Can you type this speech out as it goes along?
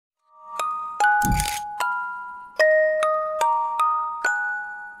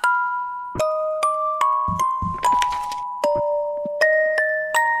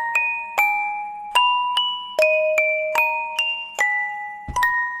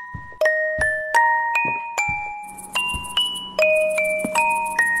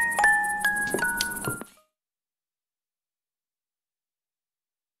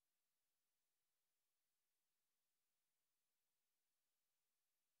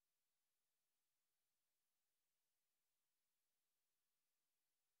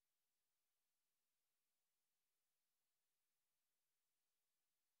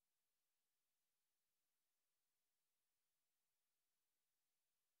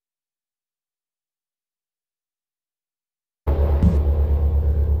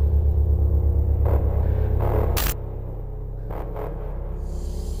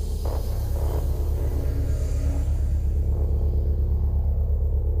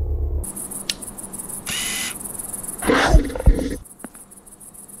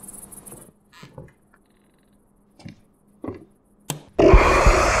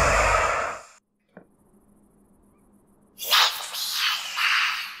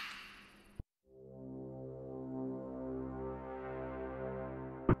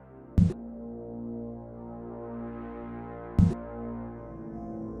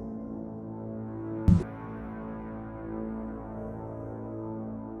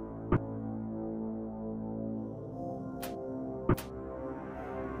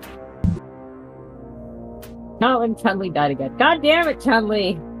No, and Chun-Li died again. God damn it,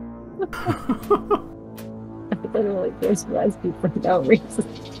 Chun-Li! I literally just rescued for no reason.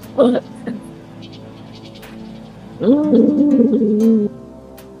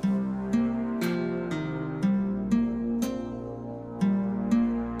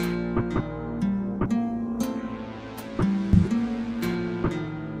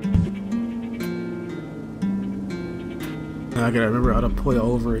 Now I gotta remember how to play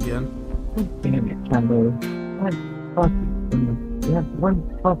all over again. Damn it, Chun-Li. You have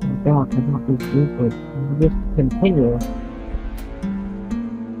one fucking dog cannot be stupid. You just continue.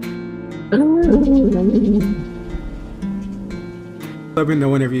 Let me know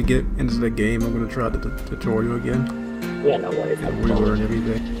whenever you get into the game. I'm gonna try the tutorial again. Yeah, no worries. And relearn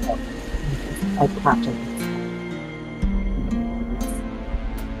everything. I'll catch him.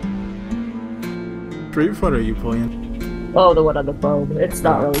 Street Fighter are you playing? Oh, the one on the phone. It's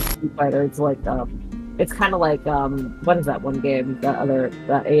not really Street Fighter. It's like, it's kind of like, what is that one game? That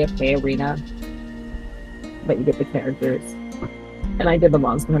AFK Arena. But you get the characters. And I did the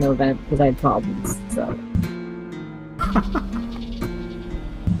Monster Hunter event because I had problems, so.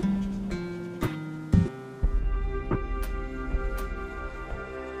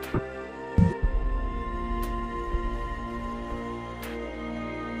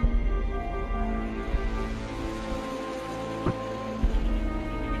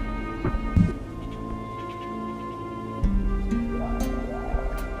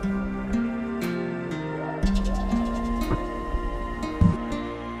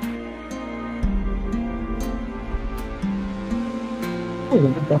 Oh,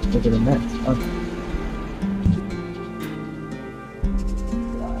 that's bigger than that.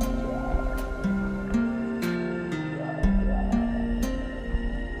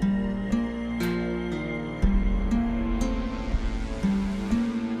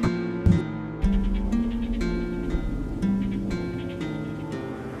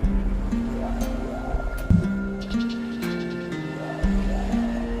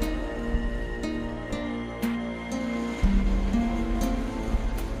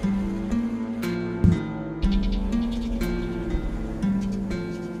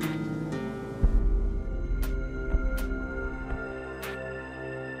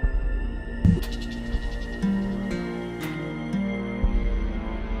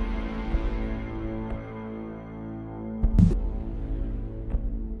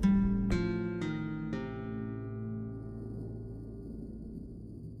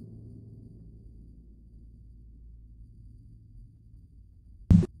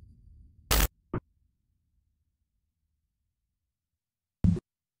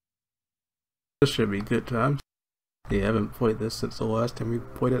 This should be good times. Yeah, I haven't played this since the last time we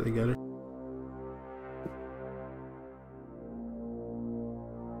played it together.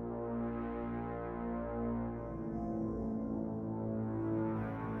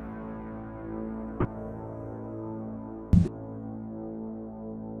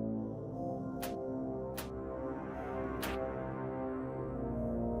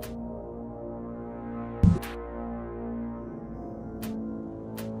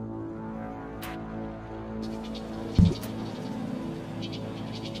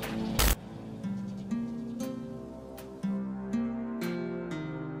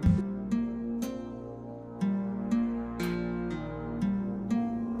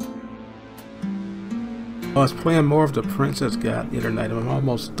 I was playing more of the Princess Guide the other night. I'm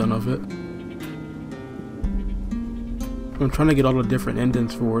almost done of it. I'm trying to get all the different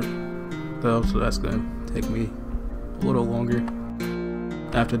endings for it, though, so that's gonna take me a little longer.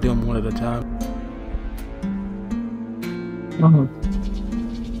 I have to do them one at a time.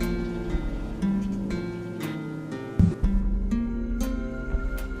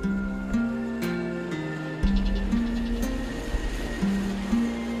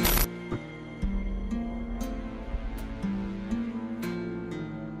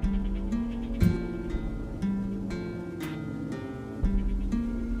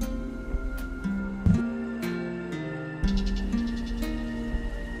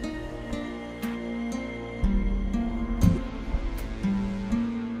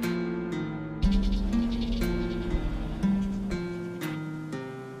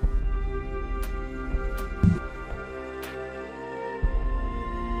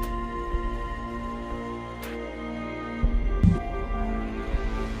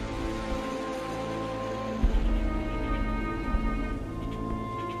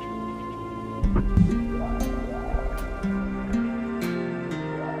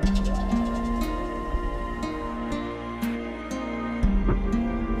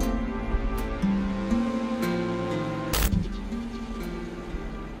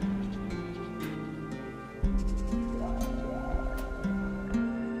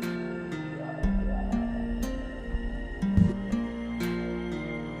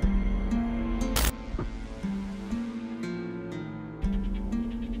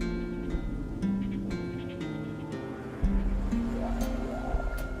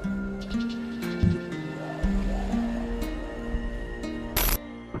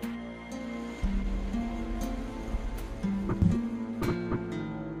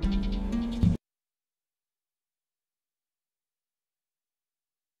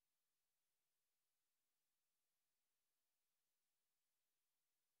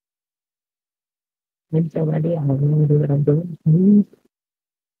 I'm so ready. I don't know what I'm doing.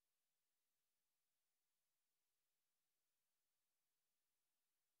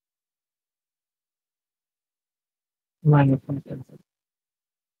 Minor questions.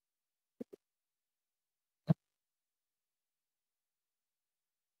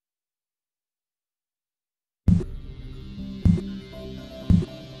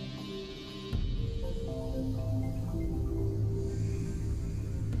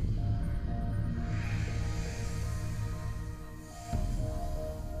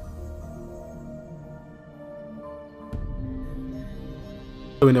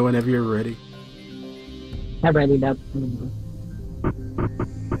 Let me know whenever you're ready. I'm ready up.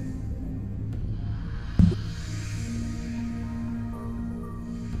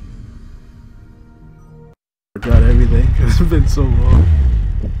 Forgot everything. It's been so long.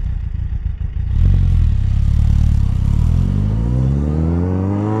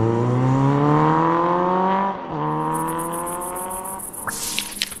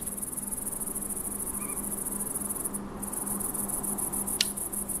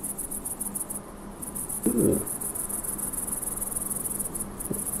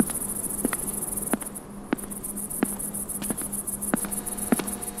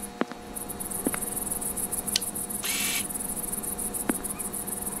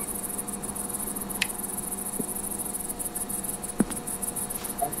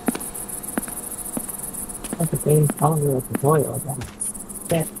 That's the thing. Telling me a tutorial about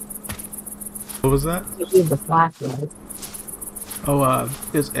shit. What was that? Use the flashlight. Oh,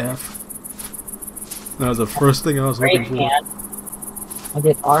 it's F. That was the first thing I was Great, looking for. man. I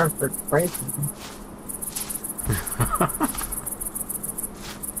did R for breaking.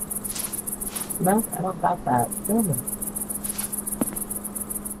 No, I don't got that. Damn it.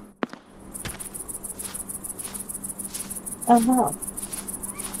 Oh no.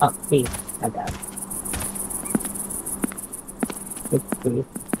 Oh, C. I got it. It's C.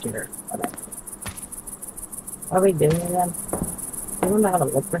 Sure. Whatever. What are we doing again? I don't know how to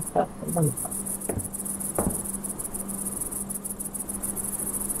look for stuff. I don't know.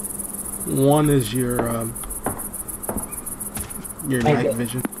 One is your night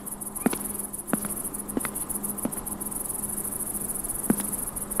vision.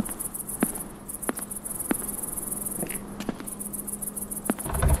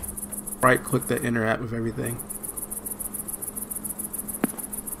 Right click to interact with everything.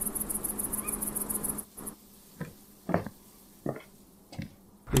 I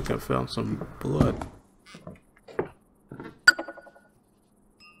think I found some blood.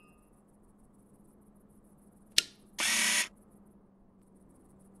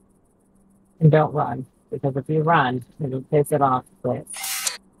 And don't run, because if you run, it'll piss it off quick.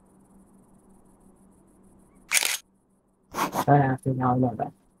 I have to now. I know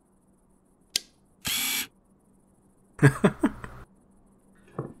that.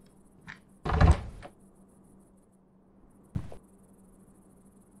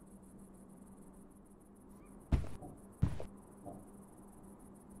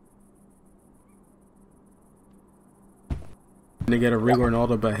 They get a relearn all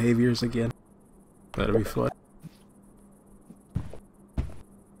the behaviors again. That'll be fun.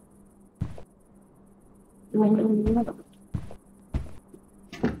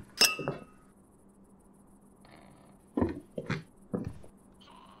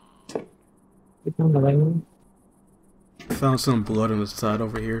 Found some blood on the side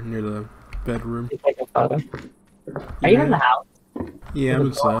over here near the bedroom. You take a photo. Are you in the house? Yeah, I'm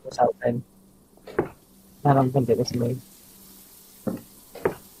inside. I don't think it was me.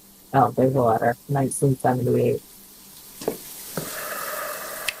 Oh, there's a letter. 1978.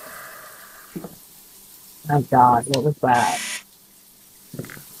 Oh God, what was that?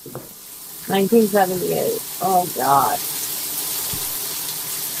 1978. Oh God.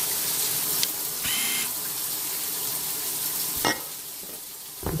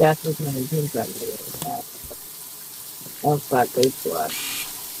 Death was 1978. Oh fuck, there's blood.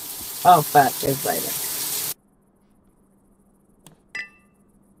 Oh fuck, there's later.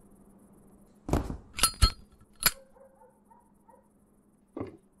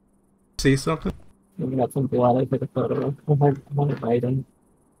 See something? We got some blood. I took a photo of. I'm writing.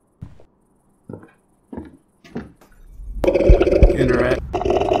 Interact.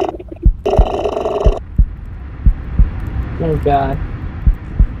 Oh God.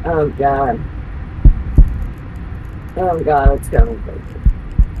 Oh God. Oh God, it's coming crazy.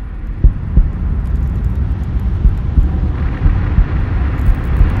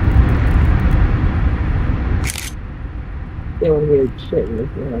 Doing weird shit in this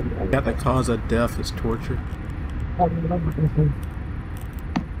room. Got the cause of death is torture.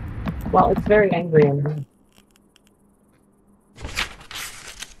 Well, it's very angry in here.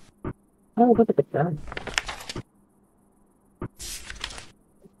 Oh, look at the gun.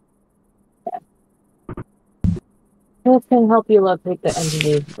 This can help you locate the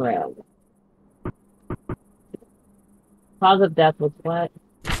engineer's ground. Cause of death was what?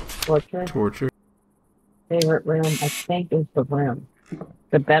 Torture? Torture. Favorite room, I think, is the room.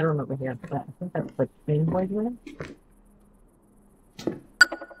 The bedroom over here. I think that's like Boy's room.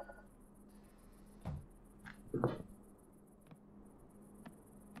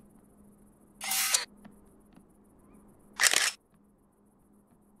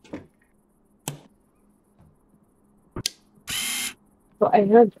 So I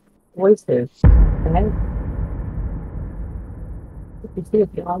heard voices. Right? You see if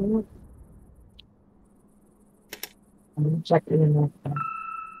you're on it? I'm gonna check it in there.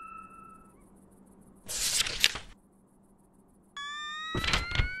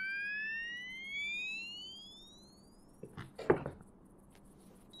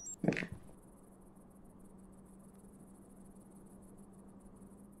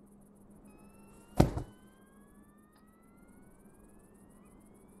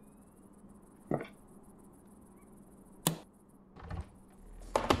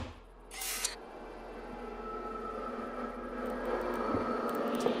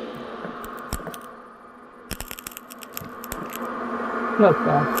 Oh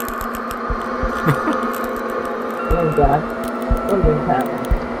God. Oh God. What is happening?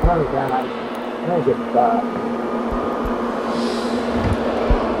 Oh God. Oh good God.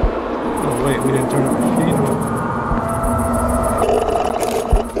 Oh wait, we didn't turn up the feed.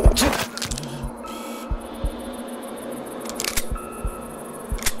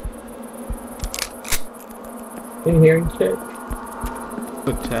 Are you hearing shit?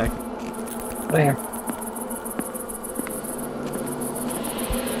 Attack. Where?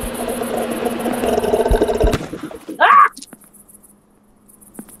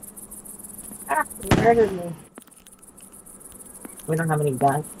 Murdered me. We don't have any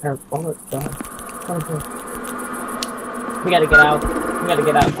guns or bullets, so. We gotta get out. We gotta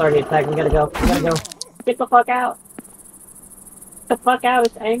get out. Sorry, attack. We gotta go. We gotta go. Get the fuck out. Get the fuck out.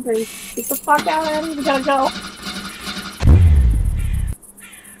 It's angry. Get the fuck out, Eddie. We gotta go.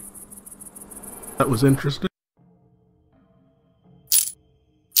 That was interesting.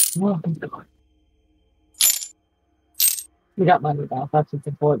 Oh, God. We got money now. That's what's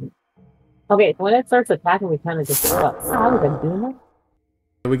important. Okay, so when it starts attacking, we kind of just go up. Oh, I was a demon?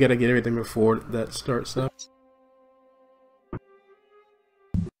 We gotta get everything before that starts up.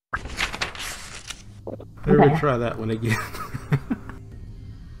 Better Okay. try that one again.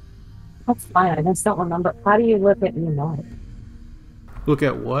 That's fine. I just don't remember. How do you look at EMF? Look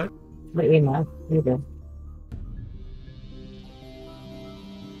at what? The EMF. You do.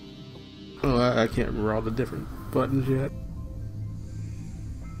 Oh, I can't remember all the different buttons yet.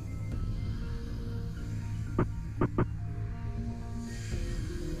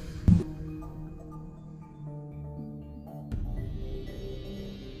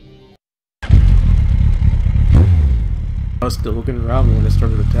 I was still looking around when it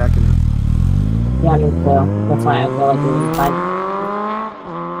started attacking it. Yeah, me too. That's why I feel like we didn't find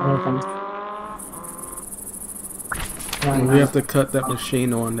anything. Well, we have to cut that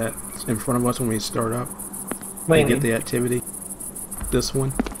machine on that's in front of us when we start up. Wait, and get the activity. This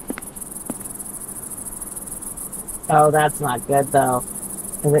one. Oh, that's not good though,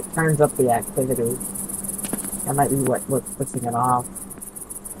 because it turns up the activity. That might be what's pushing it off.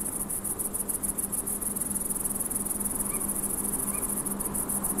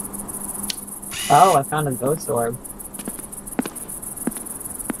 Oh, I found a ghost orb.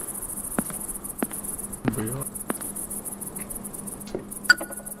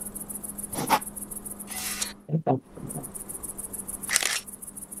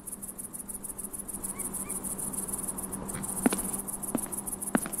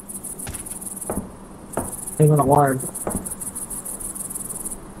 There's an orb.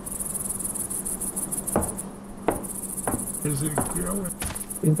 Is it going?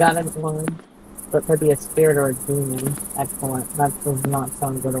 You got an orb, but could be a spirit or a demon. Excellent. That does not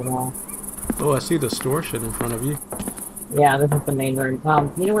sound good at all. Oh, I see the store shit in front of you. Yeah, this is the main room.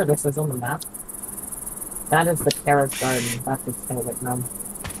 You know where this is on the map? That is the terrace garden. That's its favorite name.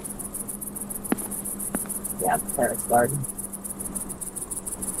 Yeah, the terrace garden.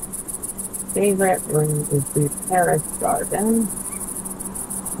 Favorite room is the terrace garden.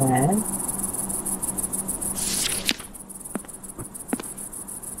 Okay.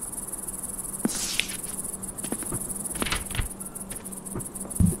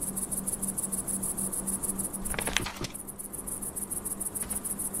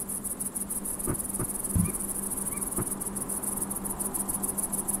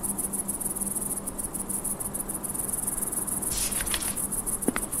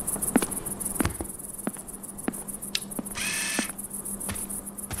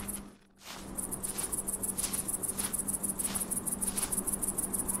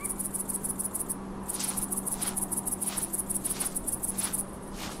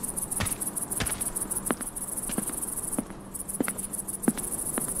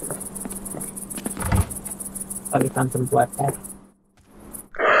 Probably found some black cat.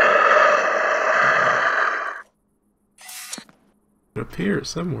 It appears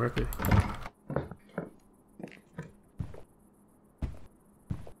somewhere.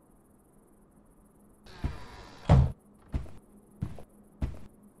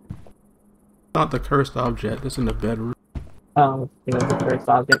 Not the cursed object. It's in the bedroom. Oh, it was the first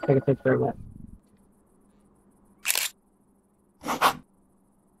object. Take a picture of it.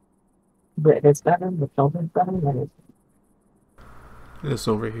 But it's better. The children's better. That is. It's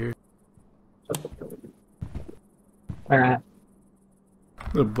over here. Alright.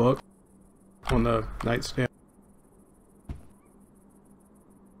 The book on the nightstand.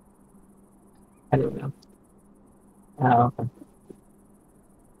 I don't know. Oh, okay.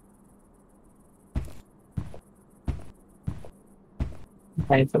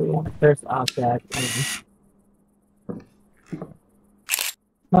 Okay, so we have the first object.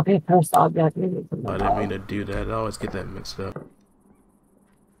 Okay, first object. I didn't mean to do that. I always get that mixed up.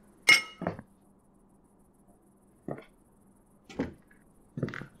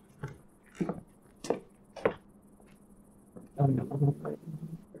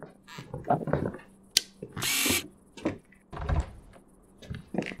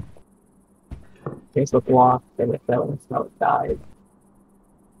 Facebook lost and it fell and snow died.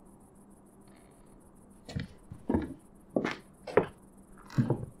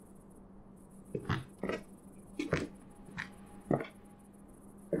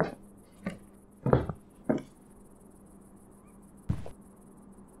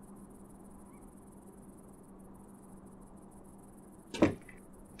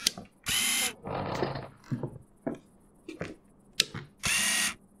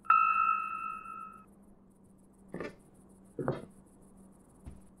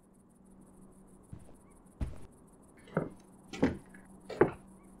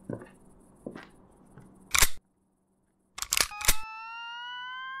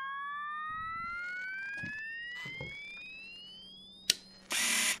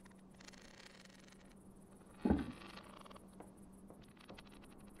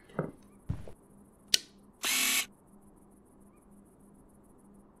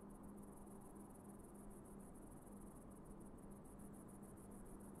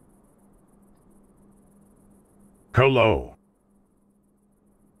 Hello.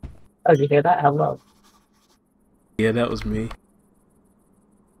 Oh, did you hear that? Hello. Yeah, that was me.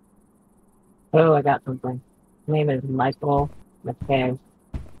 Oh, I got something. His name is Michael McKay.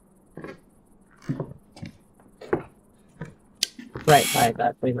 Right side,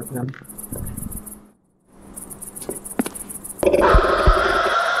 that's favorite him.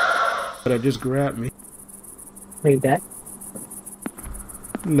 But it just grabbed me. Are you dead?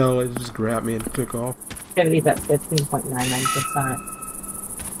 No, it just grabbed me and took off. Activity's at 15.99%.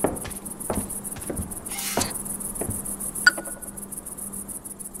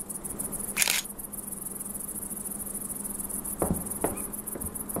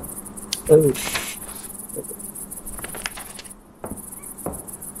 Ooh.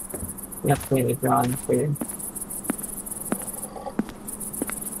 Yep, really drawing for you.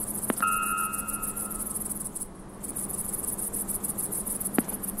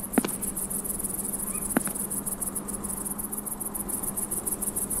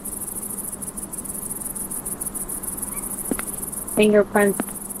 Fingerprints.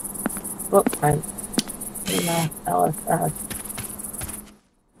 Footprints. LSS.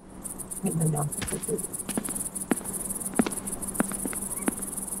 I don't know.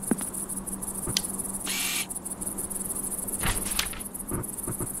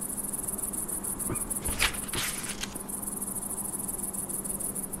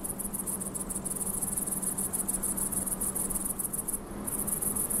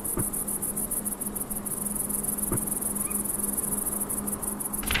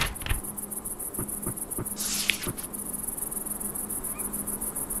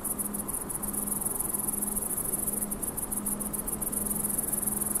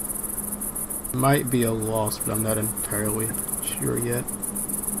 Might be a loss, but I'm not entirely sure yet.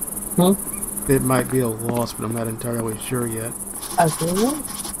 Hmm? It might be a loss, but I'm not entirely sure yet. Āsana?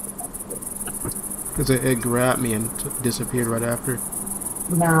 Because it grabbed me and disappeared right after.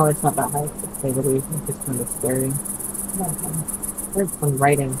 No, it's not that high activity. It's just kind of scary. There's some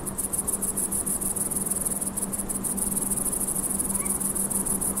writing.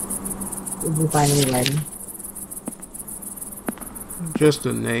 Did you find any writing? Just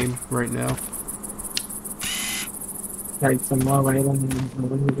a name right now. Heard some more writing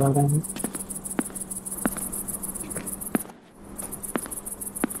and when you go down.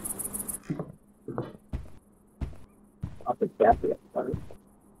 I'll just grab the other.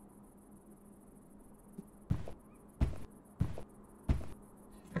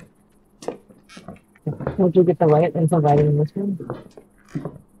 Would you get the light and some writing in this room?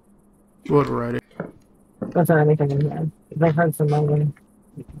 What writing? Was there anything in here? I heard some writing.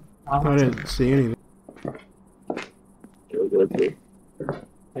 I didn't see anything. It would be.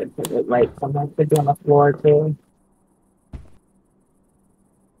 I'd put it right somewhere. Could be on the floor too.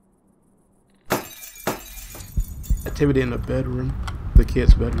 Activity in the bedroom. The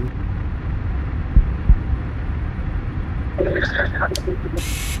kid's bedroom.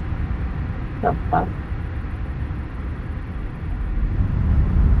 So fun.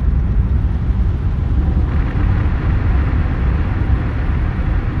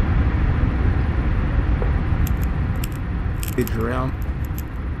 He drowned.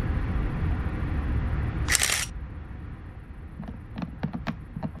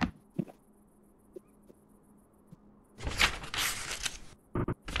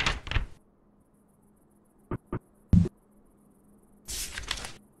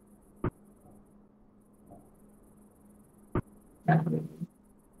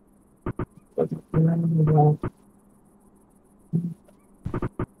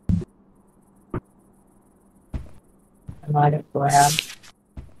 I might have grabbed.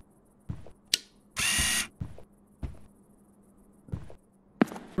 I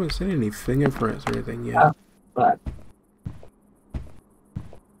haven't seen any fingerprints or anything yet. But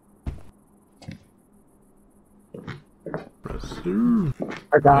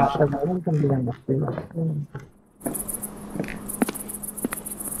forgot the writing can be on the screen.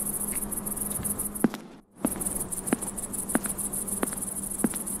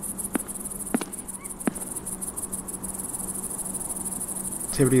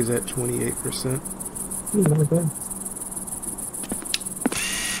 Activity is at 28%. Really good.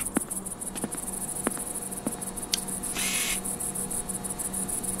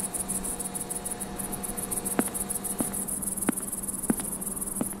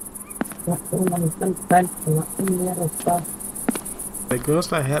 The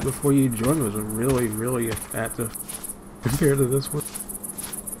ghost I had before you joined was really, really active compared to this one.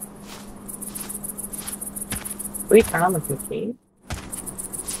 We turn on the machine.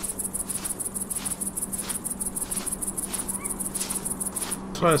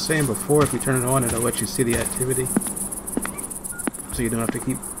 That's what I was saying before, if you turn it on, it'll let you see the activity. So you don't have to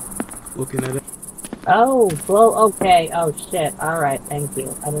keep looking at it. Oh, well, okay. Oh, shit. Alright, thank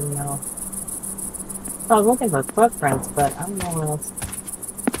you. I didn't know. I was looking for footprints, but I don't know what else.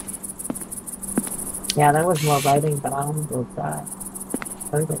 Yeah, there was more writing, but I don't know that.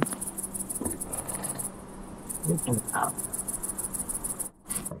 Heard it. Out.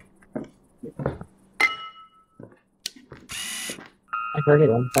 I heard it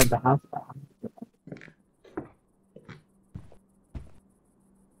inside the house.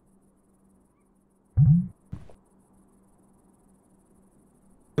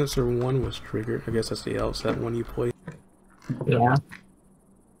 Sensor 1 was triggered. I guess that's the LSAT one you played. Yeah.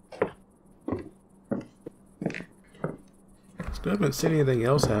 Still haven't seen anything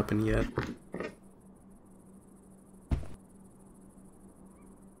else happen yet.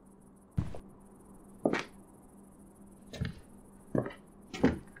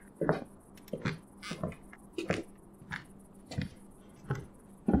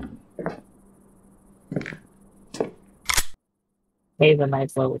 Hey, the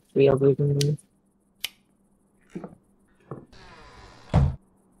nice little field we can use.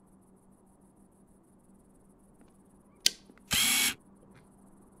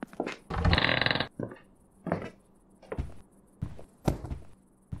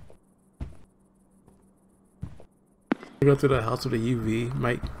 We go through the house with the UV.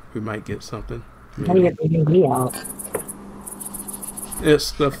 We might get something. How do you get the UV out?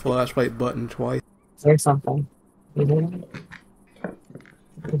 It's the flashlight button twice. There's something. You didn't?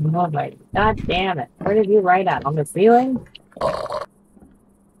 There's no light. God damn it. Where did you write at? On the ceiling?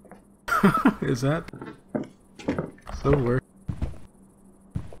 Is that so weird?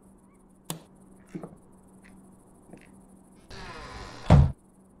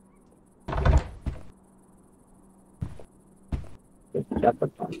 Just shut the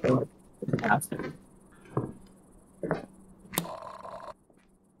front door. Bastard.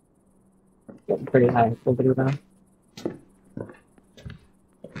 Getting pretty high. Nobody around.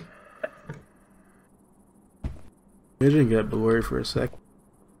 Vision got blurry for a sec.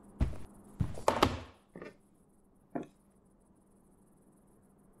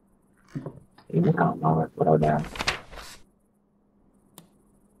 Even I don't know what's below there.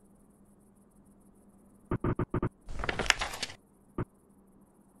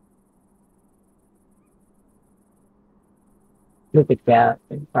 Look at that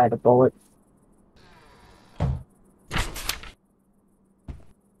inside the bullets.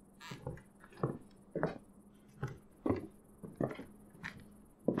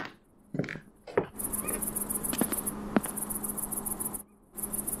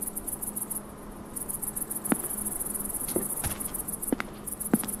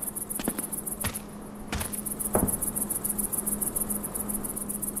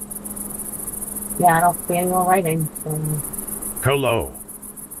 Yeah, I don't see any more writing. So... Hello.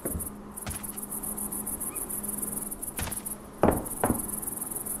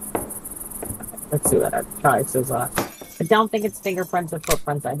 Let's see what our choices are. I don't think it's fingerprints or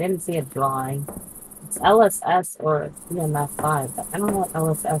footprints. I didn't see a drawing. It's LSS or CMF5, but I don't know what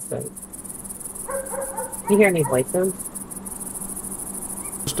LSS is. You hear any voices?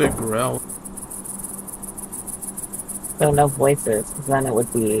 Just a growl. So no voices, because then it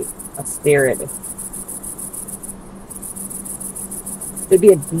would be a spirit. It'd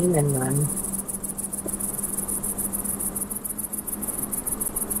be a demon then.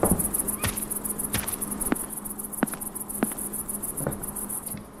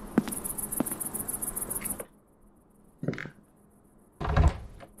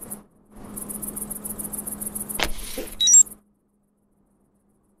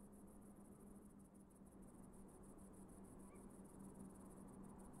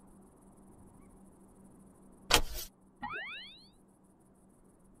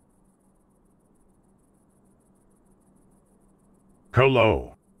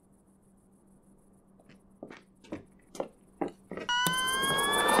 Hello.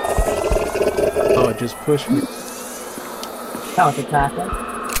 Oh, it just pushed me. That was attacking.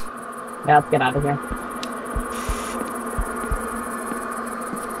 Yeah, let's get out of here.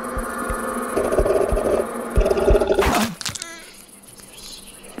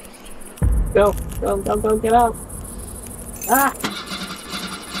 Go, go, go, go, get out. Ah!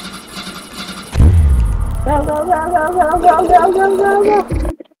 Go, go, go, go, go, go, go, go, go,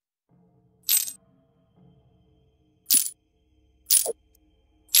 go!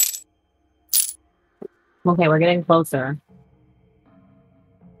 Okay, we're getting closer.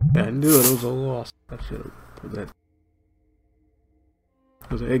 Yeah, I knew it was a loss. I should have put that.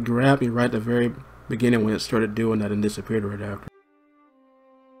 Because it grabbed me right at the very beginning when it started doing that and disappeared right after.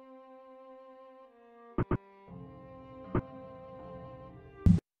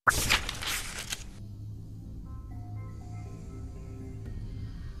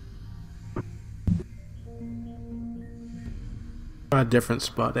 A different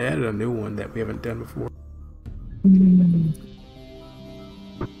spot. They added a new one that we haven't done before.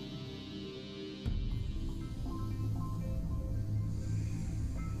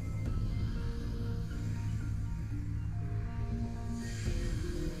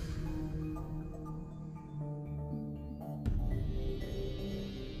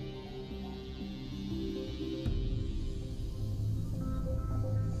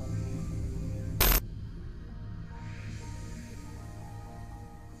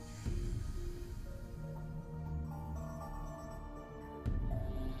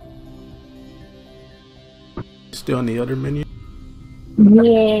 Still on the other menu?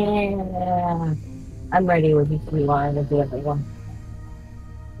 Yeah. I'm ready with you are to do everyone.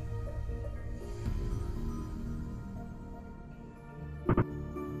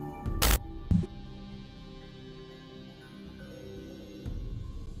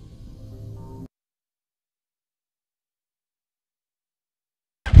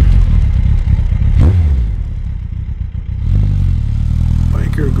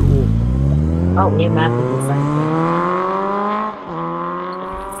 Biker Ghoul. Oh, EMF is the same thing.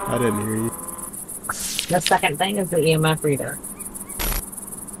 I didn't hear you. The second thing is the EMF reader.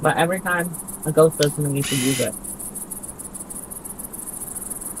 But every time a ghost does something, you should use it.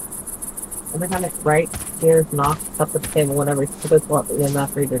 Every time it hears, knocks, up the table, whatever, it's supposed to pull up the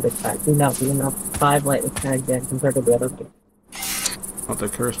EMF reader to check. Do note the EMF 5 light is tagged in compared to the other two. Want the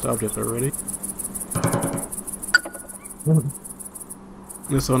cursed object already?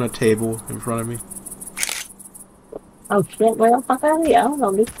 It's on a table in front of me. Oh shit, where the fuck are we? I don't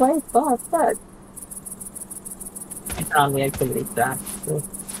know, this place, oh, it's good. It's on the activity stack.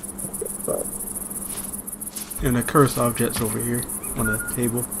 And the cursed object's over here on the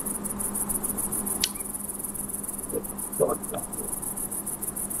table.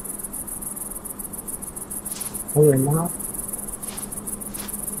 Are you in now?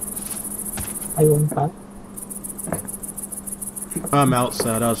 Are you inside? I'm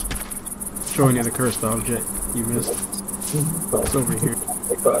outside. I was showing you the cursed object. You missed. It's over here.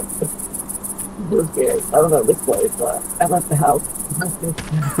 I don't know this place, but I left the house.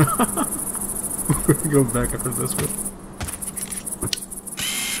 Go back after this one.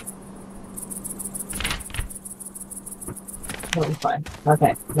 No, it's fine.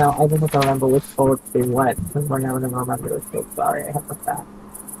 Okay, now I just have to remember which bullets do what, because we're never gonna remember this, so sorry, I have to that.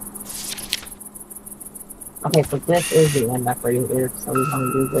 Okay, so this is the end up right here, so we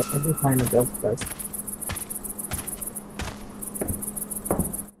want to use it every time it does this.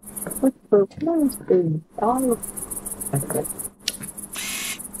 What's the first thing? Oh, that's it.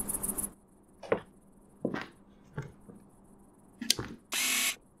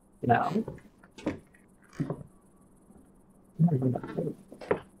 No.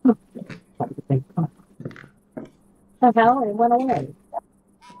 The hell? It went away.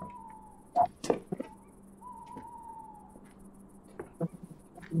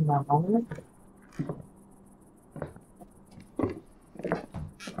 No.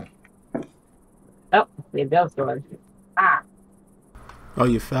 Oh, the ghost door. Ah. Oh,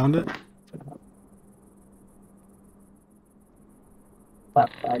 you found it? But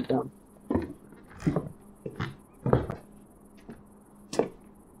I don't.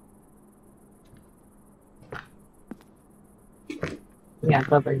 Yeah,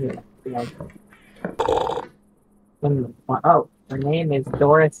 it's over here. Yeah. Oh, her name is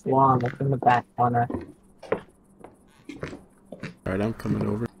Doris Long. It's in the back corner. Alright, I'm coming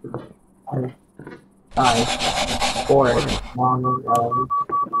over. 5, 4, Long,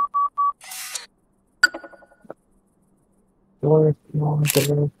 Doris Long,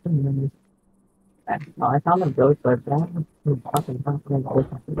 Doris. Oh, I found a ghost, but I don't know fucking something else.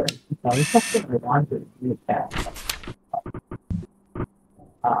 So we just get laundry to use that.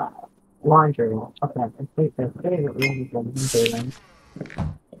 Laundry room. Okay, I think the favorite room is the laundry room.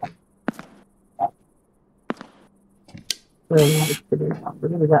 Really nice to do that. We're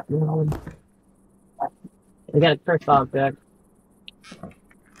gonna get, we got a cursed object.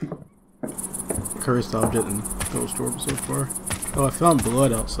 Cursed object and ghost orb so far. Oh, I found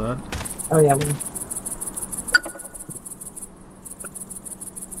blood outside. Oh yeah, we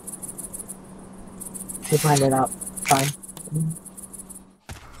find it out. Fine.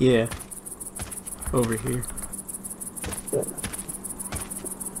 Yeah. Over here.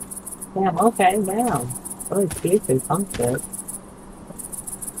 Damn, okay, now. Oh, it's easy, some shit.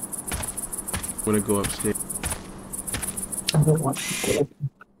 I'm gonna go upstairs. I don't want to do it.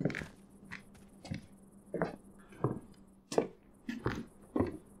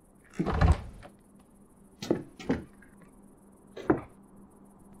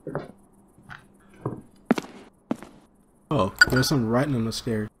 Oh, There's some writing on the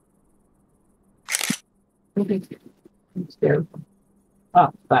stairs. Stairs. Oh,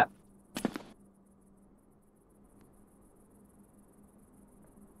 that.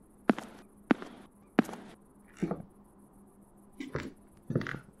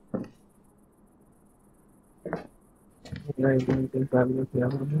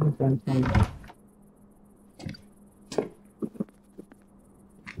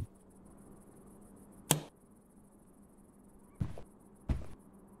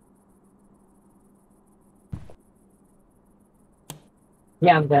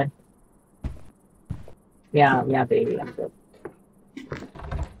 Yeah, I'm good. Yeah, baby, I'm good.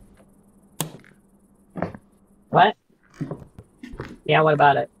 What? Yeah, what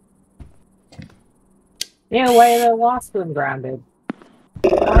about it? Yeah, why are the wasp been grounded?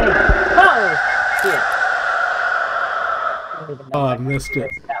 Oh! Shit. Oh, I missed it.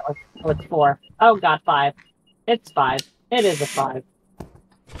 That was 4. Oh god, 5. It's 5. It is a 5.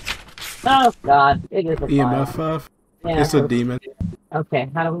 Oh god, it is a 5. EMF 5? Yeah, It's a demon. Okay,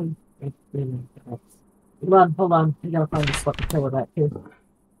 how do we... Hold on. We gotta find a spot to kill with that too.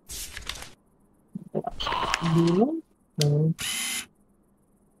 Demon? No.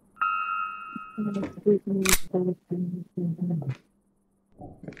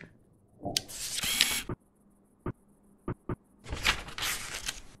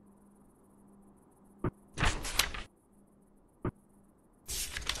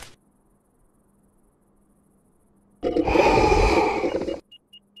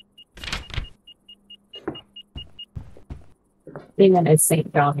 Demon is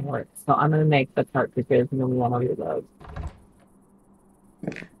St. John Wort, so I'm gonna make the cartridges and then we want to do those.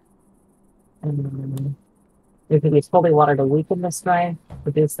 We can use holy water to weaken the strength,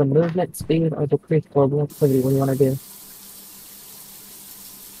 reduce the movement speed, or decrease global activity. What do you want to do?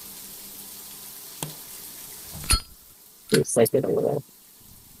 Just like it a little.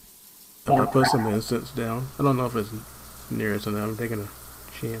 I'm gonna put some incense down. I don't know if it's near it, so I'm taking a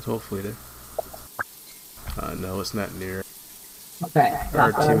chance. Hopefully, it. No, it's not near. Okay. Our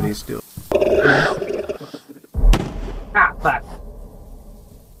activity's still. Ah, fuck.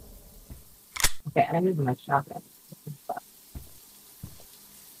 Okay, I need my shotgun.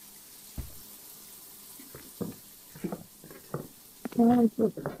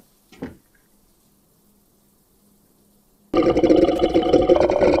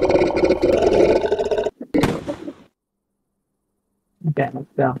 Okay, let's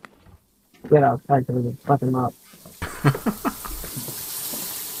go. Get outside so we can fuck him up.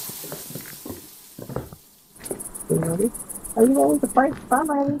 Are you ready? Are you ready to fight?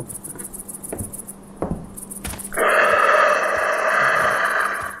 I'm ready.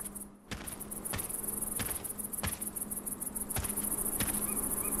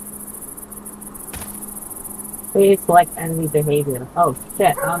 Please select enemy behavior. Oh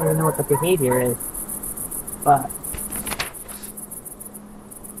shit, I don't even know what the behavior is. But...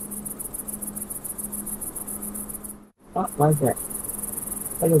 what was it?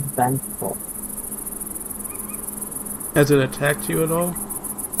 It was vengeful. Has it attacked you at all?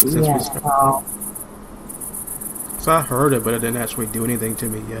 Since yeah, so I heard it, but it didn't actually do anything to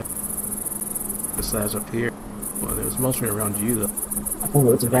me yet. Besides up here. Well, it was mostly around you, though. I think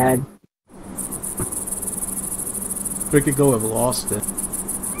it was bad. We could go with Lost it.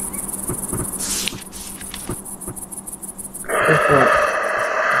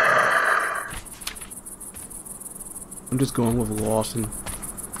 I'm just going with Lost and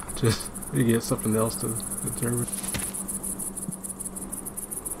just to get something else to determine.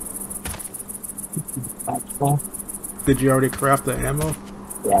 Did you already craft the ammo?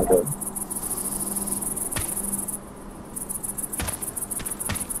 Yeah, I did.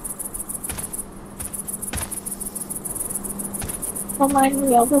 Don't mind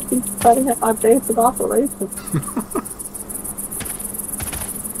me, I'll just be setting up my basic operation.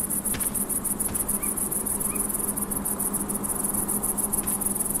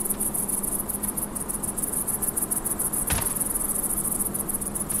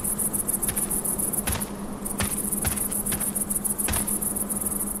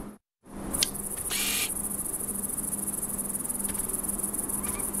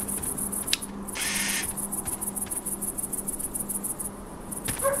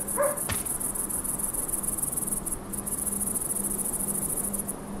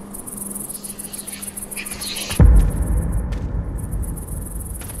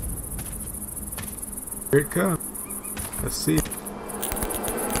 Here it comes. Let's see.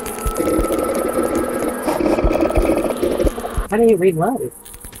 How do you reload?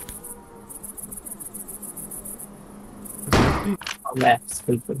 Oh, that's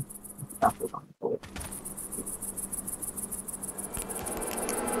stupid. Stop it on the board.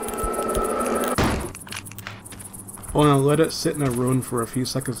 Well, now let it sit in a ruin for a few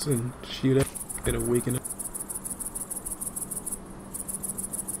seconds and shoot it. It'll weaken it.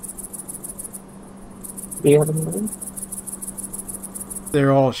 Do you have a movie?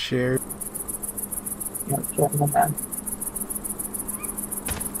 They're all shared. No, shit, my bad.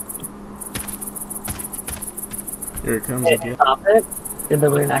 Here it comes Did it again. stop it? Did the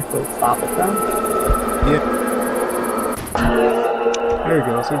balloon actually stop it though? Yeah. There it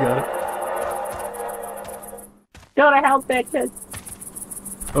goes, we got it. Go to hell, bitches!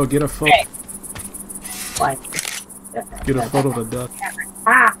 Oh, get a photo. Hey. Like, Get a photo of the duck.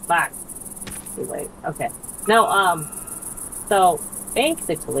 ah, fuck. Too late. Okay. No, so,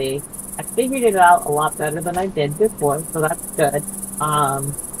 basically, I figured it out a lot better than I did before, so that's good.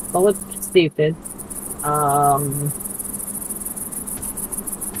 But what's stupid?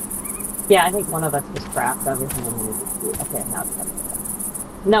 Yeah, I think one of us just scrapped everything we needed to do. Okay, now it's coming.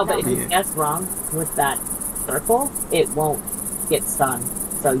 No, but if you guess wrong with that circle, it won't get stunned.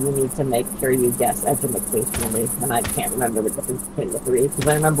 So you need to make sure you guess educationally. And I can't remember the difference between the three. Because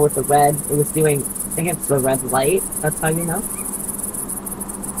I remember with the red, it was doing, I think it's the red light. That's how you know.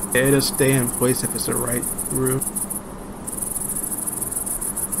 Yeah, it'll stay in place if it's the right room.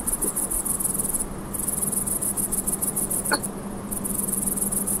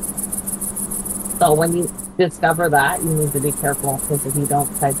 So when you discover that, you need to be careful. Because if you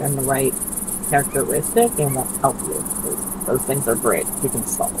don't type in the right characteristic, it won't help you. Those things are great. You can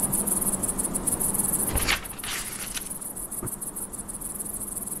solve them.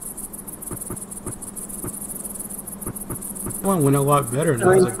 One went a lot better now.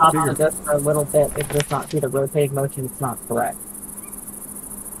 Doing It's top like on bigger. this for a little bit, if it's not through the rotating motion, it's not correct.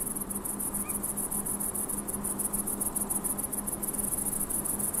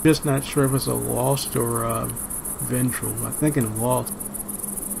 Just not sure if it's a lost or ventral. I'm thinking lost.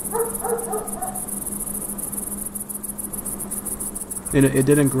 And it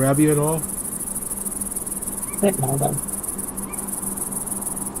didn't grab you at all? It might have.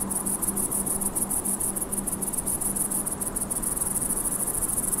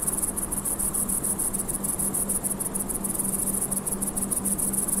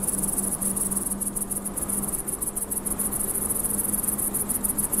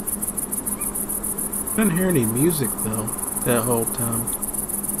 I didn't hear any music though that whole time.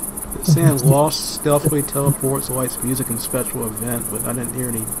 It's saying lost stealthily teleports, lights, music, and special event, but I didn't hear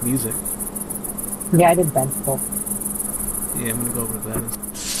any music. Yeah, I did vengeful. Yeah, I'm gonna go over that.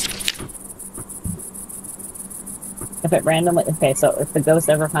 If it randomly, okay, so if the ghost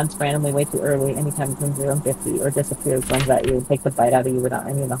ever hunts randomly way too early, anytime between 0 and 50, or disappears, runs at you, takes a bite out of you without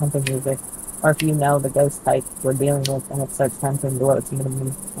any of the hunting music, or if you know the ghost type we're dealing with and it starts hunting below its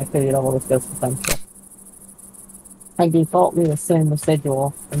minimum activity level, this ghost is vengeful. By default, we assume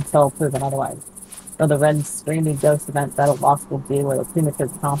residual until proven otherwise. So the red screaming ghost event that a loss will do, or the premature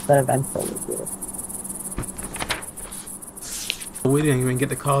comp that eventually will do. We didn't even get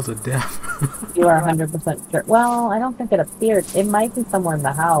the cause of death. You are 100% sure. Well, I don't think it appeared. It might be somewhere in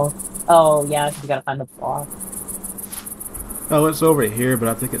the house. Oh, yeah, you gotta find the block. Oh, it's over here, but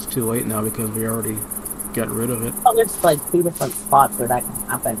I think it's too late now because we already got rid of it. Oh, there's like 2 different spots where that can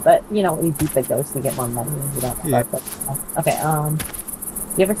happen. But, you know, you beat the ghost to get more money. You don't Yeah. Okay,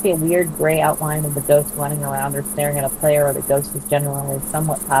 you ever see a weird gray outline of the ghost running around or staring at a player, or the ghost is generally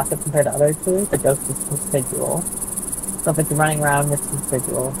somewhat passive compared to other two? The ghost is residual. So if it's running around, it's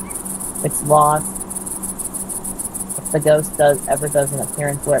residual. It's lost. If the ghost ever does an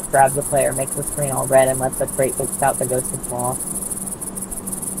appearance where it grabs the player, makes the screen all red, and lets a crate big shout, the ghost is lost.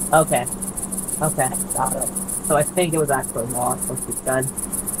 Okay. Okay, got it. So I think it was actually lost, like you said.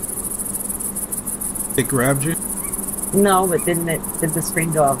 It grabbed you? No, but did the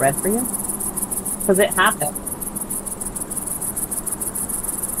screen go all red for you? Because it happened.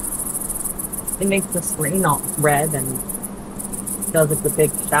 It makes the screen all red and does like the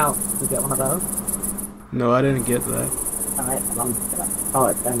big shout. You get one of those? No, I didn't get that. Alright, I'm just gonna call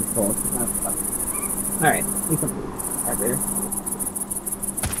it vengeful. Alright, you can leave. Right.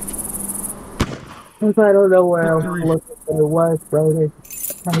 Because I don't know where I'm looking for the was, bro.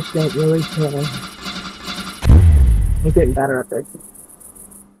 I can't really care. I'm getting better at this.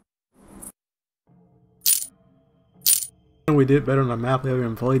 We did better on the map we haven't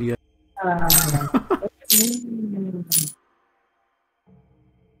even played yet.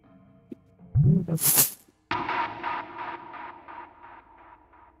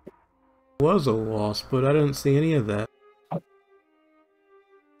 It was a loss, but I didn't see any of that.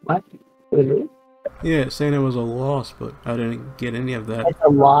 What? Really? Yeah, it's saying it was a loss, but I didn't get any of that. It's a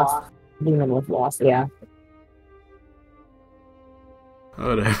loss. Demon was lost, yeah.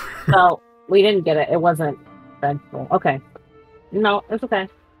 Whatever. So, we didn't get it. It wasn't Vengeful. Okay. No, it's okay.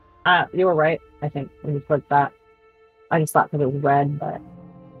 You were right, I think, when you put that. I just thought because it was red, but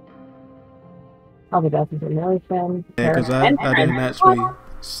I'll be back into American. Yeah, because I didn't actually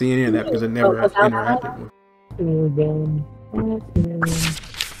see any of that because I never interacted with.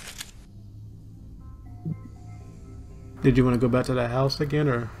 Did you want to go back to that house again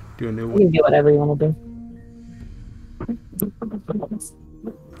or do a new one? You can do whatever you want to do.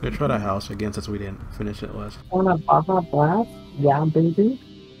 Let's try the house again since we didn't finish it last. On a Baja Blast? Yeah, baby.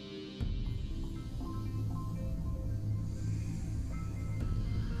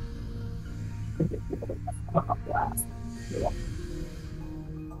 Baja Blast. Yeah.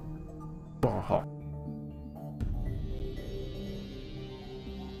 Baja.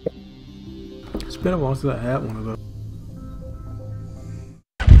 It's been a while since I had one of those.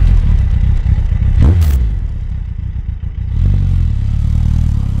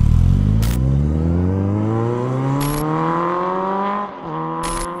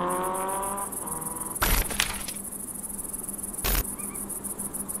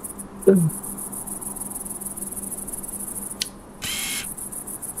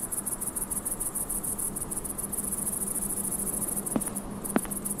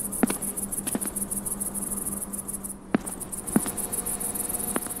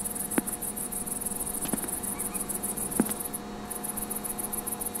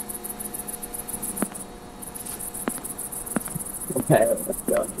 Okay, let's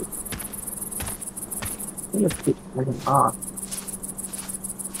go. Let's keep turning off.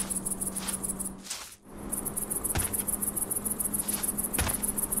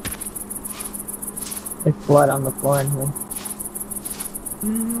 There's blood on the floor in here.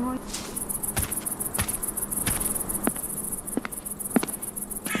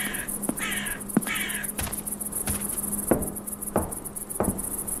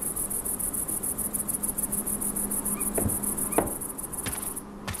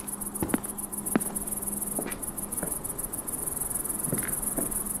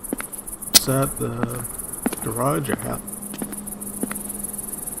 Is that the garage or house?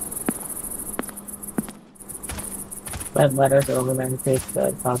 Red letters are over there in case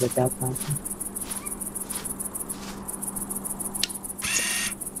the project that's happening.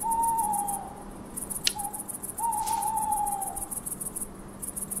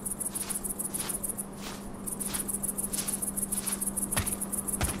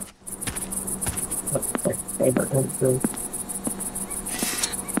 What's their favorite food?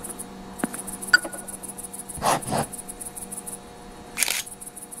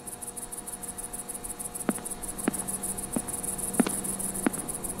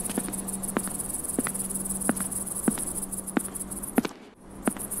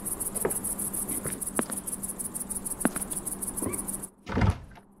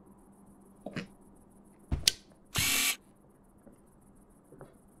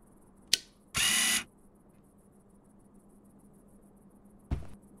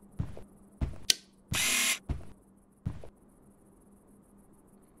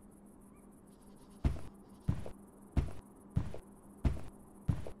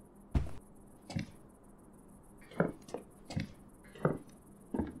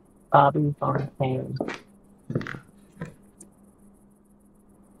 Bobby Fontaine.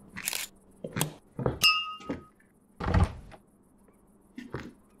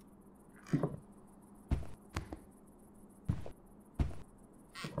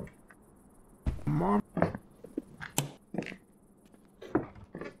 Mom.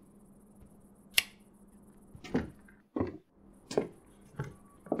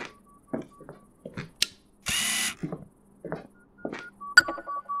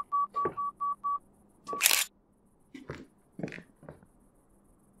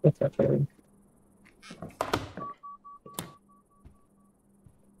 What's up, baby?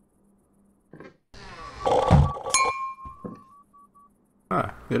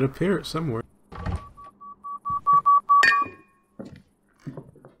 Ah, it appeared somewhere.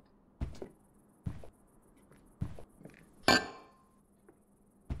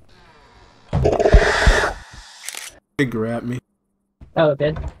 It grabbed me. Oh, it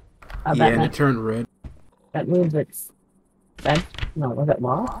did? Yeah, and it turned red. That means it's bent? No, was it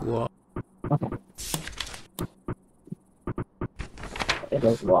lost? Well, Okay. It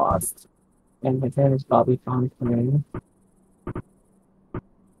was lost. And his name is Bobby Fontaine.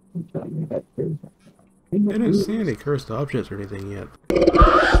 I didn't see any cursed objects or anything yet.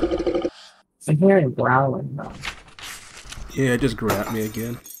 I'm hearing growling though. Yeah, it just grabbed me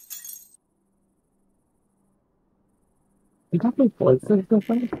again. You got these voices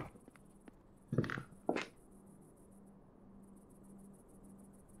different?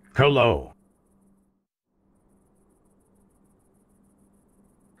 Hello.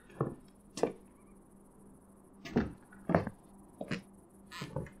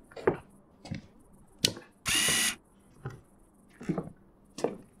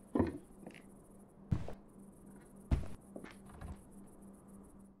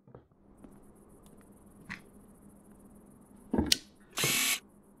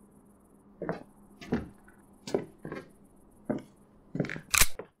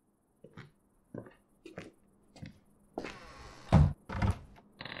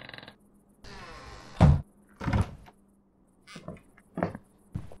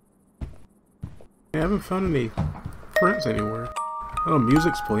 I haven't found any prints anywhere. Oh,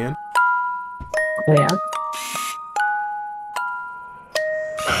 music's playing. Oh, yeah?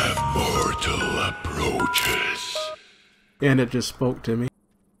 A portal approaches. And it just spoke to me.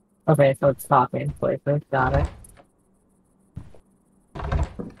 Okay, so it's talking places. Got it.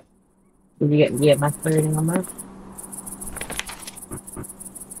 Did you get EMS rating on that?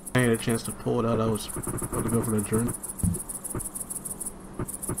 I had a chance to pull it out. I was about to go for the journey.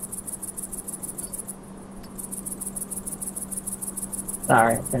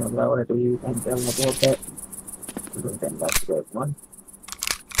 Sorry, I'm gonna lower the engine a little bit. Then that's a good one.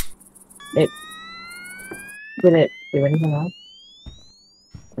 Did it do anything else?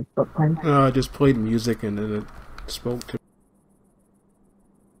 It's footprint? No, I just played music and then it spoke to me.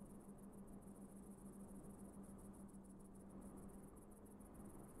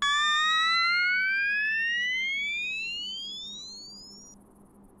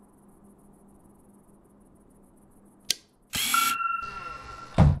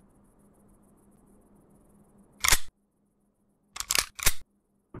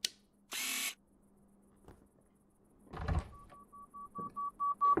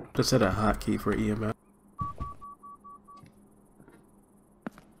 Just set a hotkey for EMS.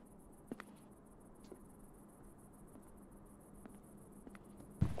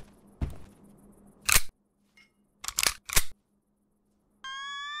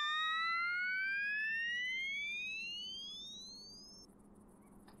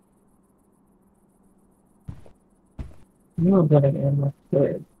 You're getting in with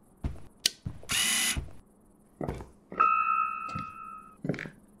good.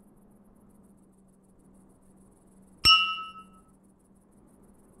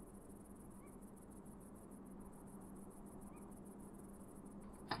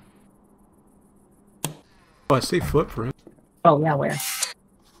 Oh, I see footprint Oh, yeah, where?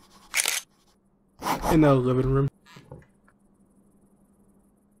 in the living room.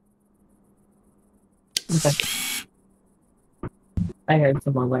 Okay. I heard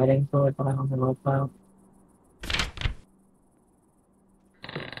someone writing, so it's on the low file.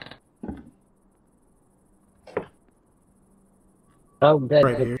 Oh, good.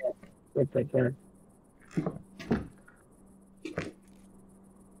 Right Good, here. good, good, good.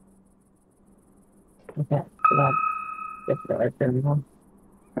 Okay, so that's just the right terminal.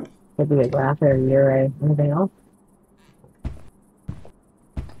 Could be a graph or a URA. Anything else?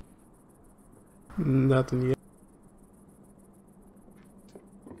 Nothing yet.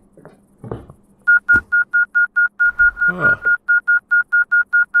 Oh.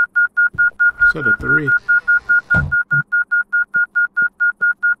 Set a 3.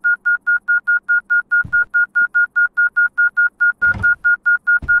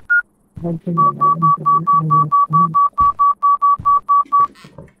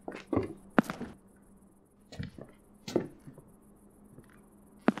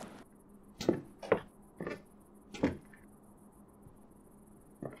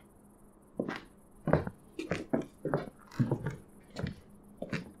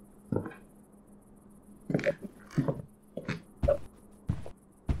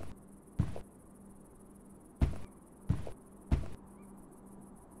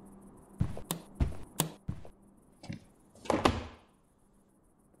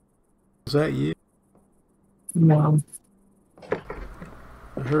 Is that you? No.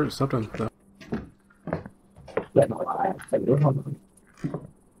 I heard something though. Yeah, no, I said you hold on.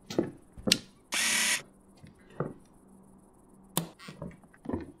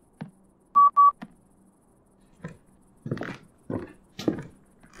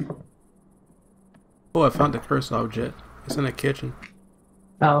 Oh, I found the curse object. It's in the kitchen.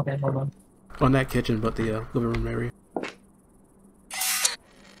 Oh, okay, hold on. Well, not kitchen, but the living room area.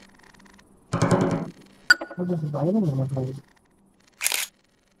 I was writing on the page.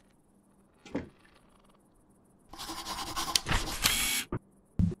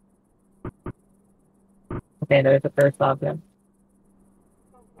 Okay, there's the first object.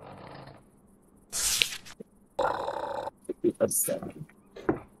 Seven.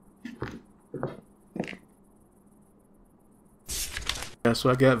 Yeah, so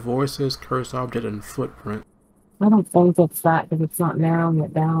I got voices, curse object, and footprint. I don't think it's that because it's not narrowing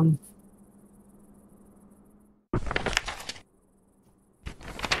it down.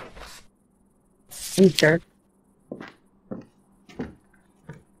 Are you sure?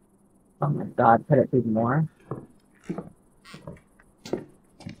 Oh my god, could it be more?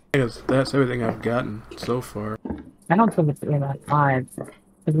 Because that's everything I've gotten so far. I don't think it's EMS 5.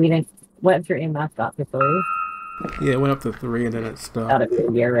 Because we didn't. What if your EMS got to 3? Yeah, it went up to 3 and then it stopped. Out of the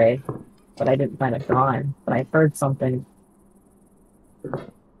URA. But I didn't find it gone. But I heard something.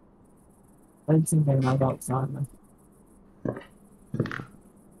 There's something about Āsana.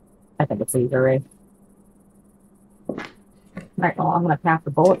 I think it's either way. Right, well, I'm gonna pass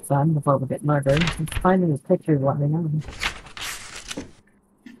the bullet, son, before we get murdered. Just finding these pictures, let me know.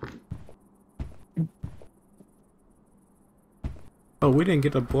 Oh, we didn't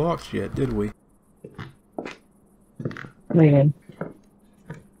get the blocks yet, did we? Meaning,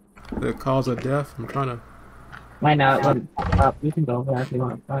 The cause of death? I'm trying to... I know, it went up. You can go over there if you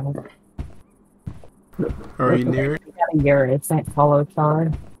want to find it. Are you near it? You're a St. Hollow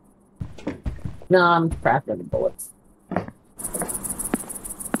star. No, I'm crafting the bullets.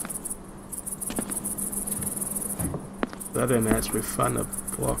 I didn't actually find the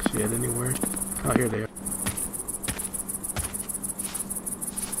blocks yet anywhere. Oh, here they are.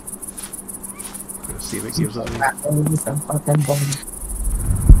 Let's see if it gives us any.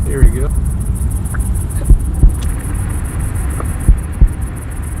 Here we go.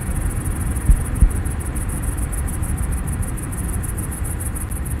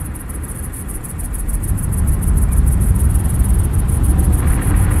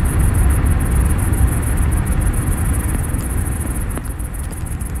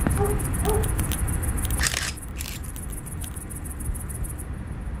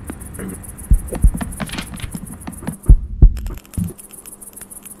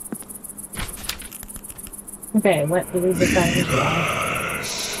 Okay, what did we decide was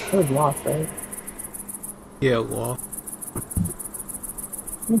lost? It was lost, right? Yeah, wall.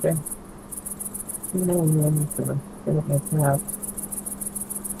 Okay. No one to get this out.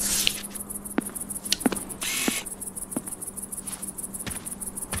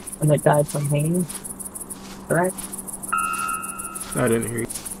 And it died from hanging, correct? I didn't hear you.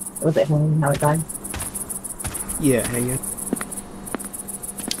 Was it hanging how it died? Yeah, hanging.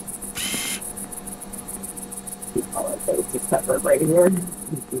 Oh, okay, it's just separate right here. I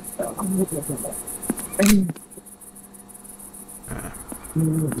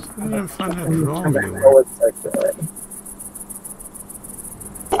didn't find that drawing anywhere.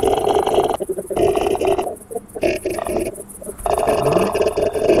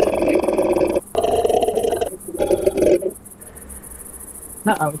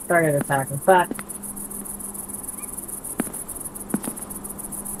 Uh-oh, it started attacking. Fuck.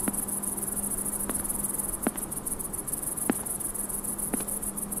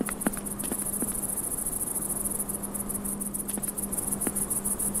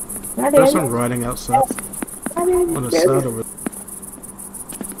 There's some writing outside. On the side of it.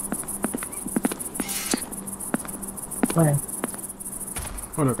 Where?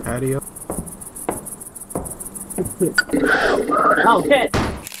 On the patio. Oh, shit!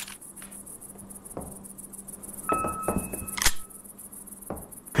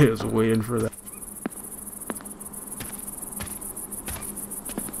 I was waiting for that.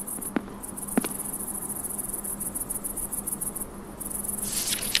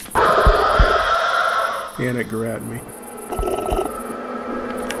 And it grabbed me.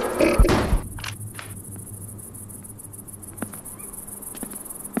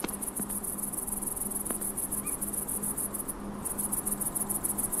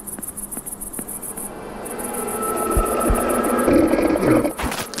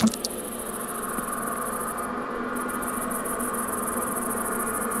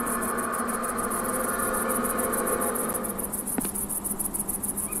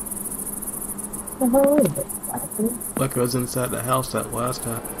 The hell is it? Like I was inside the house that last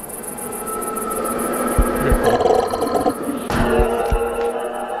time.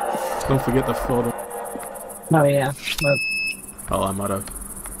 Don't forget the photo. Oh, yeah. Look. Oh, I might have.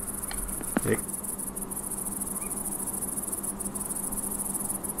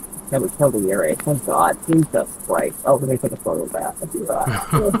 That was totally eerie. Thank God. Jesus Christ. Oh, let me take a photo of that. Let's do that.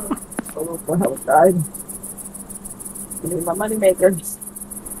 Oh, what the hell died? Give me my money makers.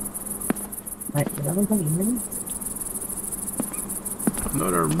 Right, is everything in here?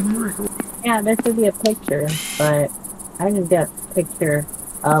 Another miracle. Yeah, there should be a picture, but I didn't get a picture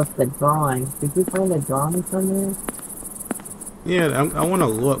of the drawing. Did you find the drawing somewhere? Yeah, I want to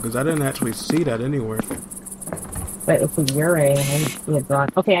look because I didn't actually see that anywhere. But it's a Ure, and I didn't see a drawing.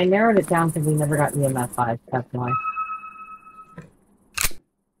 Okay, I narrowed it down because we never got EMF 5. That's why.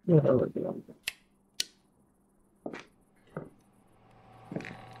 Yeah, it would be on.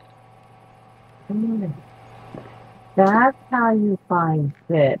 That's how you find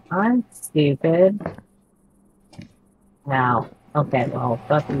it. I'm stupid. Now, okay, well,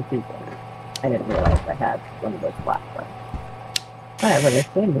 that's stupid. I didn't realize I had one of those flashlights. Whatever, this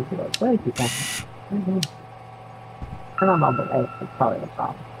game is like way too fast. And I'm on the way, it's probably the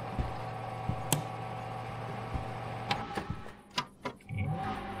problem.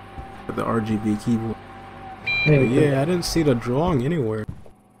 The RGB keyboard. Maybe But yeah, I didn't see the drawing anywhere.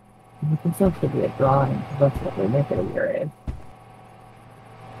 it's supposed to be a drawing. That's what they make it a your age.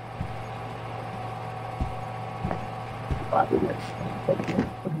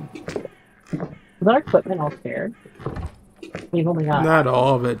 Is our equipment all shared? We've only got... Not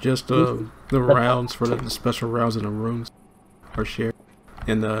all of it, just the rounds for the special rounds in the rooms are shared.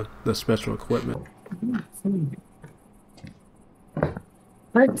 And the special equipment.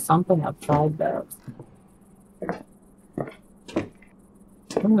 I heard something outside though.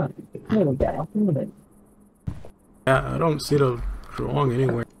 There we go. Yeah, I don't see the drawing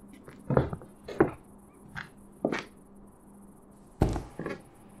anywhere.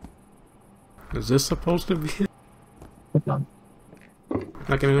 Is this supposed to be it?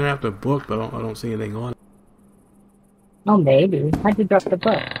 Like an interactive book, but I don't see anything on it. Oh, maybe. How'd you drop the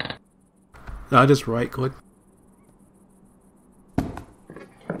book? No, I just right click. I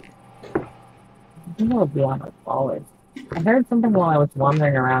think it'll be on my forward. I heard something while I was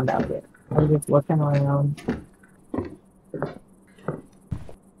wandering around out here. I was just looking around.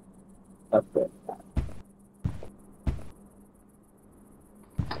 That's it.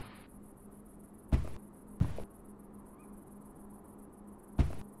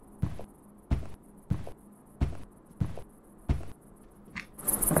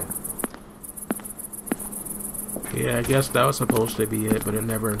 Yeah, I guess that was supposed to be it, but it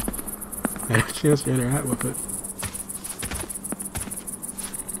never had a chance to interact with it.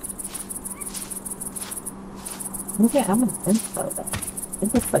 Okay, I'm gonna think so though.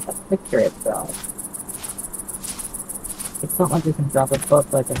 It's just like a picture itself. It's not like you can drop a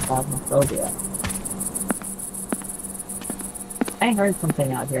book like in Phasmophobia. I heard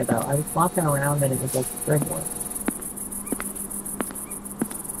something out here though. I was walking around and it was like scribbling.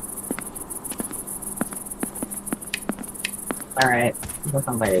 Alright, I guess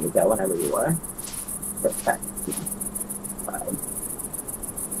I'm ready to go whenever you are. Perfect.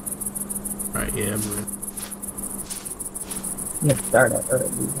 Alright, yeah, I'm ready. You can start it early.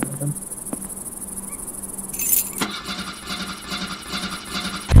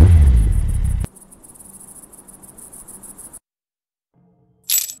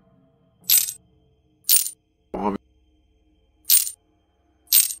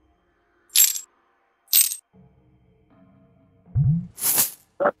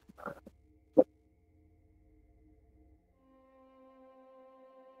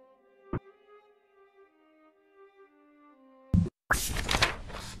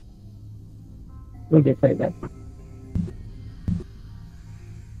 We did pretty good.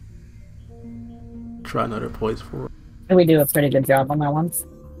 Try another place for it. And we do a pretty good job on that one.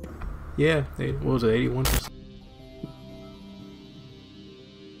 Yeah, what was it, 81%?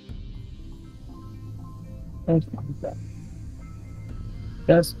 There's one stuff.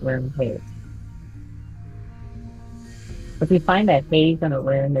 Ghost room haze. If you find a haze in a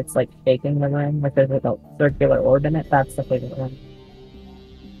room that's like shaking the room, like there's like a circular orb in it, that's the favorite room.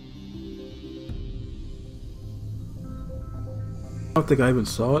 I don't think I even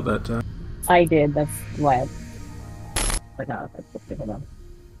saw it that time. I did, that's why I got it.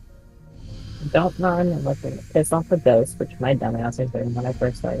 Don't run unless you're gonna piss off the ghost, which my dumbass was doing when I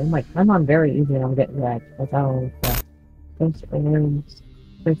first started. I'm like, I'm on very easy and I'm getting wrecked. That's how first rooms,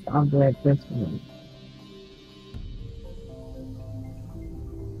 first object, first room.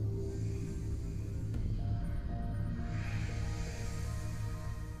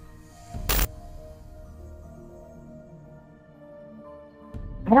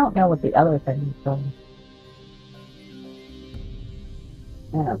 I don't know what the other thing is from.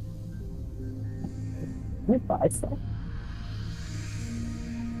 Yeah. Let me buy stuff.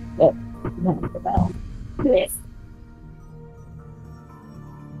 Oh, not the bell. This.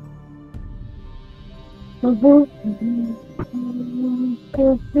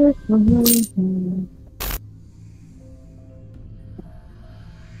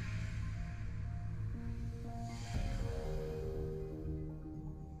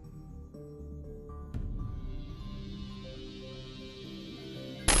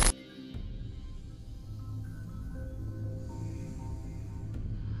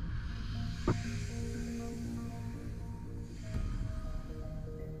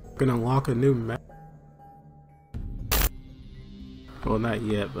 Gonna unlock a new map. Well, not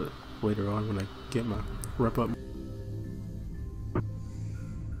yet, but later on when I get my rep up.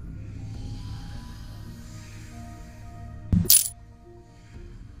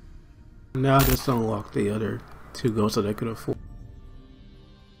 Now I just unlocked the other two ghosts that I could afford.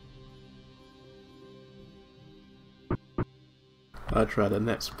 I'll try the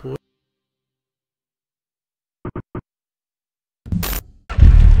next point.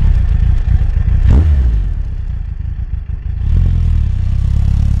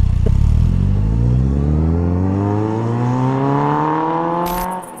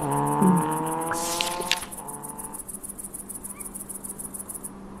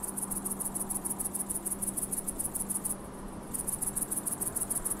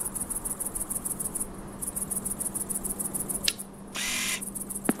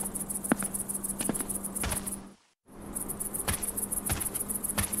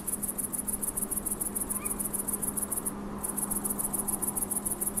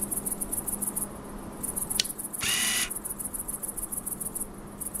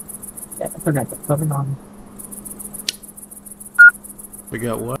 I forgot to put it on. We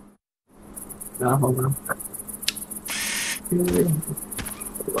got what? No, hold on.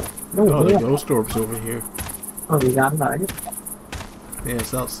 Oh, the ghost orb's over here. Oh, we got it already? Yeah,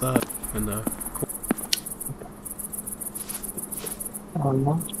 it's outside. And Oh,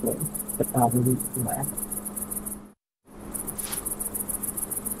 no. The problem is left.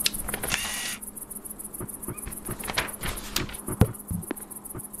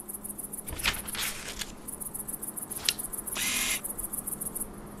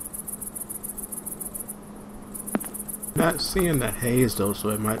 not seeing the haze though, so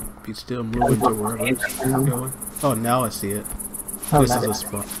it might be still moving to wherever it's going. Oh, now I see it. Oh, This is a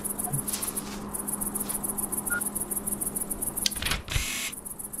spot.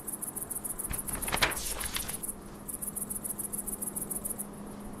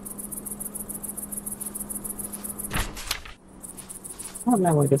 I don't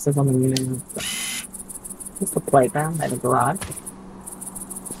know what this is on the unit. Just the playground by the garage.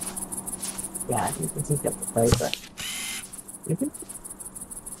 Yeah, I think this is just the playground.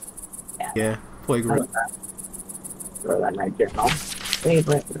 Yeah, playground. Throw that in my journal.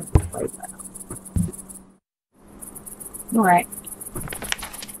 Favorite playground. Alright.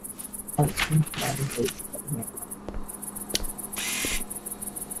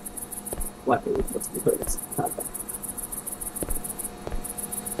 What are we supposed to do for this? Okay.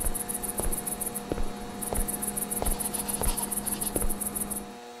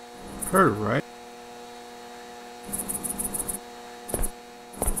 Heard, right?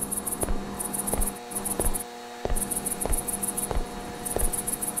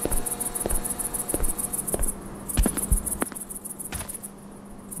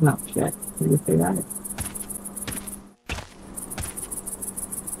 No, shit. Did you say that?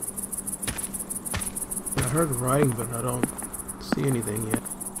 I heard writing, but I don't see anything yet.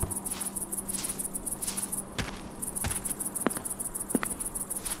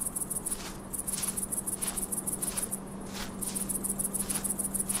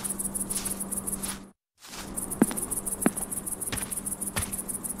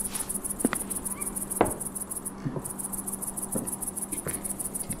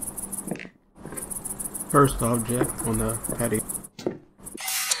 First object on the patio.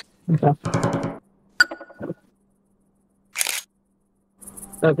 Okay.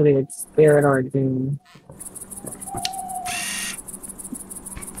 So it could be a spirit or a demon.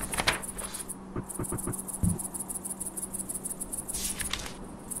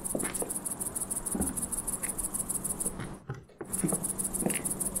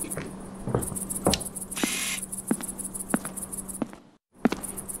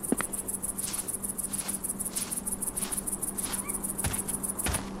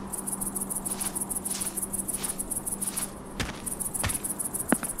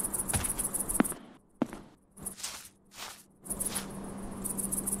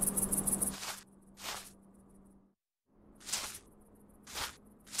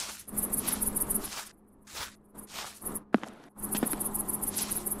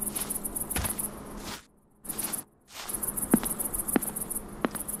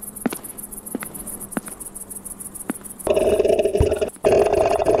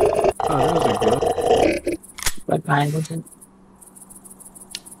 Oh, that was a good. What kind was it?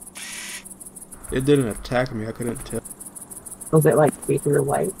 It didn't attack me, I couldn't tell. Was it like creepy or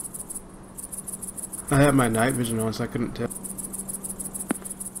white? I had my night vision on, so I couldn't tell.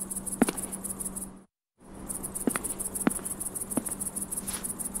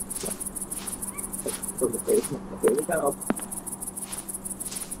 Was it basement? Here we go.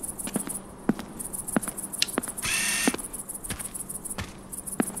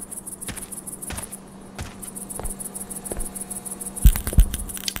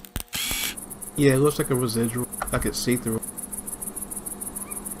 Yeah, it looks like a residual. I could see through it.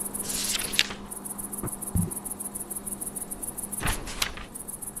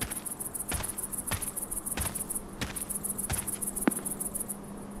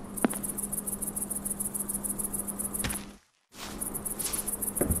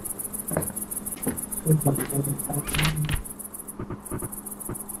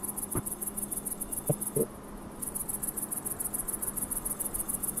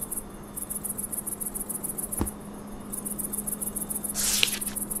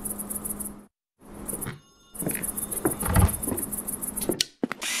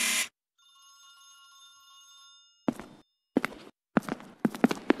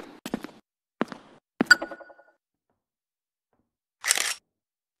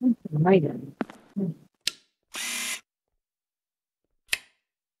 Right in.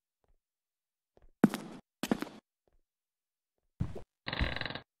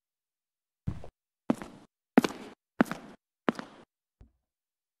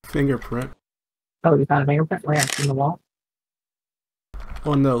 fingerprint Oh, you found a fingerprint? Where? In the wall?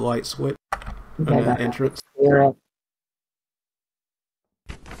 on the light switch on Okay, the entrance. Spirit.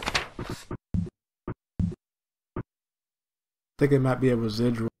 I think it might be a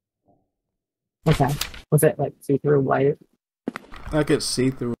residual. Okay. Was it like see-through white? I could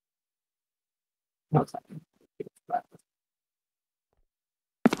see through it. No, it's not.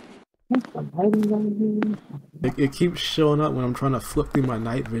 It keeps showing up when I'm trying to flip through my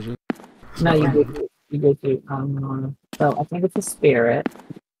night vision. No, you go to so I think it's a spirit.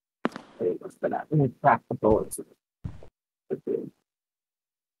 Wait, what's for that? Let me crack the bullets.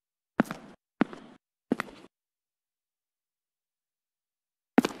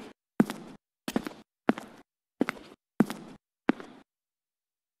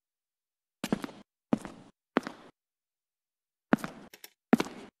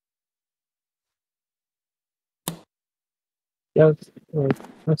 Yo,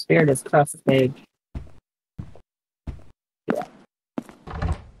 the spirit is across the page. Yeah.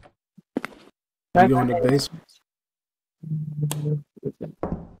 You go in the basement.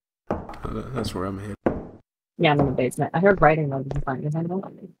 That's where I'm headed. Yeah, I'm in the basement. I heard writing though. Did you find your handle?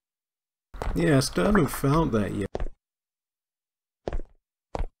 Yeah, I still haven't found that yet.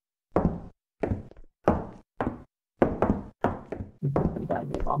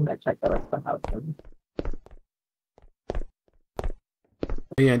 I'm gonna check the rest of the house.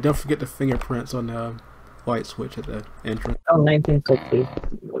 Yeah, don't forget the fingerprints on the light switch at the entrance. Oh, 1960.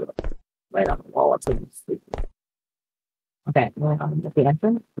 Right on the wall. It's in sleep. Okay, at the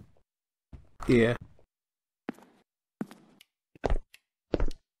entrance? Yeah.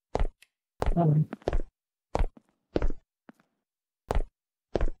 Oh.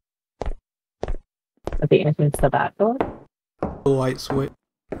 At the entrance to that door? The light switch.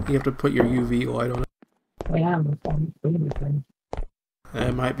 You have to put your UV light on it. Oh, yeah, I'm just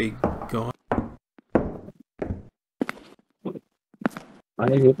It might be gone. I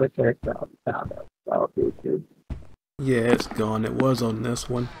need to put your found it. That'll do too. Yeah, it's gone. It was on this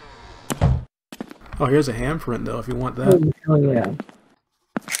one. Oh, here's a handprint though, if you want that. Oh, yeah.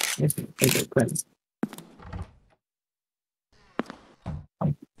 Here's the fingerprint.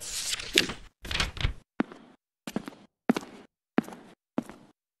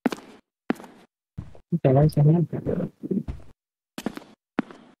 Okay, there's a handprint.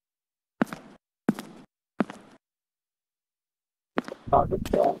 Oh,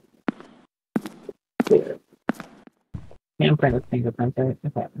 the here. Handprint with fingerprint, right?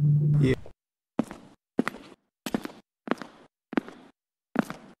 Okay. Yeah.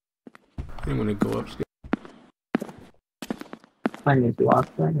 I'm gonna go upstairs. I need to walk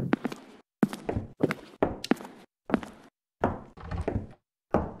right.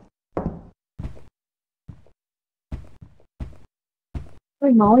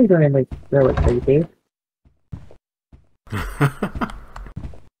 Hey, Molly's doing like really crazy.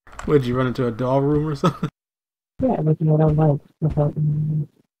 Would you run into a doll room or something? Yeah, looking at our life. No,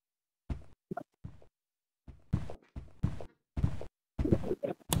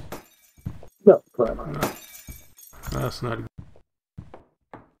 No, that's not good.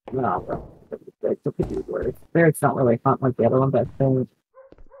 no, it's a pretty word. There, it's not really fun like the other one, but things.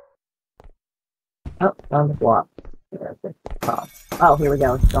 Oh, on the block. There, it's top. Oh, here we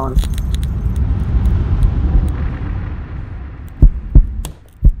go. It's gone.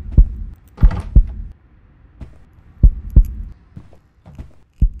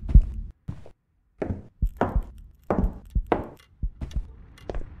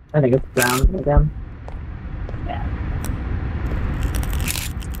 I think it's brown again. Yeah.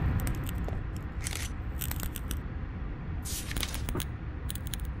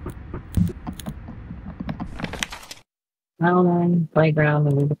 Outline, playground,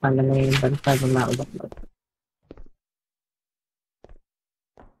 we need to find the name, but it says on that was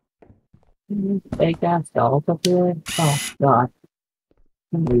fake ass dolls up here. Oh god.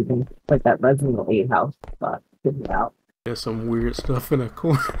 I'm leaving. It's like that Resident Evil house, but get me out. There's some weird stuff in the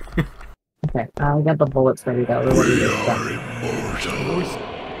corner. Okay, I got the bullets ready though. We are immortal.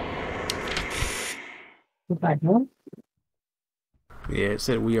 Okay, huh? Yeah, it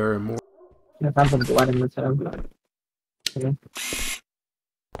said we are immortal. I found some blood in this room. Okay.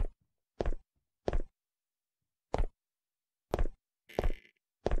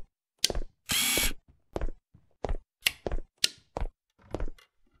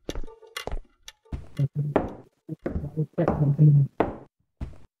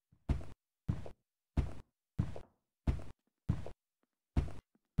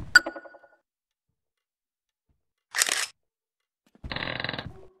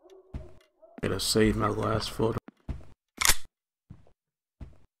 Gotta save my last photo.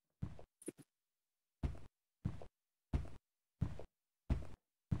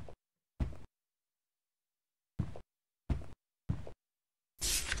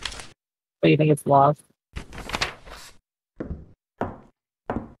 But you think it's lost?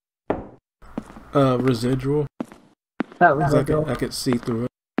 Residual. That residual. I could see through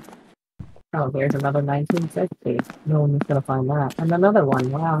it. Oh, there's another 1960. No one's gonna find that. And another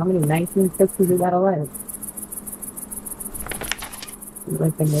one. Wow, how many 1960s we got away?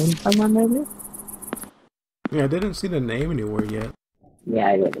 Like the name someone maybe? Yeah, I didn't see the name anywhere yet. Yeah,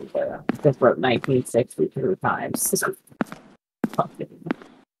 I didn't. Just wrote 1963 times.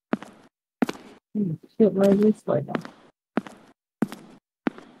 Shit, where is this going now?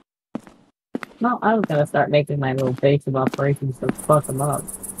 No, I was gonna start making my little base of operations to fuck them up.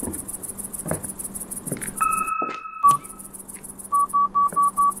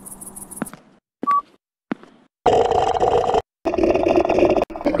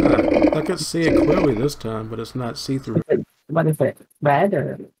 I could see it clearly this time, but it's not see-through. What is it? Red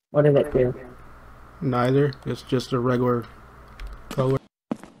or what does it do? Neither. It's just a regular color.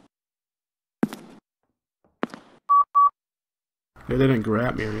 It didn't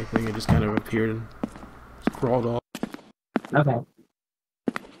grab me or anything. It just kind of appeared and crawled off. Okay.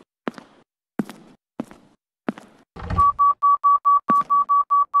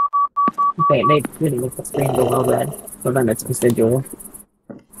 Okay, they really make the screen go well red, so then it's residual.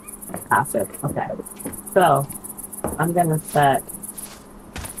 Passive. Okay. So, I'm gonna set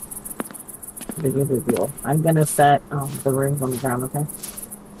the residual. I'm gonna set the rings on the ground, okay?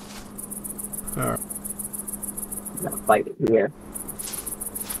 Alright. I'm gonna fight it here.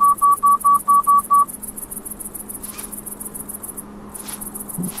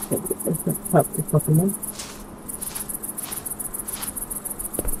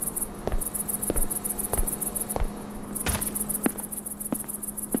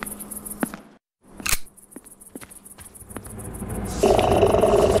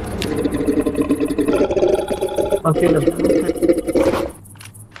 Okay,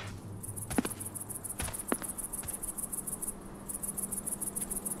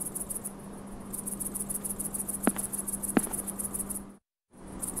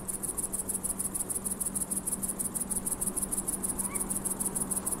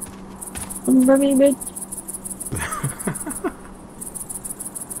 for me, bitch.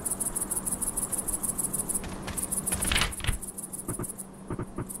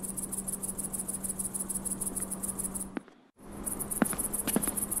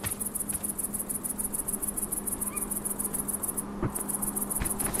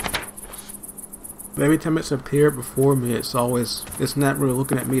 Every time it's appeared before me, it's not really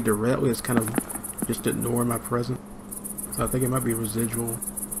looking at me directly, it's kind of just ignoring my presence. So I think it might be residual.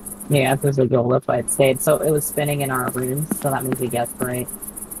 Yeah, it's residual, that's why it stayed. So it was spinning in our rooms, so that means we guessed right.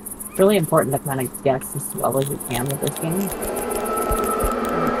 It's really important to kind of guess as well as you can with this game.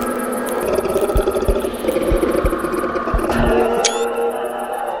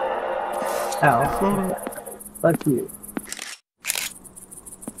 Oh, fuck you.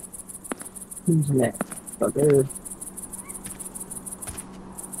 Who's next? Fucker.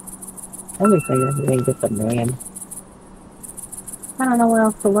 Everything is getting just a man. I don't know where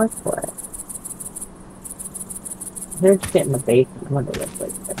else to look for it. There's shit in the basement. I wonder what's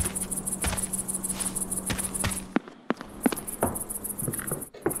like this.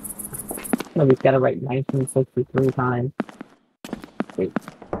 So we've got to write 1963 times. Wait.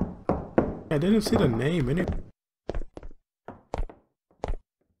 I didn't see the name anyway.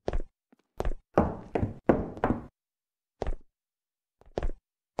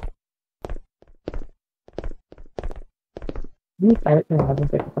 You said it hasn't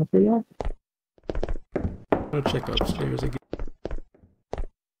picked up yet? I'll check upstairs again.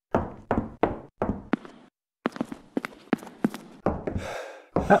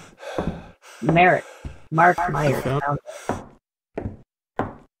 Oh. Merritt. Mark Myers.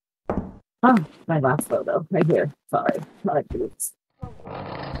 Oh, my last photo. Right here. Sorry. Oops.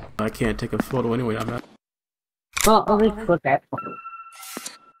 I can't take a photo anyway, I'm not. Well, I'll just click that photo.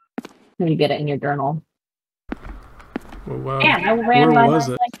 When you get it in your journal. Well, wow. Yeah, I ran by was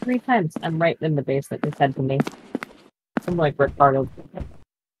that it? like 3 times. I'm right in the basement. They said to me. I'm like Rick Bartle.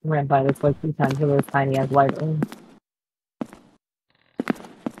 Ran by this like 3 times. It was tiny ass white room.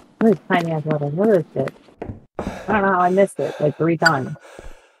 What is tiny ass white room? What is it? I don't know how I missed it like 3 times.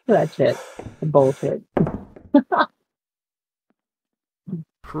 Look at that shit. The bullshit.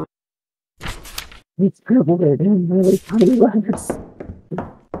 It's scribbled it in really tiny letters.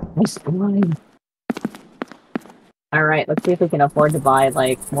 Nice blind. Alright, let's see if we can afford to buy,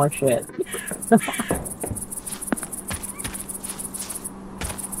 like, more shit.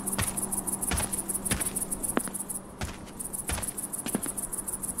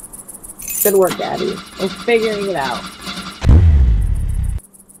 Good work, Daddy. We're figuring it out.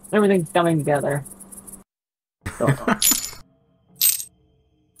 Everything's coming together. So.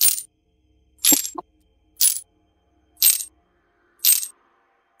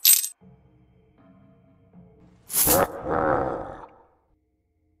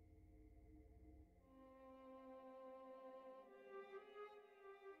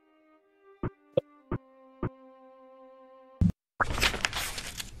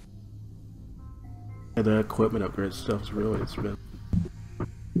 The equipment upgrade stuff is really expensive.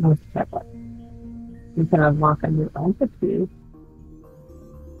 Let's check it. You can unlock a new entity.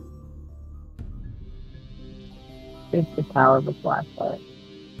 It's the power of the flashlight.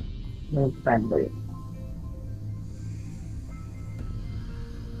 Move friendly.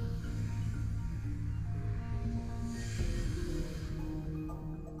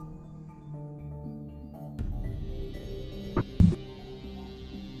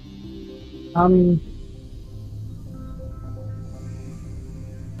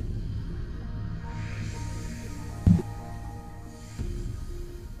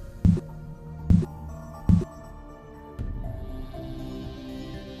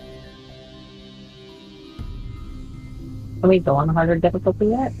 Can we go on harder difficulty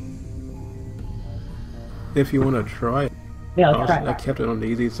yet? If you want to try it. Yeah, let's try I kept it on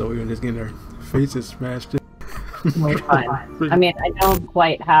easy so we were just getting our faces smashed in. We're fine. I mean, I don't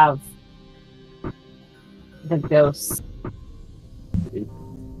quite have the ghosts.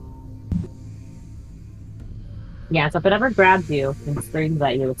 Yeah, so if it ever grabs you and screams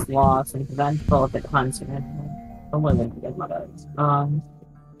at you, it's lost and vengeful if it hunts you. I'm willing to get my those.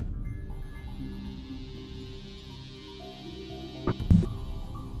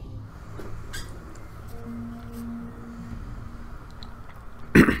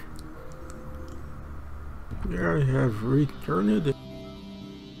 There I have returned it.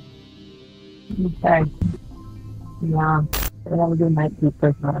 Okay. Yeah. I want to do night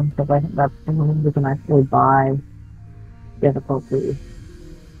keeper because I think that's the one we can actually buy difficulty.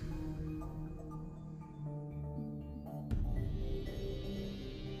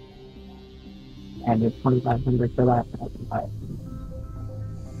 And it's 2,500 for that. I can buy it.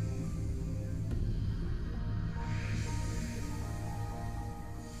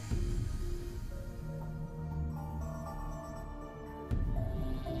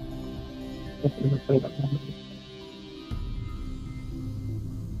 This is a favorite one.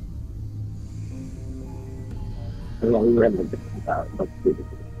 Yeah, we read the different about it. Let's do this.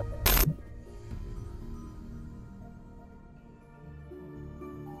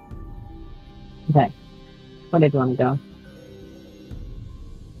 Okay. Where did you want to go?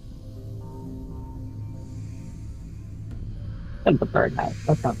 That's the birdhouse.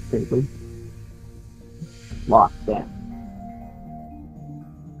 That sounds creepy. Locked in.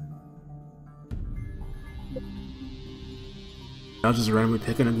 I was just randomly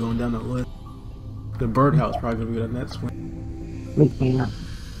picking and going down the list. The birdhouse probably gonna be the next one. We can't.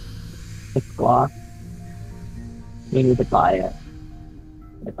 It's locked. We need to buy it.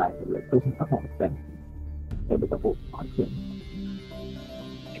 If I could look, this is the whole thing. It was a whole function.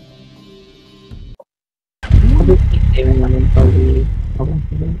 I'll just keep saving them until we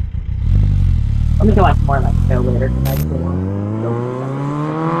eventually. Let me go watch more like show later because I still want to go.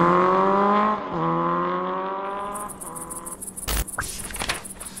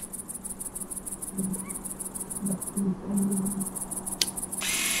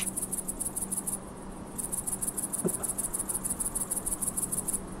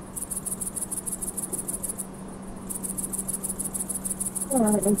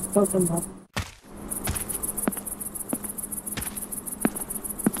 Alright, let's go from that.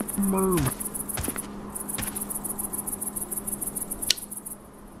 Move.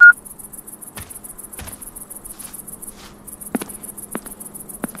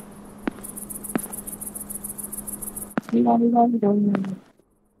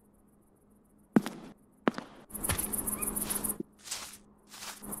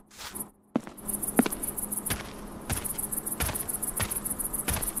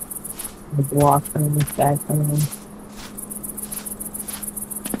 The block from this guy coming in.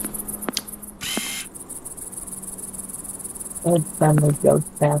 Let's send the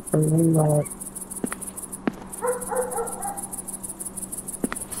ghost back for Reupload.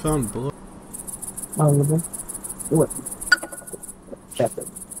 Found blood. Oh, you did? What? Check it.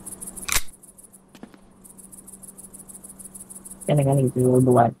 I think I need to do a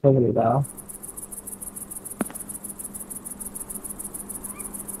little activity though.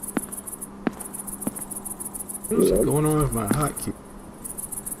 What's going on with my hotkey?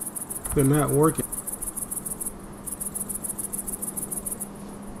 They're not working.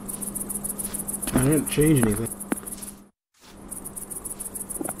 I didn't change anything.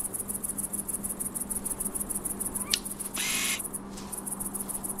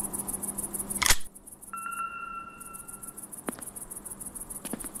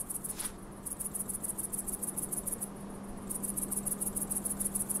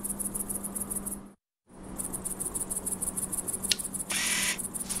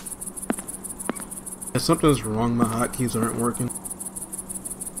 If something's wrong, my hotkeys aren't working.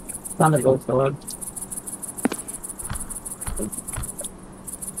 Time to go sword.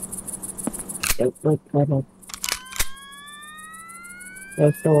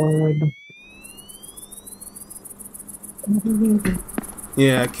 Go sword.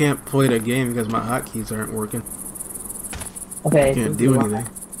 Yeah, I can't play the game because my hotkeys aren't working. Okay, Can't do you do want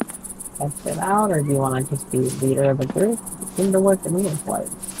anything. to test it out, or do you want to just be leader of the group? It seemed to work to me in play.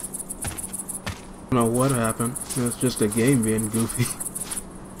 I don't know what happened. It's just the game being goofy.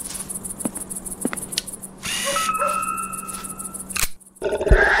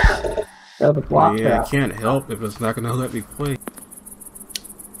 So the But blocks are yeah, I out. can't help if it's not gonna let me play.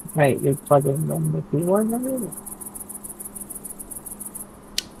 Right, you're plugging in the keyboard maybe?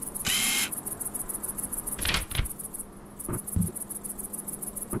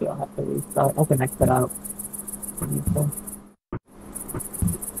 You'll have to restart. I'll connect it out.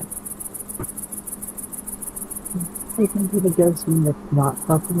 I can do the ghost room that's not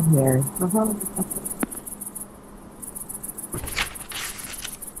fucking here.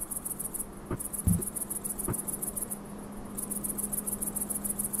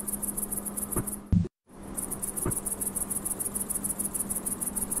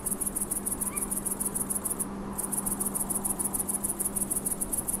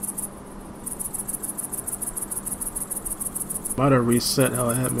 Might have reset how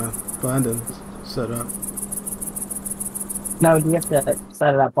I had my bindings set up. No, do you have to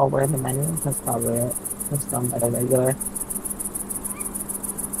set it up while we're in the menu? That's probably it. It's done by the regular.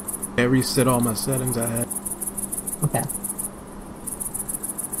 I reset all my settings I had. Okay.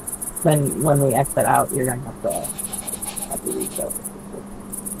 Then when we exit out, you're gonna have to reset.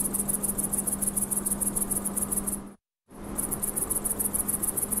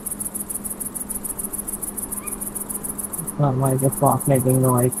 Oh, why is the clock making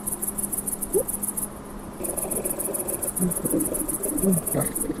noise?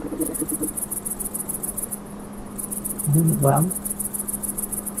 Well.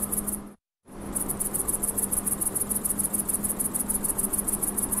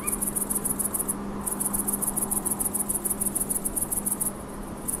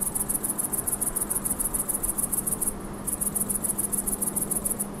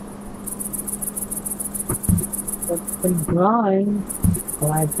 It's been drawing,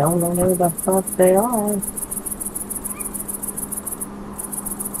 so I don't know where the fuck they are.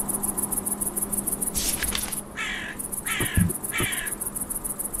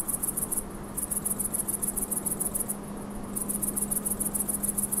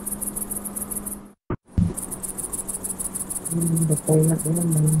 The favorite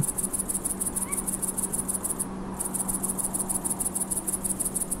woman.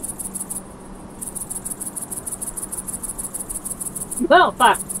 Oh,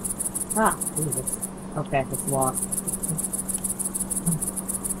 fuck! Ah, Jesus. Okay, it's lost.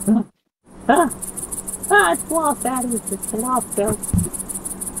 It's lost, Daddy! It's lost, girl.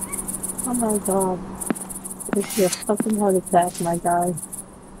 Oh my god. It's your fucking heart attack, my guy.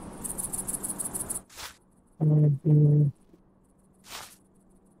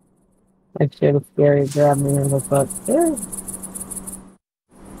 That shit was scary. Grabbed me in the foot.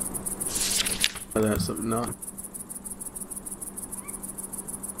 That's not.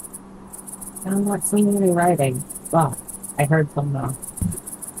 I'm not seeing any writing. Fuck. I heard some though.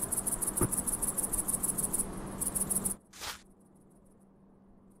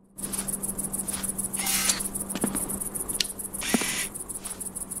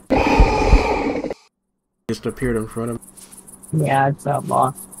 Just appeared in front of me. Yeah, it's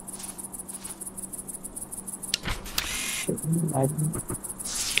lost.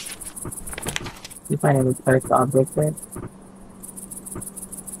 You find any cursed object there?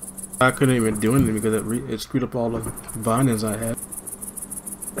 I couldn't even do anything because it screwed up all the bindings I had.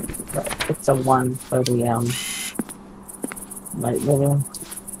 It's a 1 for the light living.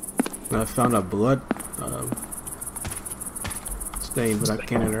 I found a blood stain, but I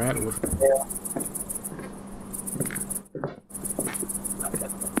can't interact with it.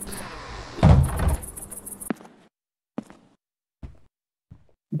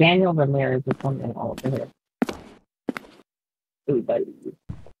 Daniel Ramirez is something over here. Ooh, buddy.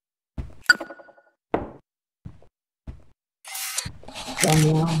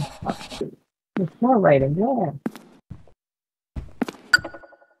 Daniel. There's more writing there.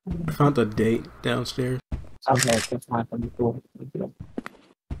 I found the date downstairs. Okay, it's just not from the school.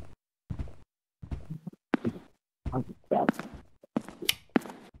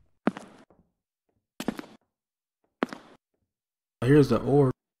 Here's the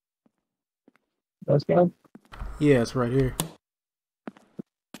orb. Those guys? Yeah, it's right here.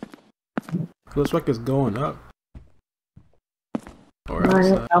 Looks like it's going up. Or I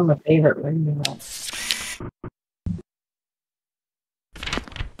outside. found my favorite ring.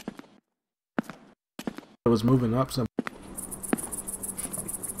 It was moving up some.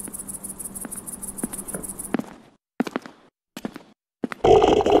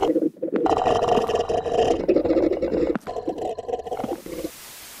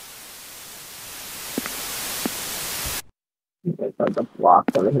 There's like a block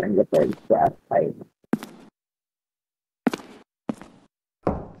over here and get their gas pipe.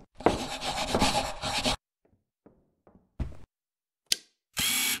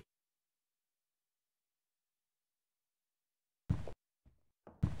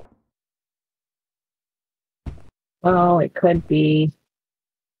 Oh, it could be.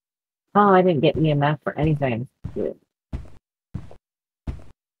 Oh, I didn't get EMF for anything. Dude.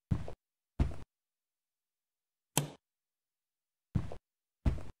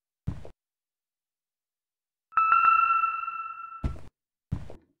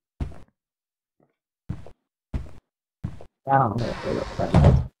 I don't know if it looks like.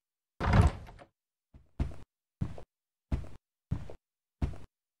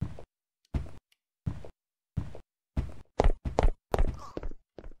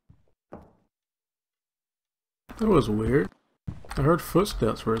 That was weird. I heard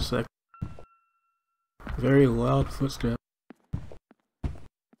footsteps for a second. Very loud footsteps.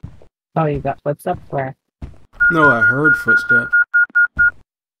 Oh, you got footsteps where? No, I heard footsteps.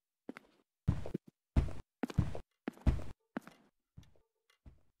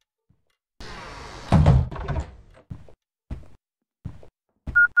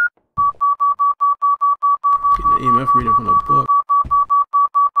 Getting an EMF reading from a book.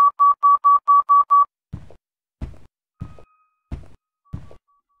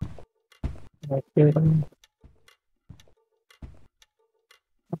 Like, dude,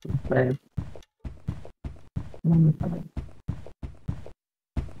 okay.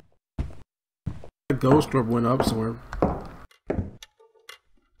 The ghost orb went up somewhere.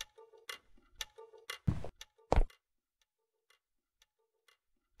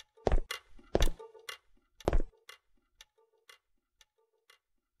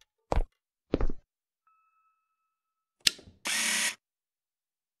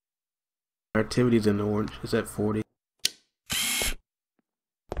 Activities in the orange is at 40.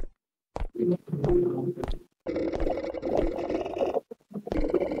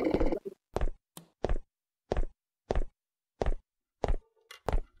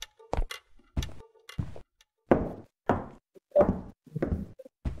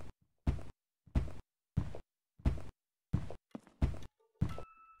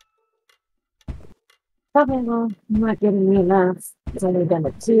 Okay, well, I'm not getting me enough. It's only done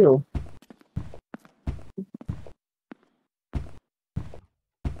at 2.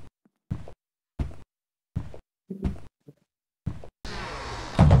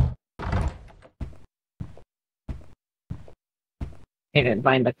 I didn't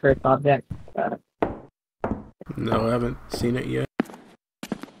find the cursed object. No, I haven't seen it yet.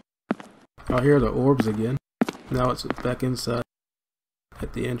 I'll hear the orbs again. Now it's back inside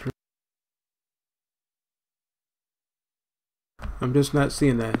at the entrance. I'm just not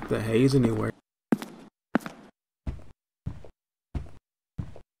seeing the haze anywhere.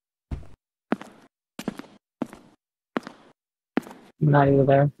 I'm not even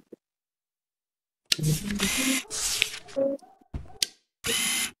there.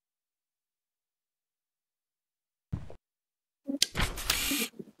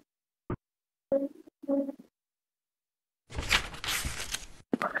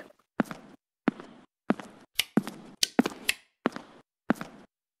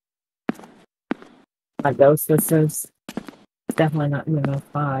 My ghost, this is definitely not even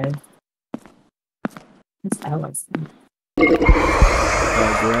 5. What's Alice?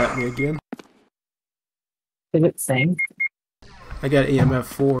 Grab me again. Did it sing? I got EMF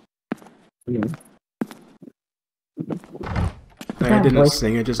 4. Yeah. I didn't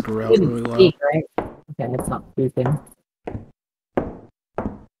sing, I just growled really loud. Speak, right? Okay, it's not speaking.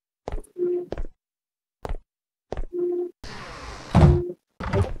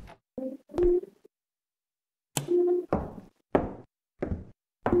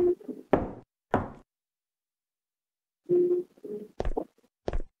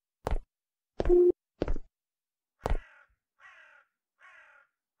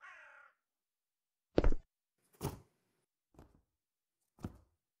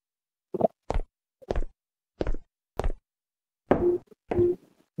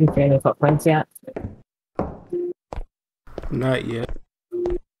 You see any footprints yet? Not yet.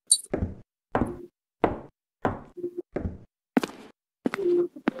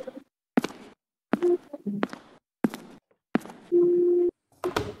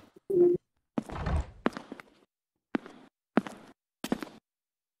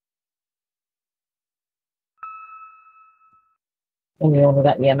 And you only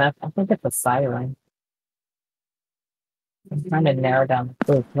got EMF. I think it's a siren. I'm trying to narrow down the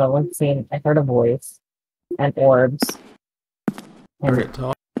clue. No one's seen. I heard a voice and orbs. Heard it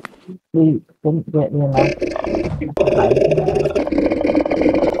talk. We didn't get EMF.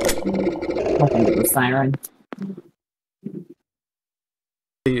 I think it's a siren.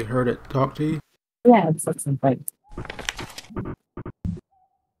 You heard it talk to you? Yeah, it's like something.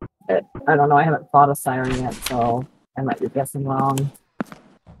 I don't know. I haven't fought a siren yet, so I might be guessing wrong.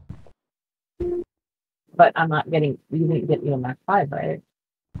 But I'm not getting. You didn't get EMF 5, right?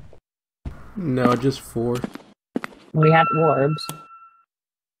 No, just 4. We had orbs.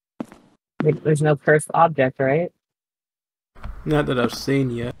 There's no cursed object, right? Not that I've seen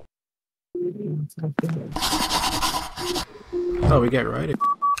yet. Oh, we got right.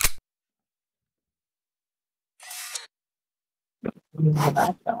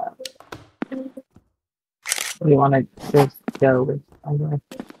 We want to just go with.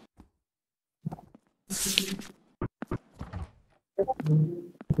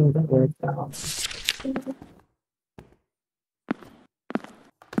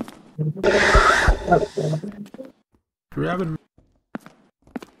 Grabbing.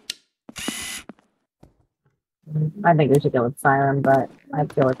 I think we should go with siren, but I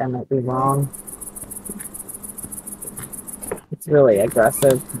feel like I might be wrong. It's really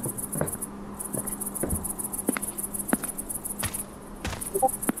aggressive.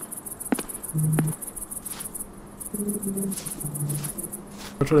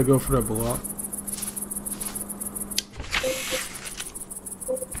 I'll try to go for the block.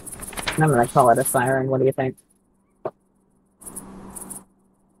 I'm gonna call it a siren. What do you think?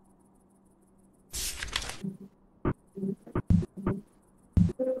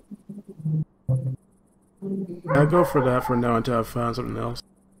 I'll go for that for now until I find something else.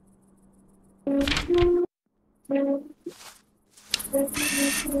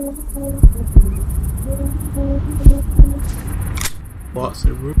 Lots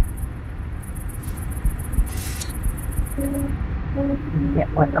of room. Yeah,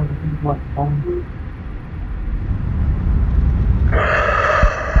 what?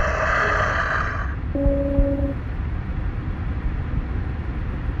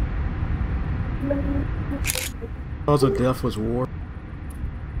 Cause of death was war.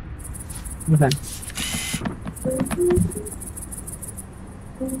 Okay.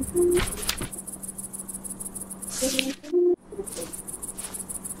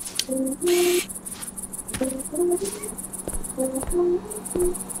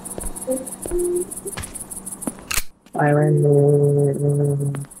 Siren.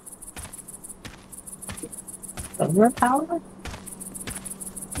 Overpower?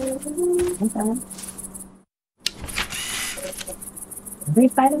 Okay. Are we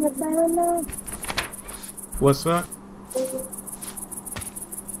fighting a siren now? What's that?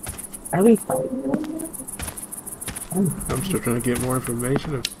 Are we fighting? I'm still trying to get more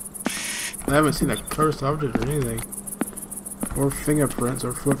information. I haven't seen a cursed object or anything. Or fingerprints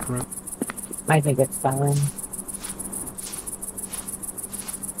or footprints. I think it's siren.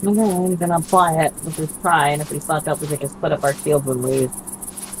 Okay, we're gonna apply it. We'll just try, and if we suck up, we can just put up our shields and leave.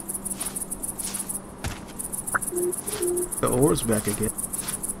 The orb's back again.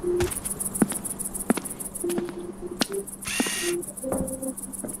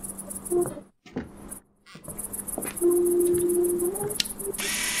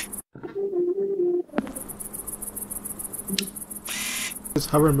 It's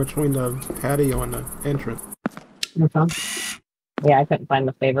hovering between the patio and the entrance. Okay. Yeah, I couldn't find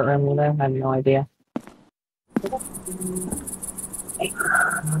the favorite room either. I have no idea.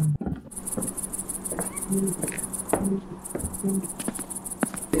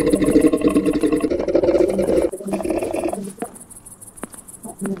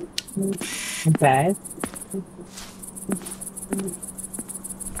 Okay.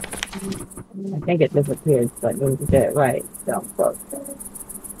 I think it disappeared, but we need to get it right. So close.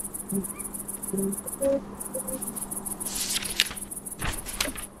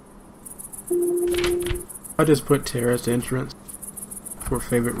 I just put terrace entrance for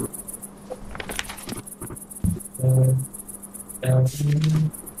favorite room.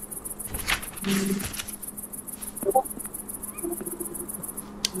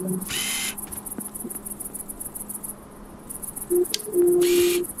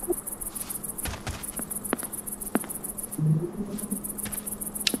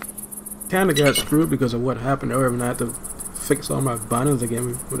 Kinda got screwed because of what happened earlier when I had to fix all my bindings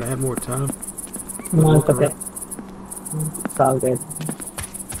again. Would I had more time? No, it's okay. It's all good.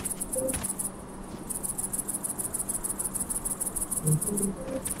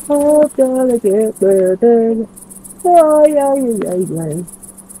 I'm gonna get better. Oh, yeah.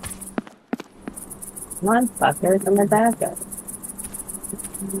 Come on, fuckers, I'm the bad guy.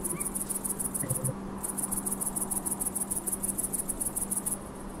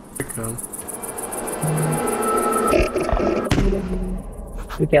 Come.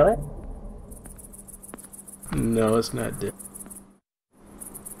 You kill it? No, it's not dead.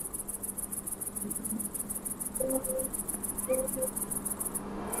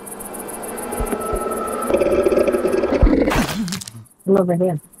 Come over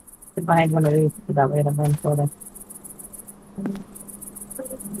here. Get behind one of these, so that way I don't run for them.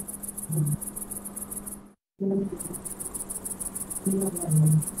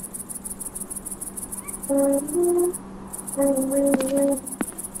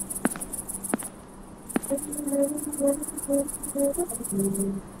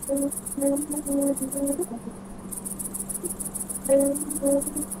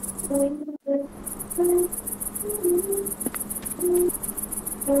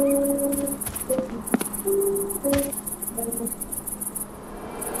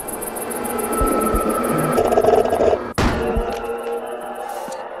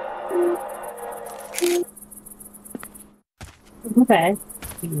 Okay.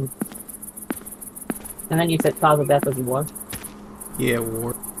 And then you said cause of death was war? Yeah,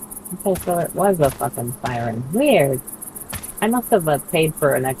 war. Okay, so it was a fucking siren. Weird. I must have paid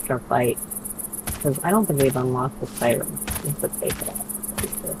for an extra fight. Because I don't think we've unlocked the siren. We have to pay for that.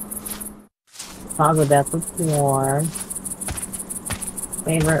 Cause of death was war.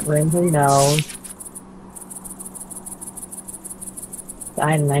 Favorite room, who knows?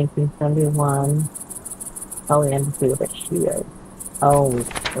 Died in 1971. Probably embassy with a shield. Oh,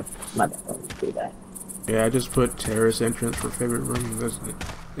 mother, do that. Yeah, I just put terrace entrance for favorite room.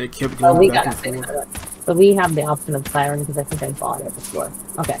 It kept Oh, going we back got and forth. So we have the option of siren because I think I bought it before.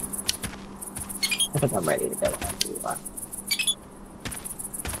 Okay. I think I'm ready to go whenever you are.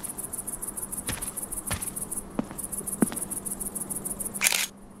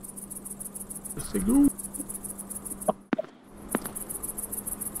 Let's go.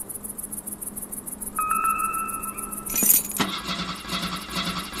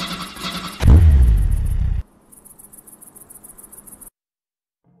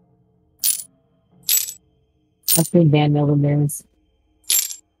 Let's see Daniel Ramirez.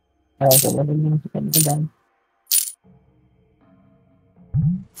 Oh, is it living now? Okay, we're done.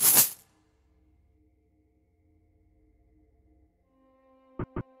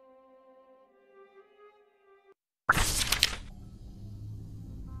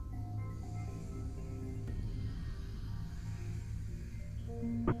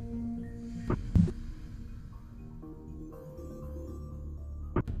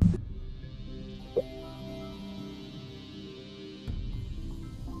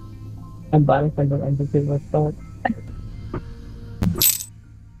 I'm buying for the embassy was fucked.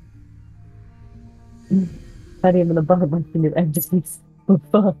 Not even a bar bunch in your embassies were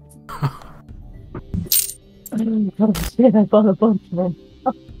fucked. Oh shit, I bought a bunch of them.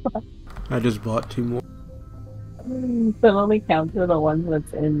 I just bought 2 more. So only counter the ones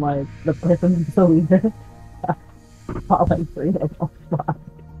that's in like the person that's the leader. All like 3 of them.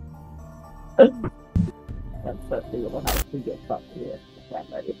 That's so cool how to get fucked here. Okay,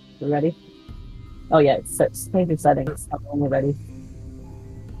 I'm ready. You ready? Oh yeah, change your settings. I'm only ready.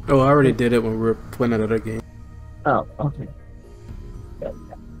 Oh, I already did it when we were playing another game. Oh, okay. Good.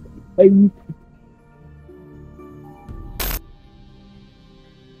 Hey.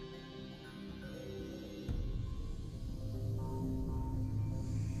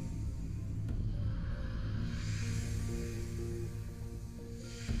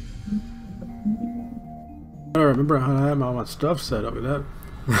 I don't remember how I had all my stuff set up. That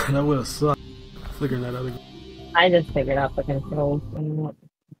that would have sucked. Figuring that out again. I just figured out the controls.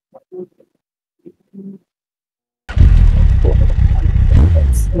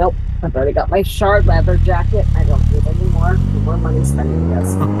 Nope, I've already got my shard leather jacket. I don't need any more. No more money spending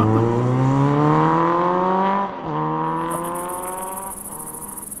this.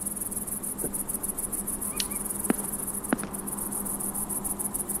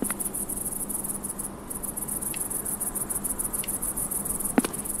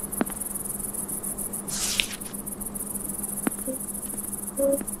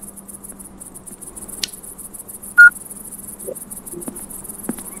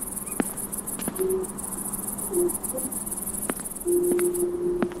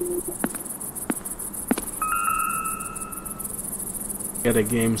 Got a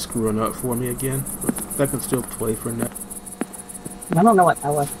game screwing up for me again. But I can still play for now. I don't know what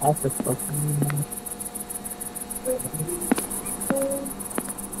LSS is supposed to mean.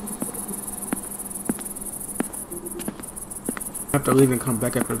 I have to leave and come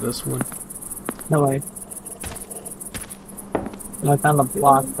back after this one. No worries. I found the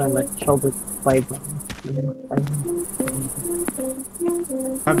blocks and the children's playground.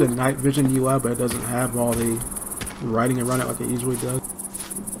 I have the night vision UI, but it doesn't have all the writing around it like it usually does.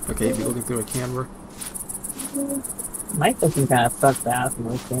 Okay, if you're looking through a camera. Night vision kind of sucks ass in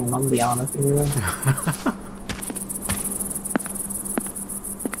this game, I'm gonna be honest with you.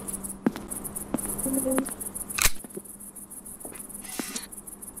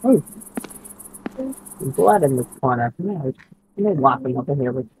 Oh, there's blood in this corner. Yeah, they're walking over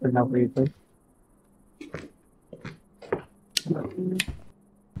here for no reason.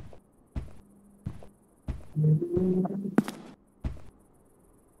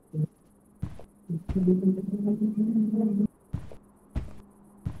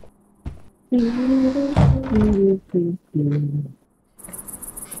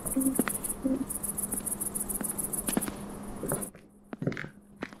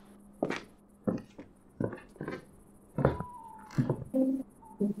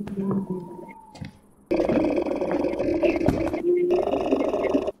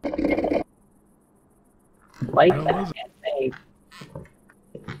 Like that, I can't say.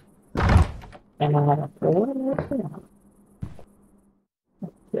 And I had a four.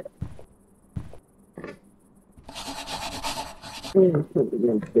 Do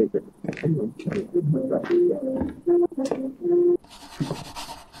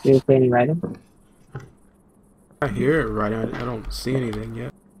you see any writing? I hear it right. I don't see anything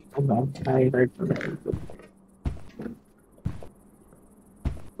yet. Okay, I heard something.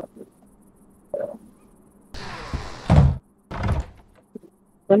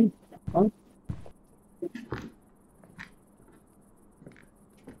 Oh.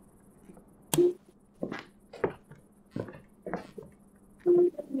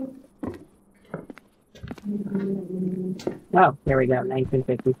 Oh, here we go,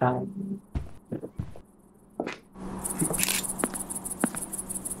 1955.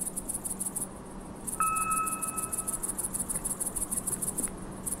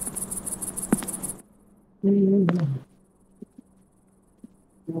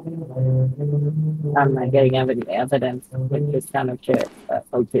 I'm not getting any evidence, which is kind of shit, but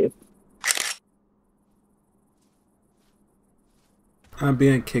okay. I'm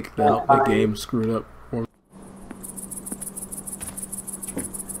being kicked out. The game screwed up for me.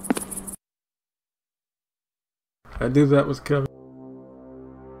 I knew that was coming.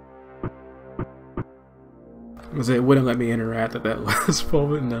 Because it wouldn't let me interact at that last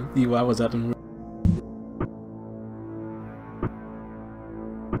moment, and the UI was out and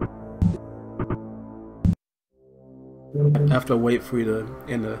I have to wait for you to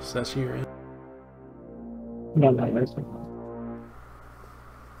end the session you're in. No, no, there's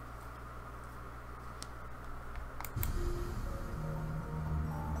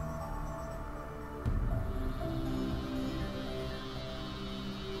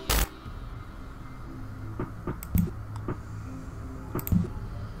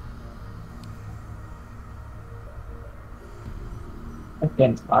This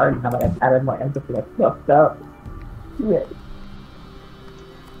game's hard, how about I've added more empathy, I fucked up. Yeah.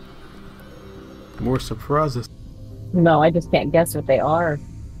 More surprises. No, I just can't guess what they are.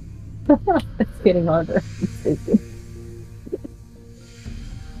 It's getting harder. I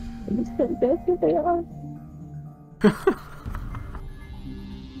just can't guess what they are.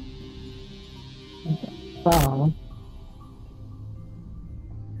 Oh.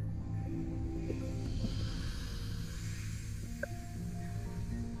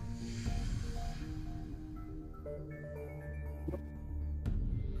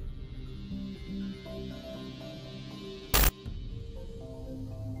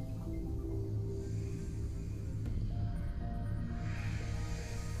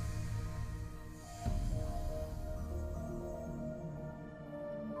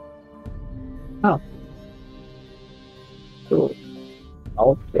 Oh. Cool.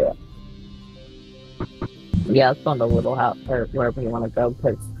 Oh, shit. Yeah, let's go in the little house, or wherever you want to go,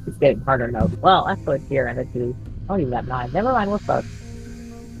 because it's getting harder now. Well, actually, it's here, and it's you. I don't even have 9. Never mind, we're fucked.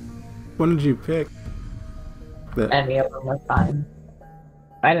 What did you pick? Any of them are fine.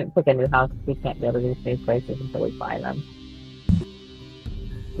 I didn't pick a new house, we can't go to these new places until we find them.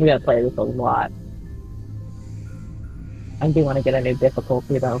 We gotta play this a lot. I do want to get a new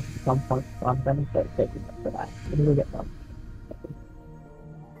difficulty, though, at some point, so I'm gonna start taking up for that. When do we get them?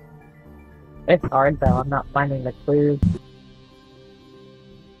 It's hard, though. I'm not finding the clues.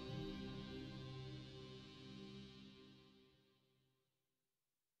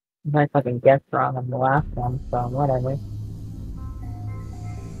 I fucking guessed wrong on the last one, so whatever.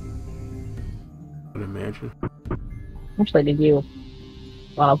 I would imagine. Actually, did you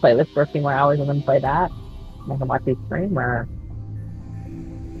want to play this for a few more hours and then play that? I can watch you stream, or...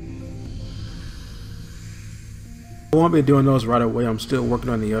 I won't be doing those right away. I'm still working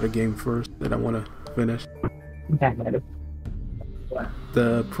on the other game first that I want to finish. Okay, maybe.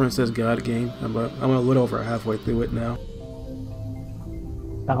 The Princess God game. I'm a little over halfway through it now.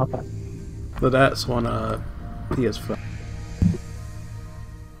 Oh, okay. But that's on PS5.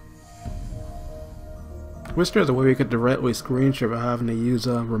 Wish there's a way we could directly screen share without having to use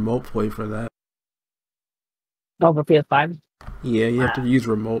a remote play for that. Oh, for PS5? Yeah, you have to use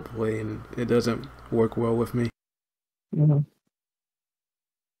remote play and it doesn't work well with me. Mm-hmm.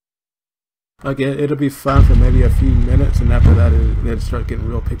 Like, it'll be fine for maybe a few minutes, and after that, it'll start getting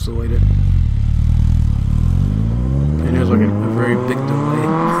real pixelated. And there's like a very big delay in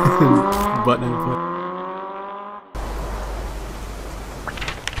button input.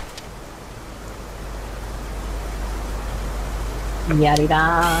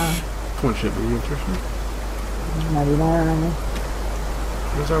 Yadda. This one should be interesting. Yadda.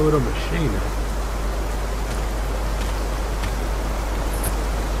 Where's our little machine at?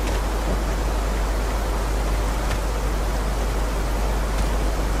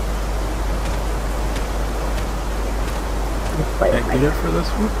 Thank you for this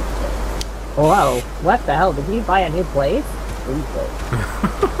one. Whoa, what the hell? Did you buy a new place?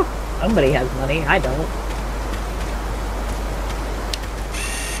 Somebody has money, I don't.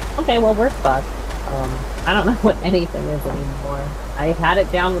 Okay, well, we're fucked. I don't know what anything is anymore. I had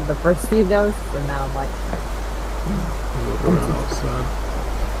it down with the first few ghosts, and now I'm like...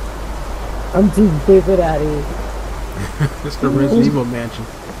 I'm too stupid at it. It's the Resident Evil mansion.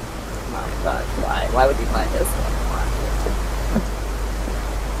 Oh my god, why? Why would you buy this one?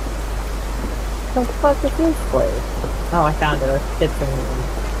 What the fuck is this place? Oh, I found it. It's in here.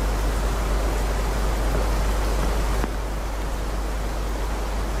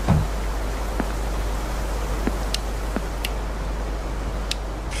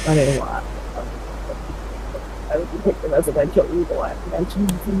 I didn't want. I would pick the residential evil I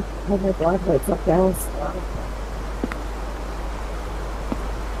mentioned. Oh my god, wait, something else.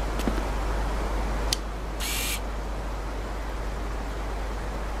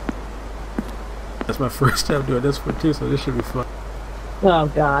 That's my first time doing this one too, so this should be fun. Oh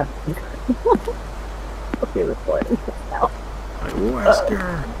god. Okay, recording now. Like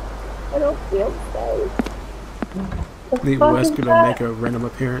Wesker. I don't feel safe. Need Wesker to make a random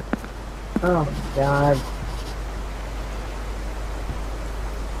appearance. Oh my god.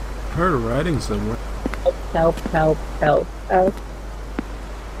 I heard writing somewhere. Help, help, help, help.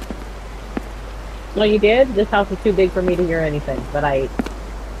 No, you did? This house is too big for me to hear anything, but I...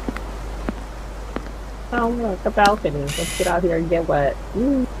 Oh, look, a balcony. Let's get out here and get wet.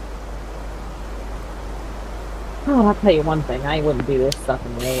 Mm. Oh, I'll tell you one thing. I wouldn't do this stuff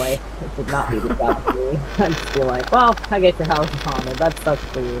in real life. It would not be the balcony. I'd just be like, well, I get your house haunted. That sucks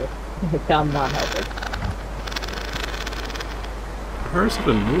for you. I'm not helping. I heard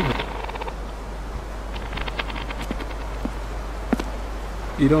something moving.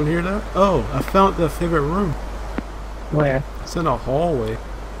 You don't hear that? Oh, I found the favorite room. Where? It's in a hallway.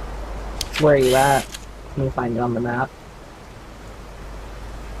 Where are you at? Can you find it on the map?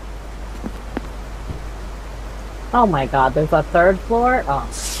 Oh my god, there's a third floor? Oh.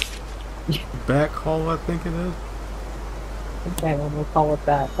 Back hall, I think it is. Okay, well, we'll call it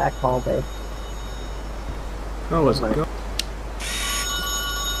that. Back hall, babe. Oh, let's go.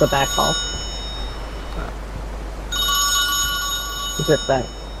 The back hall. Is it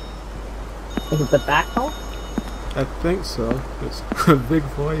the back hall? I think so. It's a big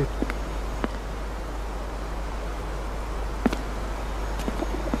voice.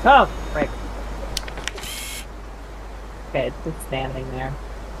 Oh, right. Okay, it's just standing there.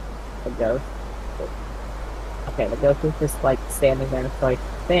 The ghost. Okay, the ghost is just like standing there, so I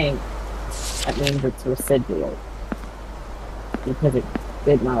think that means it's residual. Because it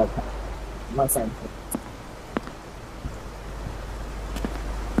did not attack. Unless I'm...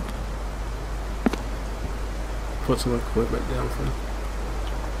 Put some equipment down for me.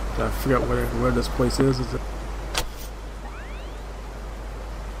 I forgot where this place is. Is it?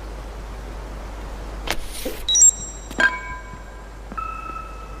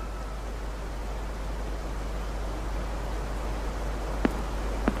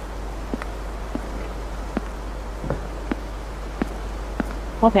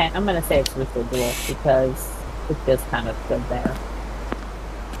 Okay, I'm gonna say it's residual because it just kind of stood there.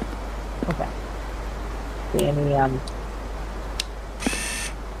 Okay. See any,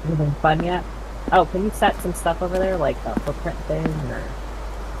 anything fun yet? Oh, can you set some stuff over there, like a footprint thing, or?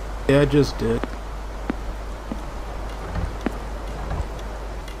 Yeah, I just did.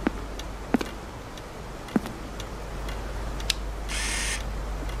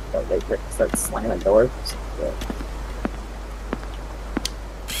 start slamming doors.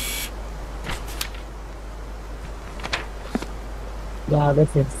 Yeah,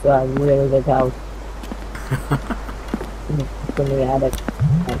 this is really good house. From the attic.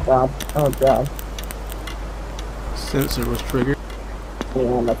 Oh god. Oh god. Sensor was triggered.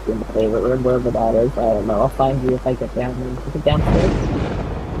 Yeah, must be my favorite room, wherever that is. I don't know. I'll find you if I get down there. Is it downstairs?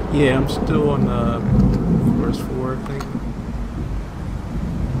 Yeah, I'm still on the first floor, I think.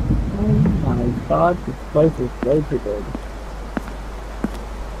 Oh my god, this place is way too big.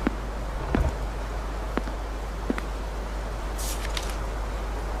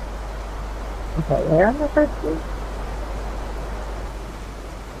 Okay, where on the first floor?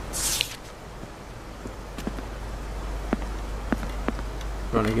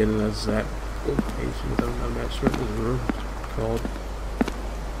 Trying to get an exact location. I'm not sure what this room is called.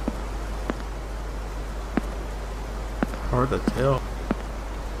 Hard to tell.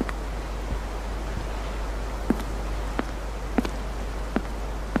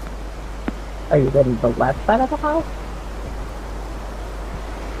 Are you getting the left side of the house?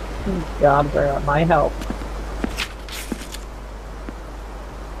 Oh god, where are my help?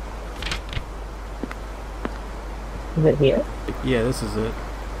 Is it here? Yeah, this is it.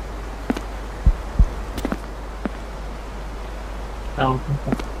 Oh,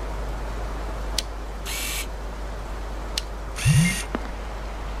 okay.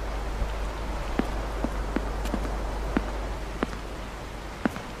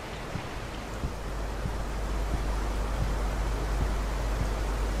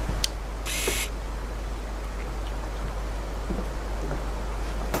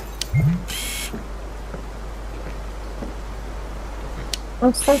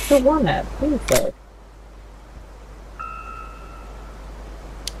 Let's start the one at, please say.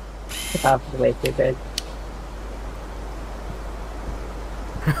 The house is way too big.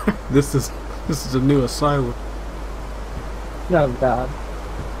 This is a new asylum. Oh god.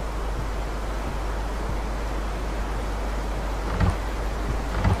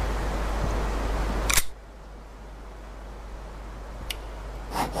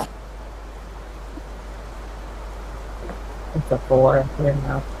 It's a 4,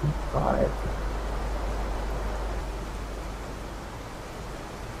 3.5, 5.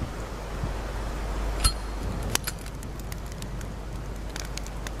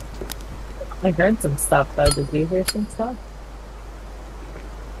 I heard some stuff though. Did you hear some stuff?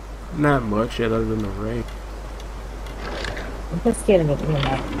 Not much yet other than the rain. I'm just getting it in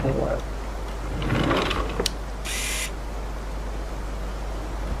after my work.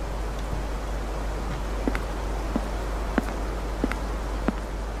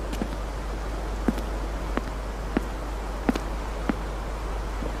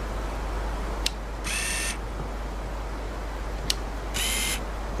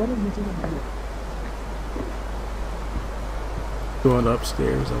 What are you doing here? Going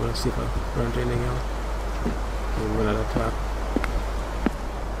upstairs. I'm gonna see if I can find anything else. We'll run out of time.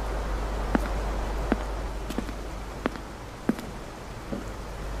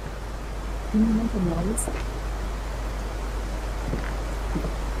 Can you make a noise?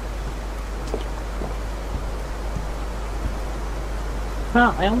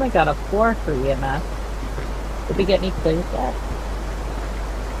 Huh, I only got a 4 for EMS. Did we get any clues yet?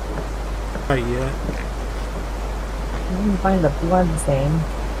 Not yet. I didn't find the blood stain.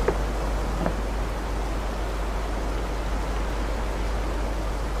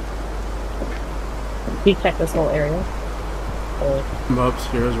 Can you check this whole area? Or... I'm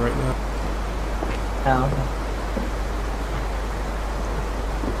upstairs right now. Oh.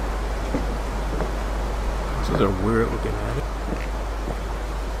 This is a weird looking attic.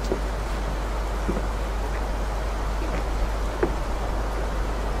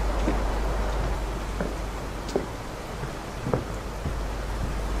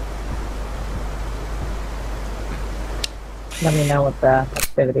 Let me know what the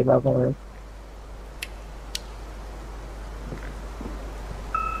activity level is.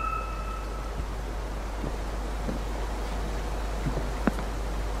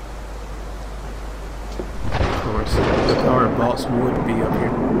 Of course, the power box would be up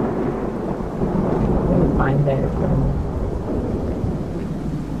here. We'll find it.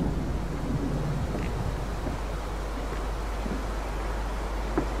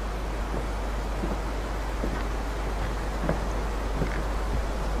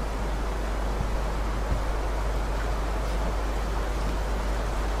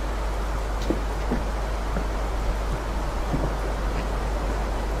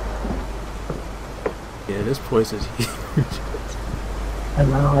 Yeah, this place is huge. I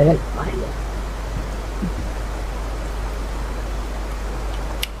know, I didn't find it.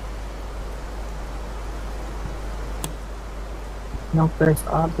 No first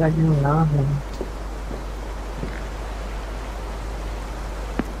object, no nothing.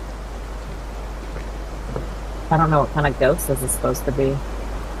 I don't know what kind of ghost this is supposed to be.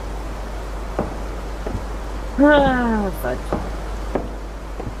 Ah, fudge.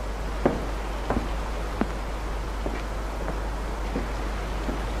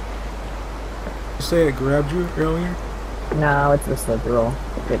 You say it grabbed you earlier? No, it's just a drill.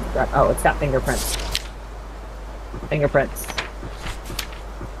 Oh, it's got fingerprints. Fingerprints.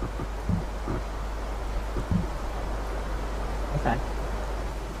 Okay.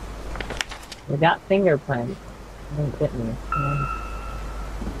 We got fingerprints. Don't get me.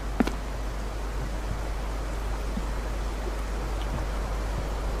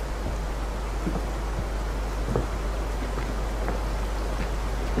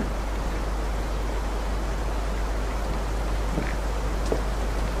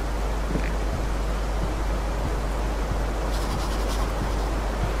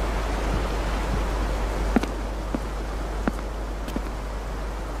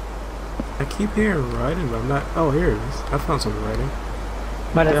 I keep hearing writing, but I'm not. Oh, here it is. I found some writing.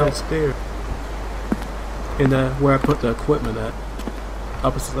 What is it? Downstairs. In where I put the equipment at.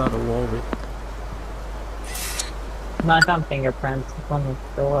 Opposite side of the wall. No, I found fingerprints. It's on the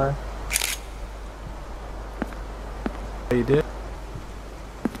door. Oh, you did?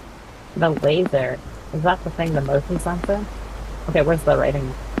 The laser. Is that the thing, the motion sensor? Okay, where's the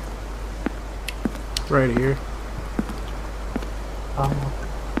writing? Right here. Oh.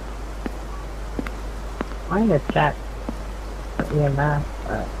 I'm gonna check for EMF,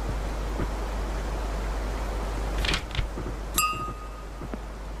 but...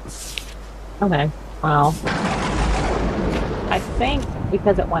 Okay, well... I think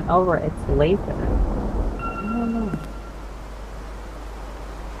because it went over its laser. I don't know.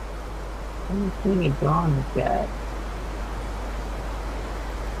 I didn't see any drawings yet.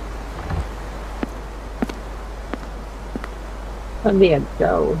 Could be a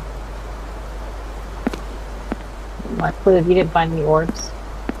ghost. What, Cliff, you didn't find any orbs?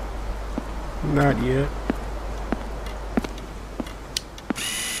 Not yet.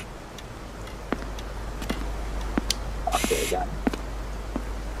 Okay, got it.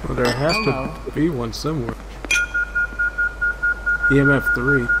 Well, there has to be one somewhere. EMF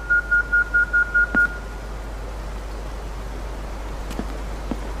 3.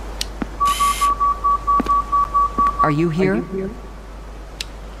 Are you here? Are you here?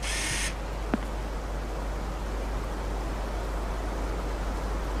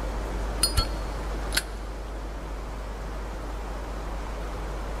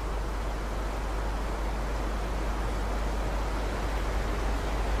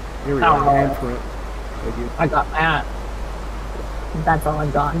 Here we go. Handprint. Thank you. I got that. That's all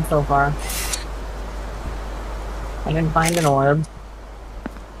I've gotten so far. I didn't find an orb.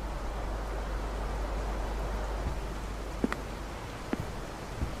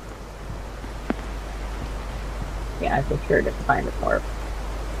 Yeah, I for sure didn't find an orb.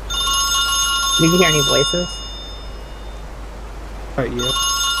 Did you hear any voices? Yeah.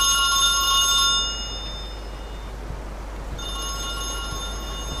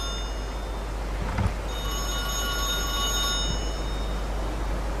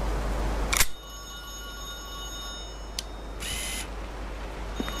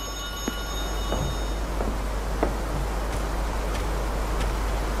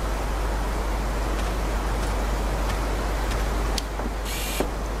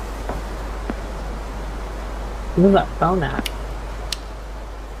 Where's that phone at?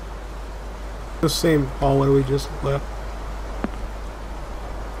 The same hallway we just left.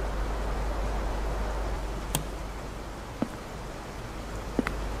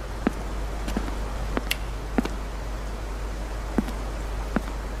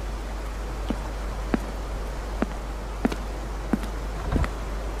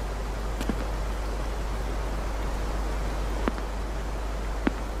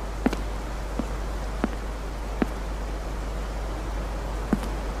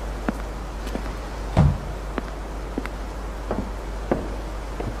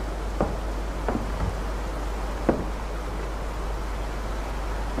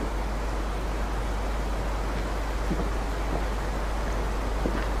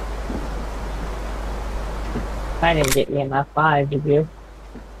 I didn't get EMF 5, did you?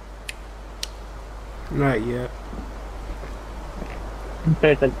 Not yet. If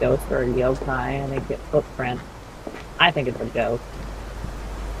there's a ghost or a yokai and they get footprint. I think it's a ghost.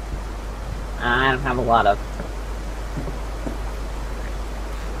 I don't have a lot of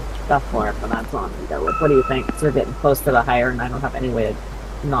stuff for it, but that's on to go with. What do you think? 'Cause we're getting close to the higher and I don't have any way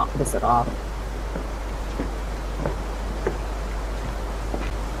to not piss it off.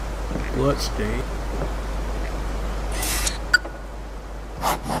 blood stain.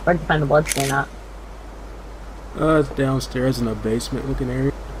 Where'd you find the blood stain at? It's downstairs in a basement looking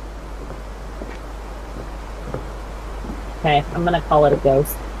area. Okay, I'm gonna call it a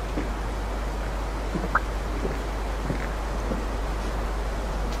ghost.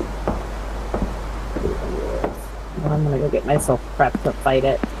 I'm gonna go get myself prepped to fight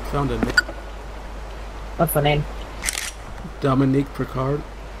it. Found a name. What's the name? Dominique Picard.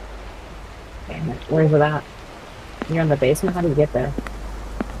 Damn it. Where's it at? You're in the basement? How did you get there?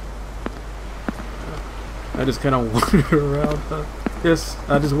 I just kind of wandered around. Yes,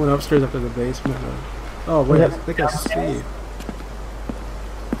 I just went upstairs up to the basement. Oh wait, I think I see.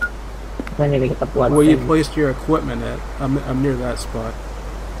 I need to get the blood. Where you placed your equipment at? I'm near that spot.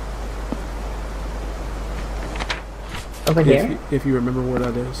 Over here? If you remember where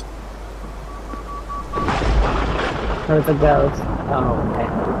that is. Where's the ghost? Oh, okay.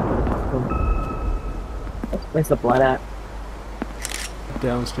 Where's the blood at?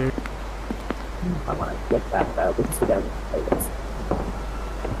 Downstairs. I want to get that though because we gotta play this.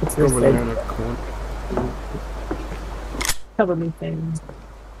 It's Over there in the corner. Cover me things.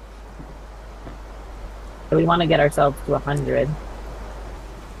 So we want to get ourselves to 100.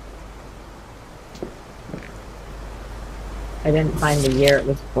 I didn't find the year it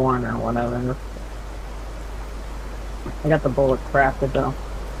was born or whatever. I got the bullet crafted though.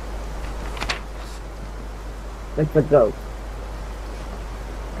 It's a ghost.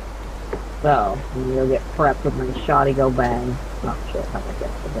 So, we'll get prepped with my shoddy go bang. Oh shit,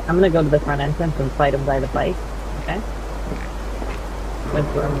 I'm gonna go to the front entrance and fight him by the bike. Okay? That's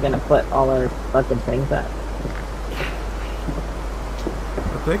where I'm gonna put all our fucking things at.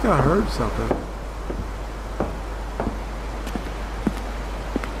 I think I heard something.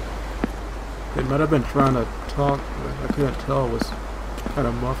 They might have been trying to talk, but I couldn't tell. It was kind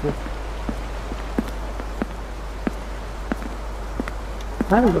of muffled.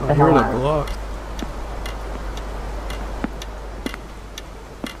 How did it I heard a block.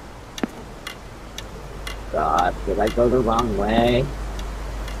 God, did I go the wrong way?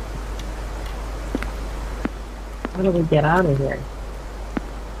 How do we get out of here?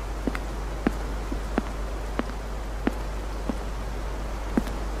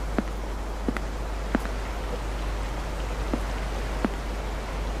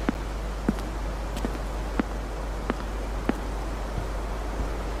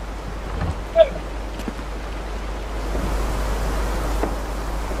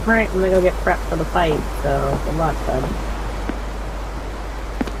 Alright, I'm gonna go get prepped for the fight, so good luck, bud.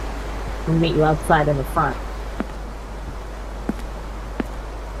 We'll meet you outside in the front.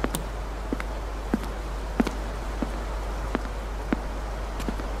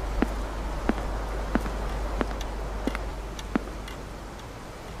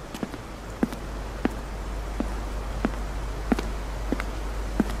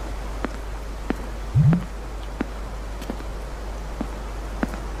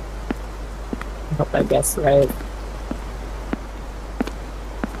 I guess, right?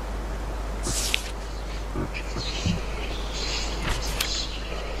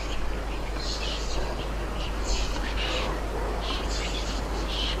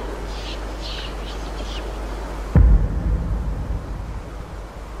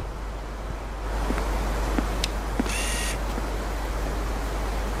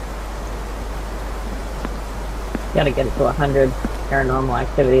 Gotta get it to 100 paranormal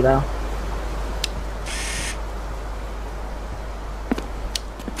activity though.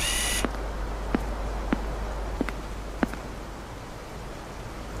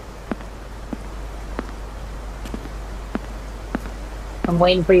 I'm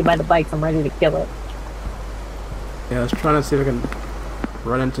waiting for you by the bikes. I'm ready to kill it. Yeah, I was trying to see if I can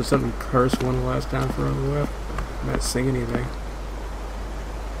run into something cursed one last time for a while. I'm not seeing anything.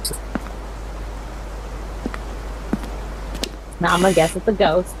 Now I'm gonna guess it's a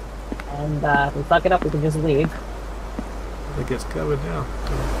ghost, and if we fuck it up, we can just leave. I think it's coming down.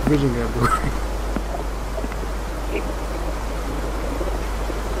 Vision got blurry.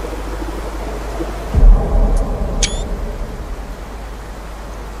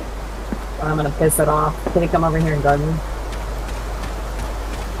 I'm gonna piss it off. Can you come over here and guard me?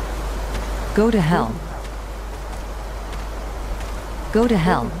 Go to hell. Go to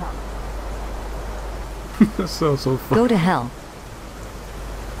hell. That's so fun. Go to hell.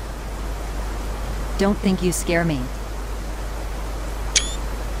 Don't think you scare me.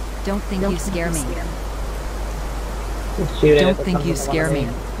 Don't think you scare me. Just shoot it. Don't think you scare me.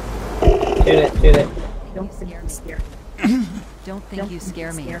 Shoot it, shoot it. Don't scare me. Don't think you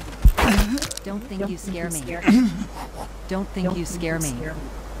scare me. Don't think you scare me. Don't think you scare me.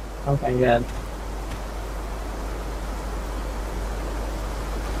 Okay, good.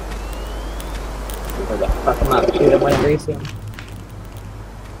 Fuck him up, shoot him whenever you see him.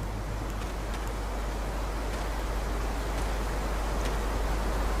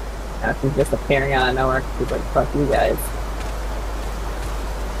 Now she's just appearing out of nowhere. She's like, fuck you guys.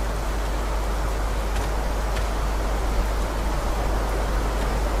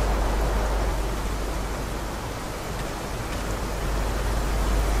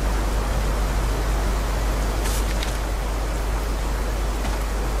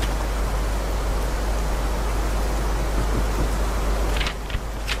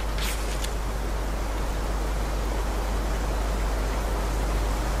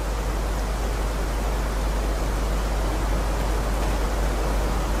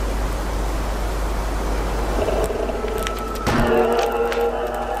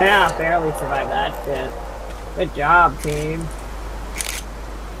 Yeah, barely survived that shit. Good job, team.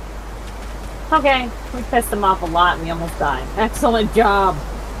 Okay, we pissed them off a lot and we almost died. Excellent job!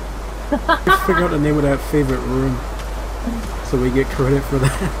 Let's figure out the name of that favorite room so we get credit for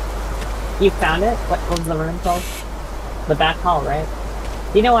that. You found it? What was the room called? The back hall, right?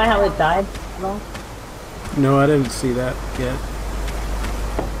 Do you know how it died at all? No, I didn't see that yet.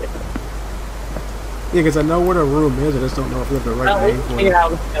 Yeah, because I know what a room is, I just don't know if we have the right name for it. Figure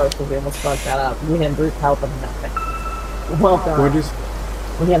out because we almost fucked that up. We had group help of nothing. Well done.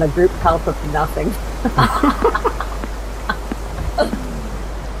 We had a group help of nothing.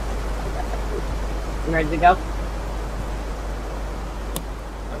 You ready to go?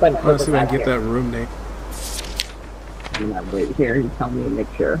 Let's see if I can get that room name. I'm not wait here, you tell me to make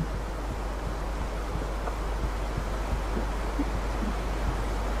sure.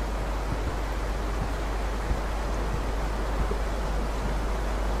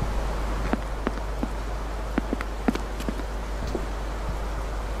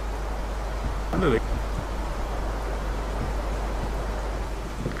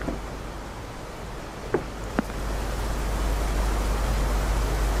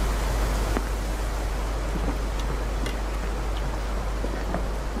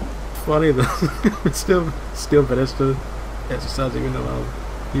 Funny though, it's still better to exercise even though I'll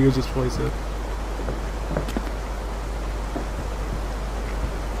use this place up.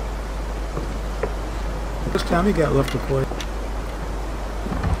 How much time you got left to play?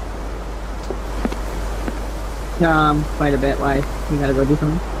 Quite a bit. Why? You gotta go do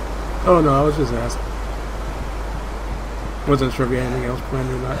something? Oh no, I was just asking. Wasn't sure if you had anything else planned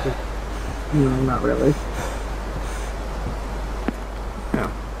or not. No, not really. Yeah.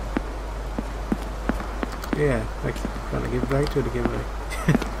 Yeah, like trying to get back to it again. Like,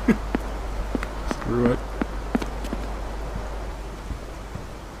 screw it.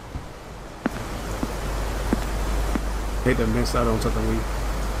 Hate to miss out on something we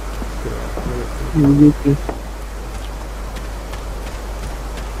could have.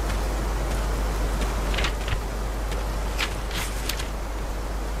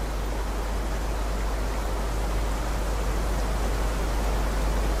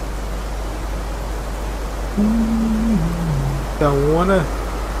 I wanna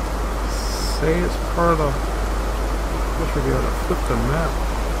say it's part of. Wish we'd be able to flip the map.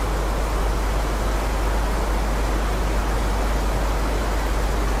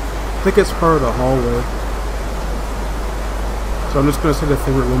 I think it's part of the hallway. So I'm just gonna say the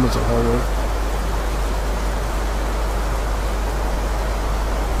favorite room is the hallway.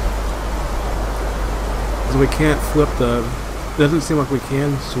 Because we can't flip the. It doesn't seem like we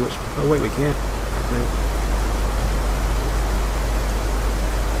can switch. Oh wait, we can't. I think.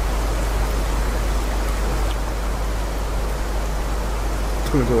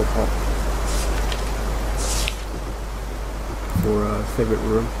 Gonna go with Paul for favorite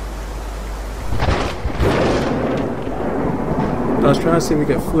room. I was trying to see if we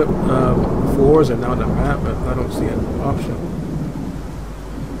could flip floors and now the map, but I don't see an option.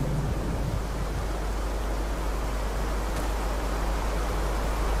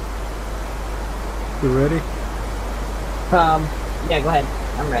 You ready? Yeah, go ahead.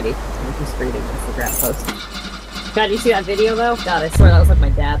 I'm ready. I'm just reading Instagram post. God, you see that video though? God, I swear that was like my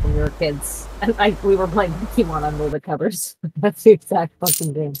dad when we were kids. And we were playing Pokemon under the covers. That's the exact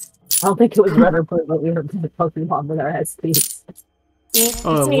fucking game. I don't think it was Reupload, but we were playing Pokemon with our SPs.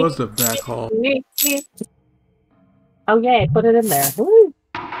 Oh, it was the back hall. Oh yeah, put it in there. Woo!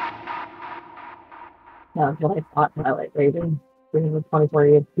 Yeah, what I thought Twilight Raven. Bringing the 24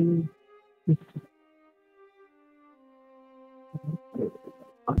 ESP.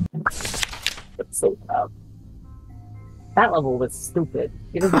 That's so loud. That level was stupid.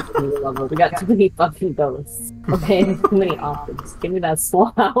 It doesn't have to be a level. We got too many fucking ghosts. Okay, too many options. Give me that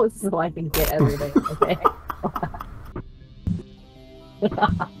slow house so I can get everything. Okay.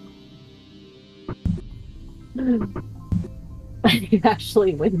 I can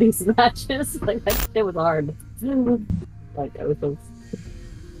actually win these matches. Like that shit was hard. Like it was so.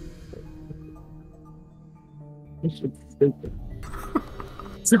 This shit's stupid.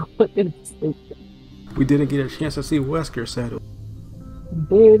 So fucking stupid. We didn't get a chance to see Wesker settle.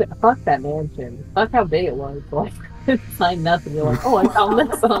 Dude, fuck that mansion. Fuck how big it was. Like, I couldn't find nothing. You're like, oh, I found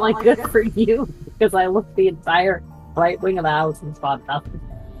this. And I'm like, good for you. Because I looked the entire right wing of the house and saw nothing.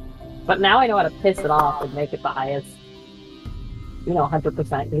 But now I know how to piss it off and make it the highest. You know,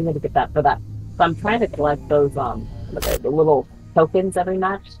 100%. You need to get that for that. So I'm trying to collect those, the little tokens every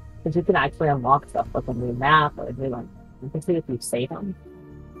match. Because you can actually unlock stuff like a new map or a new one. You can see if you save them.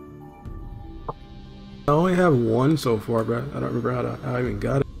 I only have one so far, but I don't remember how I even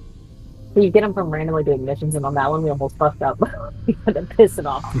got it. So you get them from randomly doing missions, and on that one we almost fucked up. We had to piss it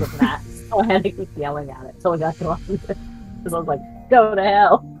off with that. So I had to keep yelling at it. So I got to because I was like, go to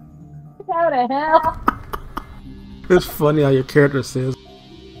hell. Go to hell. It's funny how your character says.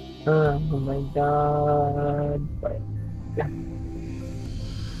 Oh my god. But, yeah.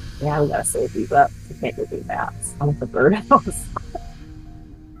 Yeah, we gotta save these up. We can't go do maps. I want the birdhouse.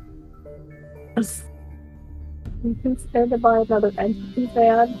 You can stand to buy another entity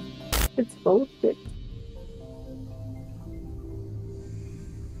fan. It's bullshit.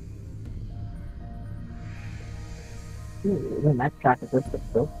 Ooh, the next track is just the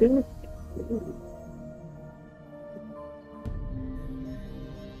filter.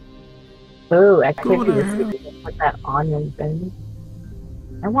 Oh, activity is put that onion thing.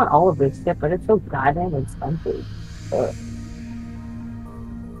 I want all of this shit, but it's so goddamn expensive. Ugh.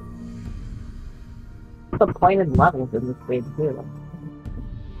 The pointed levels in this game too.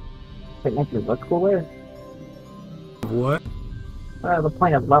 It makes you look cooler. What? The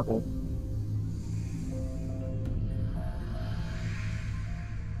pointed levels.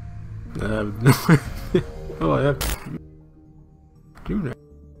 I have no idea. Oh, I have to do that.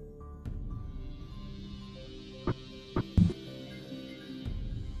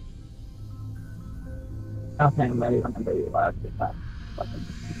 Okay, I'm ready whenever you are.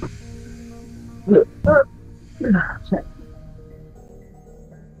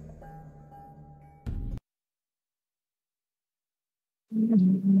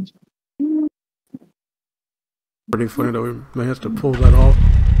 Pretty funny though, we managed to pull that off.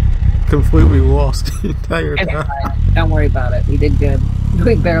 Completely lost the entire time. Don't worry about it. We did good.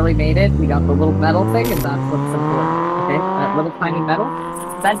 We barely made it. We got the little metal thing, and that's what's important. Okay? That little tiny metal.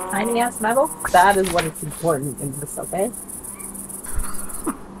 That tiny ass metal, that is what is important in this, okay?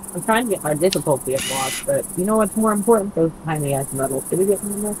 I'm trying to get my difficulty unlocked, but you know what's more important? Those tiny ass metals. Did we get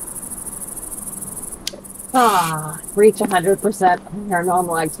one of those? Reach 100%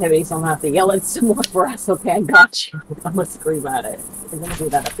 paranormal activity, so I'm gonna have to yell at some more for us. Okay, I got you. I'm gonna scream at it. We're gonna do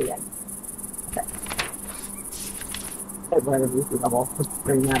that at the end. Okay. Whatever, easy level. Let's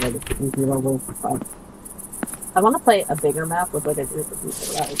scream at it. It's easy level. Fine. I want to play a bigger map with like a group of people.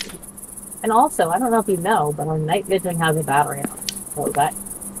 That would be... And also, I don't know if you know, but our night vision has a battery on it. So that...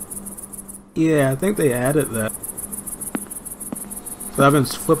 Yeah, I think they added that. So I've been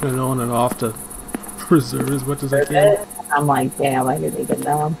flipping it on and off to preserve as much as I can. I'm like, damn, I didn't even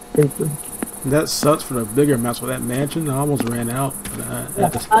know. That sucks for the bigger maps with that mansion. I almost ran out. But I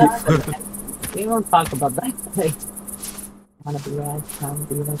had to keep flipping. We won't talk about that. I want to be right. I want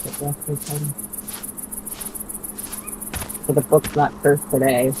to be like a birthday thing. So the book's not cursed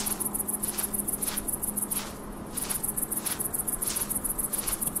today.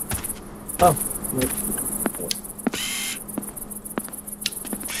 Oh.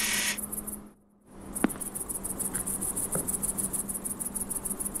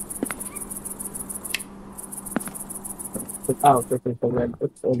 Oh, this is the red.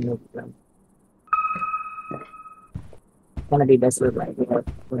 It's in the room. It's gonna be this room right here,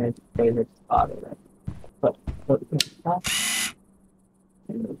 where it's favorite spot of it. But put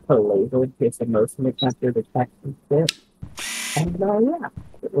a laser in case the motion detector detects some shit. And yeah,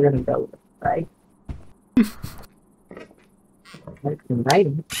 we're gonna go with it, right? Like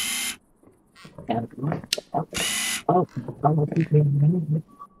writing. And oh,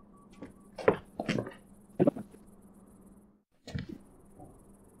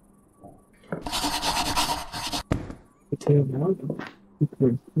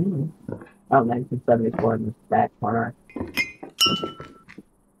 Oh, 1974 in the back corner.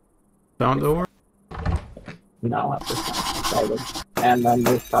 Found over? No, I was excited. And then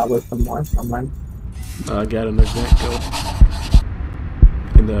there's probably some more somewhere. I got an event going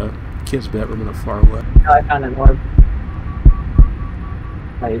in the kids' bedroom in the far left. Oh, I found an orb.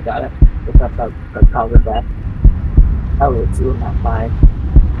 Oh, you got it. What's up, the cause of death? Oh, it's you, not 5.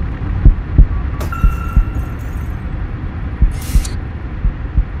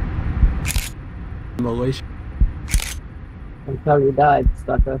 Malaysia. Until you died,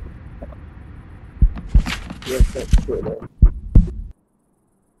 sucker. Yes, that's true.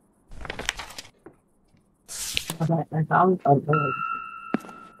 Okay, I found a bird.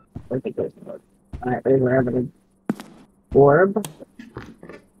 Alright, there's where evidence. Orb.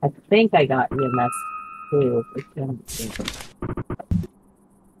 I think I got EMS too.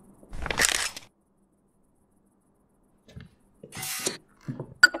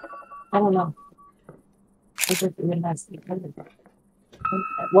 I don't know. It's just EMS.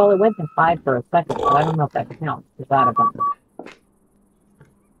 Well, it went to 5 for a second, but I don't know if that counts. Is that about it?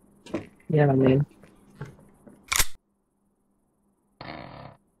 You know what I mean?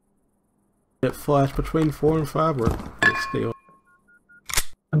 It flashed between 4 and 5 or it's still.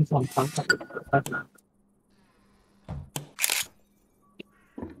 I'm so uncomfortable for a second.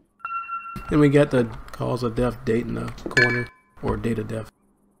 And we got the cause of death date in the corner, or date of death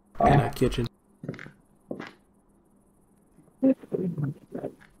in the kitchen.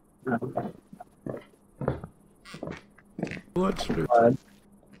 What's the Blood.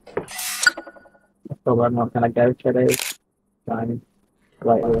 So I'm not gonna go today. I'm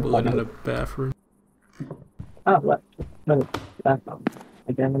blood in the bathroom? Oh, what? No, that's all.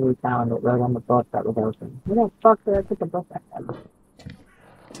 Again, we found it right on the book that was open. Where the fuck did I put the book back on?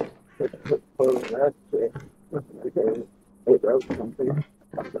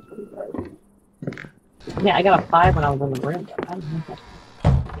 Yeah, I got a 5 when I was in the room. I don't know.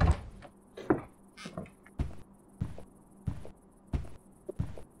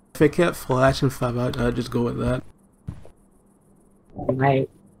 If it kept flashing 5 out, I'd just go with that. Right.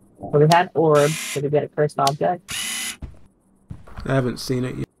 So we had orb. Did we get a cursed object? I haven't seen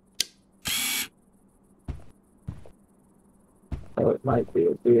it yet. So it might be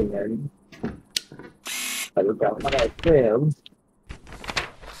a demon. But we don't want to assume.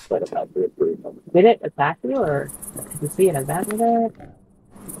 But it might be a demon. Did it attack you, or did you see an event with it?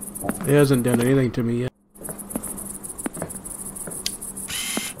 It hasn't done anything to me yet.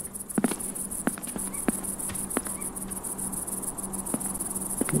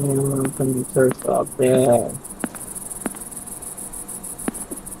 Can be cursed up there.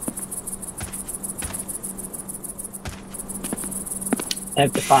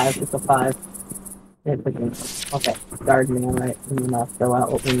 It's a 5, it's a 5. It's a good. Okay, guard me, alright. I'm gonna fill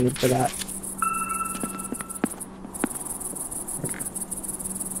out what we need for that.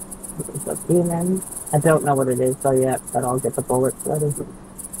 It's a demon. I don't know what it is though yet, but I'll get the bullets ready.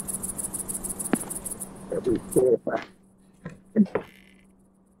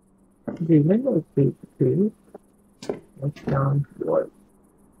 Demon was beat too. What's down? What?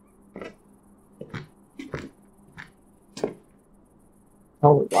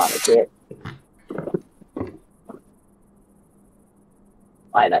 Whole lot of it.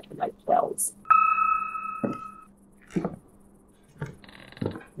 Why that to my cells.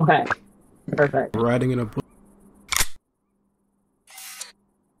 Okay. Perfect. Writing in a book.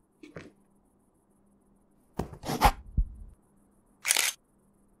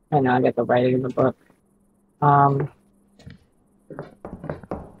 I know, I got the writing in the book. Do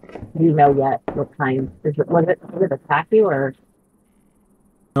you know yet what kind? Was it attack you, or?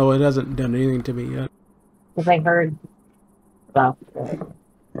 No, it hasn't done anything to me yet. Because I heard stuff. I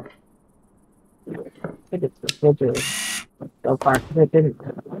think it's residual so far, because it didn't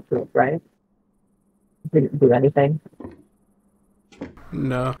do it, right? It didn't do anything.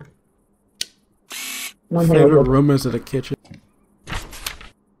 No. No Favorite room is in the kitchen.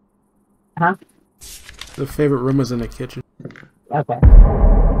 Huh? The favorite room is in the kitchen. Okay.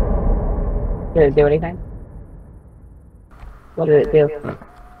 Did it do anything? What did it do?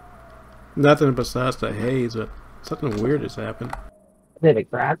 Nothing besides the haze, but something weird has happened. Did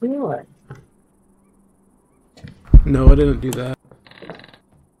it grab you, or? No, it didn't do that.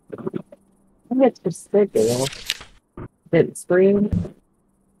 I think it's just residual. Did it scream?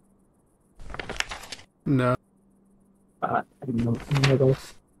 No. I don't know.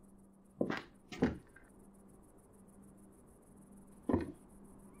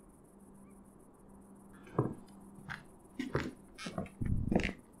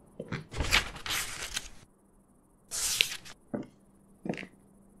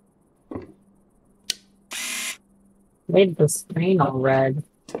 Made the screen all red.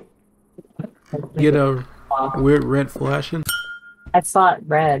 Get a weird red flashing. I saw it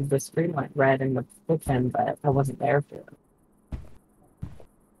red, the screen went red in the kitchen, but I wasn't there for it.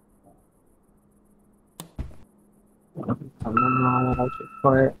 I'll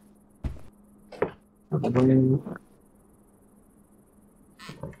report of the room.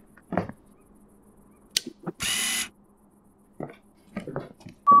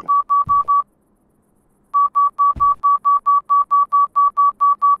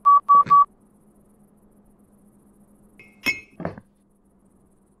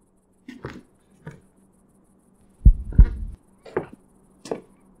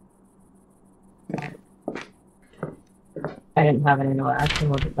 I didn't have any no action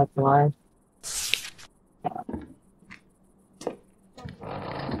with it, that's why.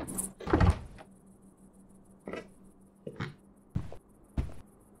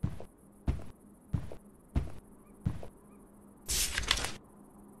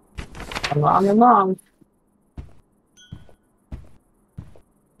 I'm wrong.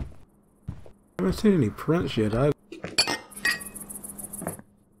 I haven't seen any prints yet.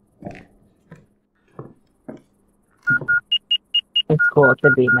 It's cool, it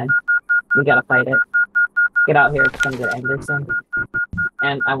could be, man. We gotta fight it. Get out here, it's gonna get Anderson.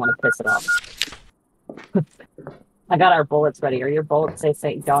 And I wanna piss it off. I got our bullets ready. Are your bullets say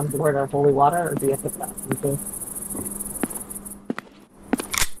St. John's Wort or Holy Water, or do you have to put that?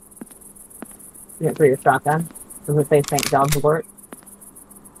 For your shotgun? Does it say St. John's Wort?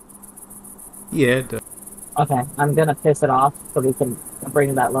 Yeah, it does. Okay, I'm gonna piss it off so we can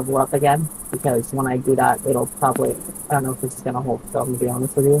bring that level up again, because when I do that, it'll probably, I don't know if this is gonna hold film, to be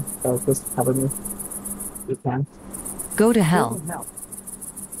honest with you, so just cover me. You can. Go to hell.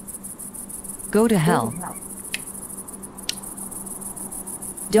 Go to hell.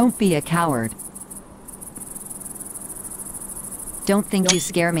 Don't be a coward. Don't think you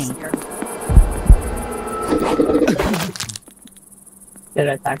scare me. Did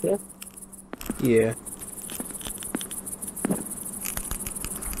it attack you? Yeah.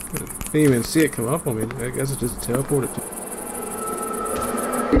 Didn't even see it come up on me. I guess it just teleported to.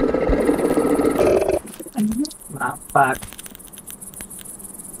 Ah, fuck.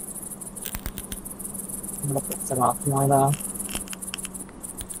 I'm gonna piss it off more though.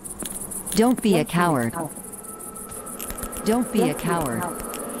 Don't be a coward. Don't be a coward.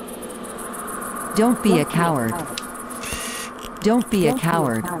 Don't be a coward. Don't be a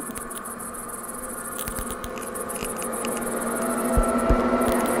coward.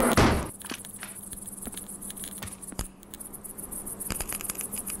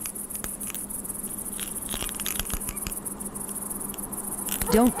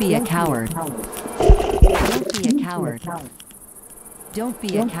 Don't be a coward. Don't be a coward. Don't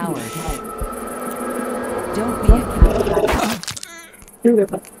be a coward. Don't be a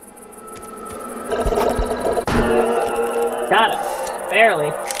coward. Got it.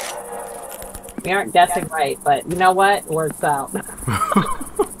 Barely. We aren't guessing right, but you know what? It works out.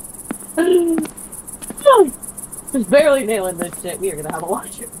 Just barely nailing this shit. We are gonna have a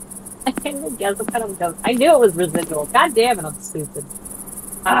watch. I can't even guess what kind of ghost. I knew it was residual. God damn it, I'm stupid.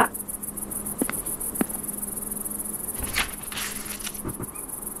 Ah.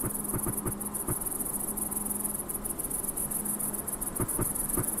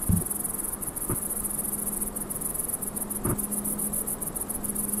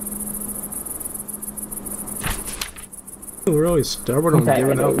 We're always stubborn on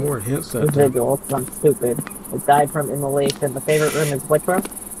giving out more hints that time. Residual, I'm stupid. It died from immolation. The favorite room is which room?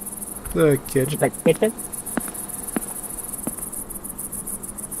 The kitchen. The kitchen?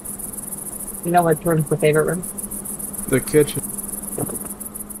 You know which room's the favorite room? The kitchen.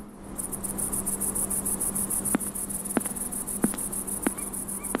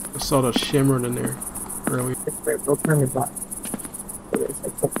 I saw the shimmering in there earlier. What room is that?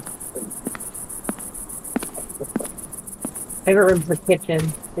 Favorite room's the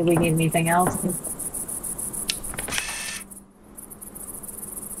kitchen. Do we need anything else?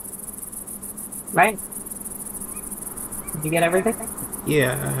 Right? Did you get everything?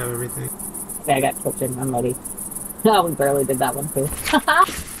 Yeah, I have everything. Okay, I got kitchen. I'm ready. Oh, we barely did that one too.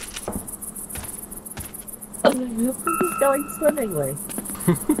 This is going swimmingly.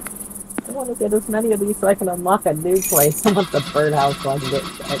 I want to get as many of these so I can unlock a new place. I want the birdhouse so I can get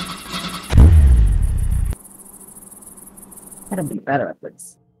sick. Gotta be better at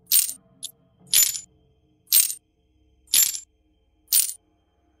this.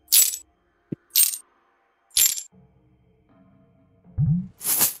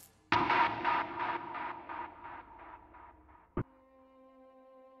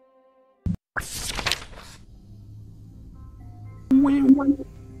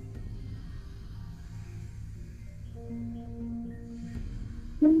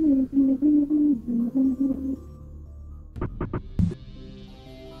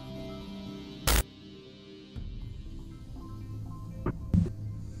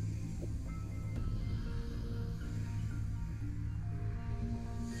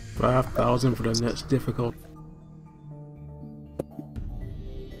 for the next difficult.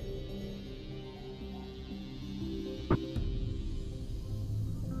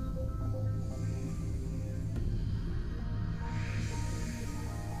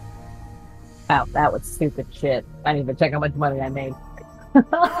 Wow, that was stupid shit. I didn't even check how much money I made.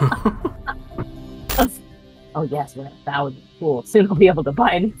 Oh yes, that would be cool. Soon I'll be able to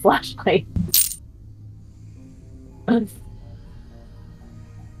buy a new flashlight.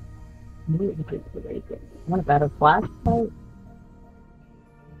 What about a flashlight?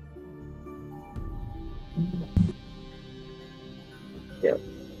 Yeah.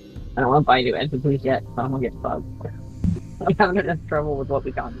 I don't want to buy new entities yet, so I'm gonna get bugged. I'm having enough trouble with what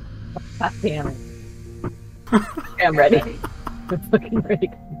we got. God damn it. Okay, I'm ready. I'm fucking ready.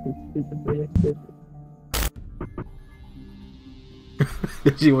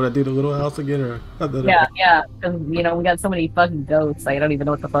 Did you want to do the little house again, or? Yeah, because, you know, we got so many fucking ghosts, I don't even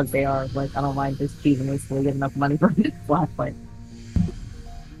know what the fuck they are. Like, I don't mind just cheating this so we get enough money for this flashlight.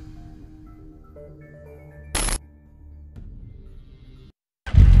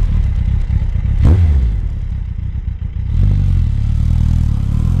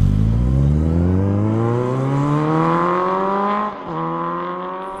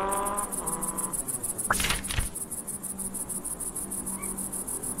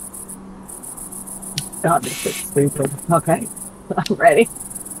 God, this is stupid. Okay, I'm ready.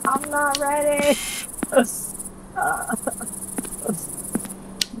 I'm not ready!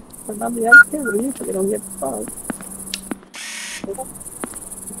 About the activity, so we don't get fucked.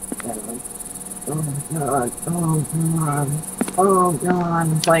 Oh god, oh god, oh god,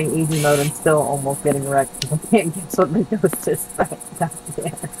 I'm playing easy mode and still almost getting wrecked because I can't guess what the ghost is back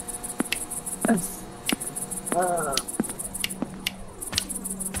there.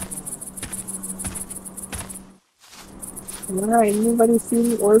 Alright, anybody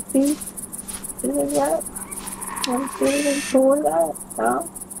see the Orphe? Anything yet? Want to see anything cool with that? Huh?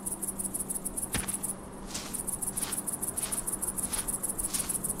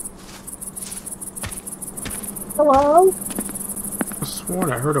 Hello? I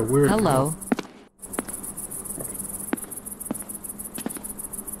sworn I heard a weird. Hello.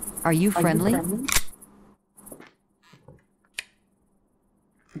 Are you friendly?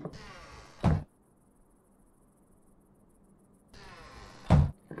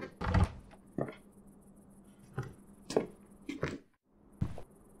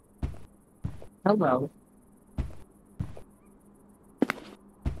 Hello.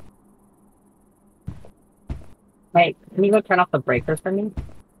 Hey, can you go turn off the breakers for me?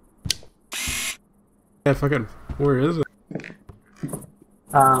 Yeah, fucking. Where is it?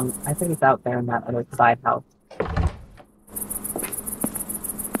 I think it's out there in that other side house.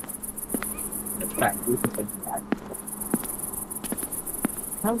 Sorry, you can take that.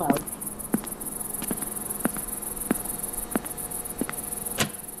 Hello.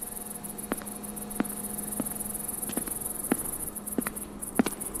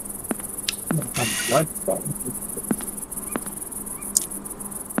 Bloodstone.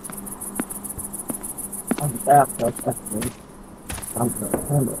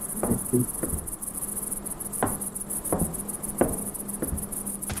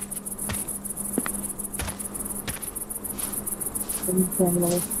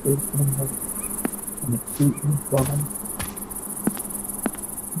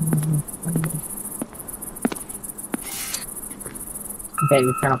 Okay,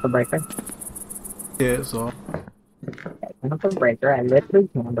 you turn off the breaker. Yeah, it's off. Okay, turn off the breaker. I lit the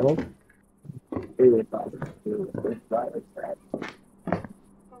candles.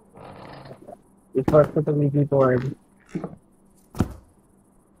 You first with the Ouija board.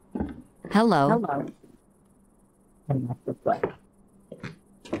 Hello. Hello. And that's the play.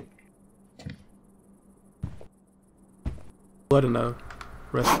 Blood in the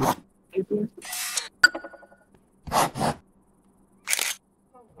rest.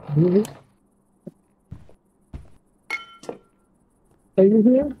 Are you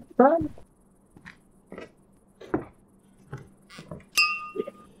here, son?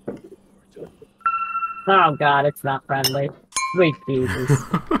 Oh god, it's not friendly. Sweet Jesus.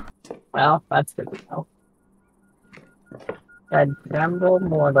 Well, that's good to know. A tremble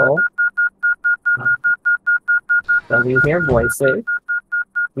mortal. So you hear voices.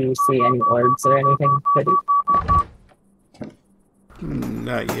 Do you see any orbs or anything pretty?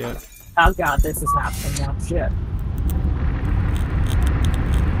 Not yet. Oh god, this is happening now. Shit.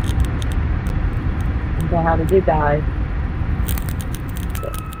 Okay, how did you die?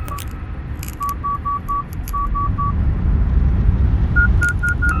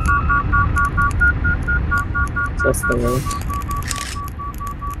 So scary.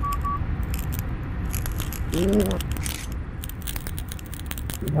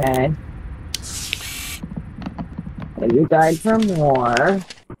 Okay. Well, you died from war.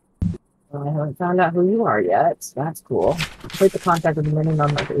 Well, I haven't found out who you are yet. So that's cool. Complete the contact with a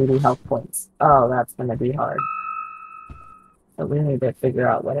minimum of 80 health points. Oh, that's gonna be hard. So we need to figure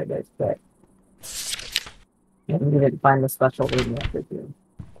out what it is quick. And we didn't find the special room yet, did you?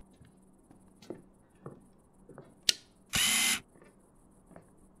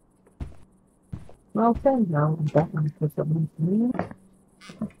 Okay, no, definitely put something in here.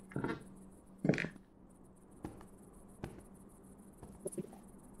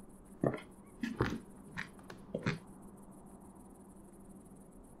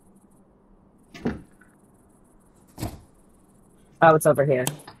 Oh, it's over here.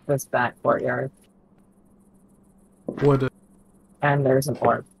 This back courtyard. What? And there's an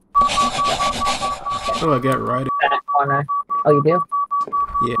orb. Oh, I got right. That corner. Oh, you do?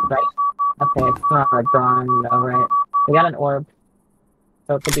 Yeah. Right. Okay, it's not drawn though, right? We got an orb.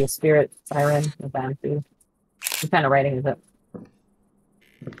 So it could be a spirit, siren, a fancy. What kind of writing is it?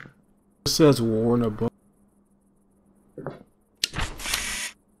 It says warn above.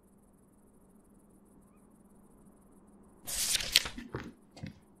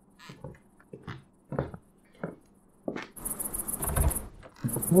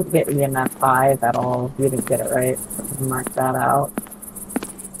 We'll get EMF 5 at all. You didn't get it right. Mark that out.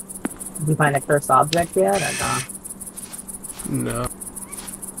 Did you find a cursed object yet or not? No.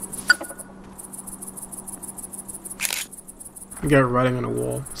 I got writing on the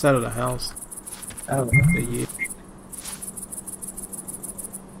wall. It's out of the house. Oh. Yeah.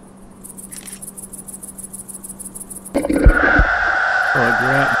 Oh, it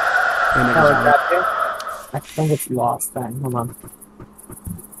grabbed. And it Oh, was it right. grabbed you? I think it's lost then. Hold on.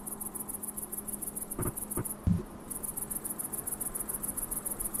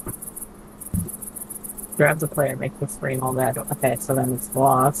 Grab the player, make the screen all red. Okay, so then it's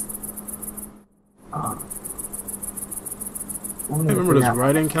lost. I remember this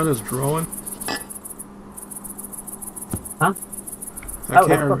writing count as drawing. Huh? I Oh,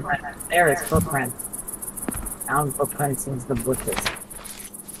 can't it's remember. footprint. There is footprint. Found footprints into the bushes.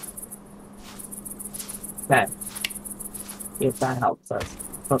 Okay. See if that helps us.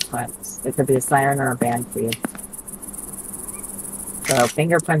 Footprints. It could be a siren or a banshee. So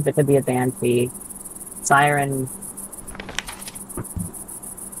fingerprints, it could be a banshee. Siren,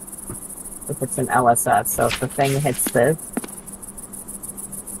 if it's an LSS. So if the thing hits this,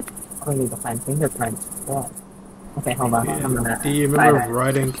 we need to find fingerprints. Yeah. Okay, hold on. I'm gonna Do you remember if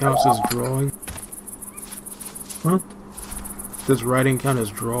writing counts as drawing? Hmm? Does writing count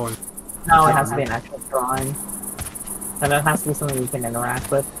as drawing? No, it has to be an actual drawing. And it has to be something you can interact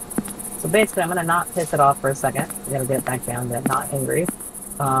with. So basically, I'm gonna not piss it off for a second. I'm gonna get back down to not angry.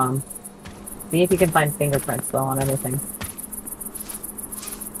 See if you can find fingerprints though on anything.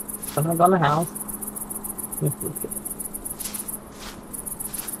 So I'm gonna go in the house.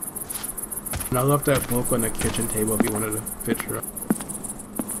 And I left that book on the kitchen table if you wanted to picture it.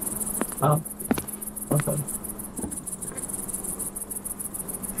 Oh. Okay.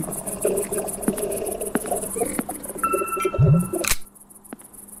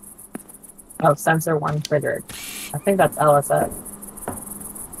 Oh, sensor 1 triggered. I think that's LSS.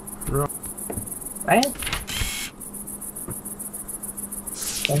 Right? I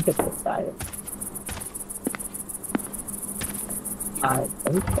think it's excited. I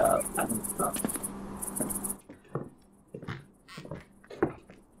think so. I don't know.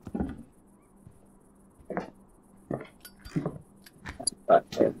 But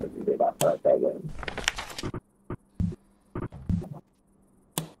I have to do that for a second.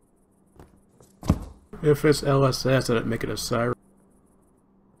 If it's LSS, then it'd make it a siren.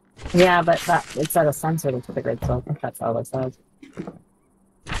 Yeah, but that it's at a sensor that's triggered, so I think that's LSS.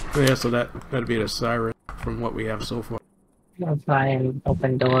 Yeah, so that'd be a siren from what we have so far. I'm gonna try and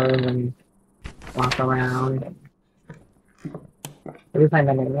open doors and walk around. Did we find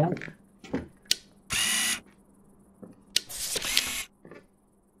anything yet?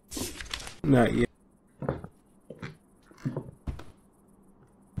 Not yet.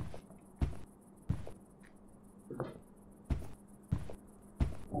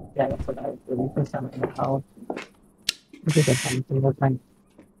 Yeah, that's what I was doing for some of the house. This is a fun thing, we're fine.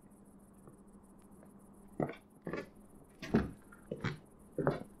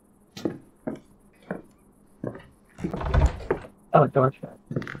 Oh, door shut.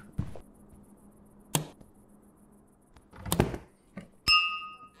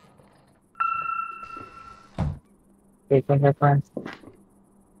 Three fingerprints.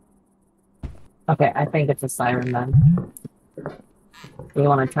 Okay, I think it's a siren then. You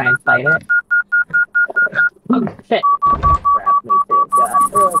want to try and fight it? Oh, shit! Crap, me too.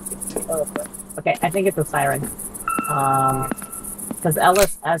 God. Okay, I think it's a siren. Because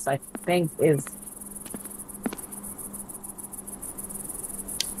LSS, I think, is...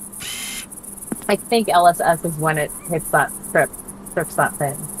 I think LSS is when it hits that trips that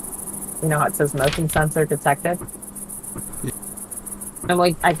thing. You know how it says motion sensor detected? And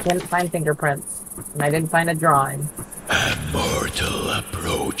like, I didn't find fingerprints, and I didn't find a drawing. A mortal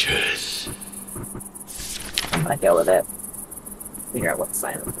approaches. I'm gonna go with it. Figure out what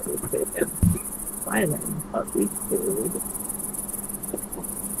siren we do. Siren, what we do.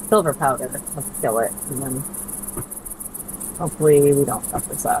 Silver powder. Let's kill it, and then hopefully we don't fuck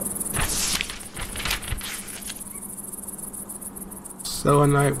this up.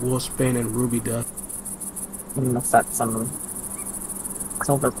 Selenite, Wolfsbane, and Ruby Dust. I'm gonna set some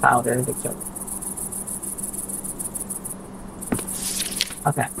silver powder to kill it.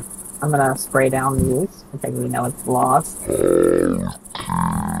 Okay. I'm gonna spray down these. I think we know it's lost. Is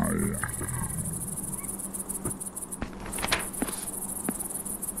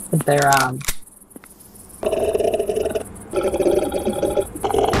there, I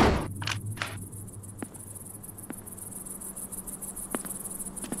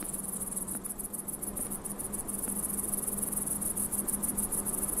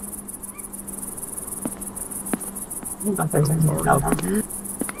don't know if there's any more. No.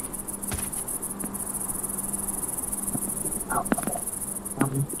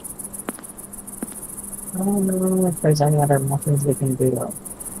 I don't know if there's any other methods we can do though.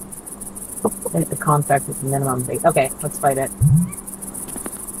 Make the contact with minimum base. Okay, let's fight it.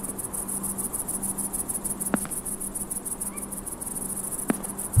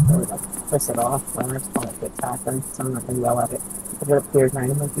 Piss it off. I'm just gonna get happen, so I'm not gonna yell at it. If it appears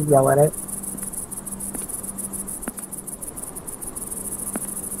randomly, you yell at it.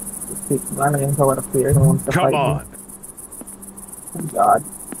 Just keep running until it appears and wants to fight. Come on! Me. Oh god.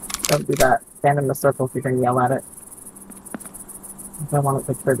 Don't do that. Stand in the circle if you're gonna yell at it. If I want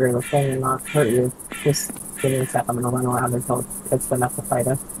it to trigger the thing and not hurt you, just give me a sec. I'm gonna run around until it's enough to fight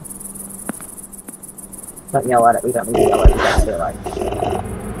us. Don't yell at it. We don't need to yell at it. That's your life.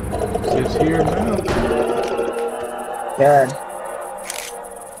 It's here now. Good.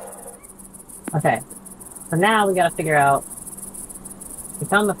 Okay. So now we gotta figure out. We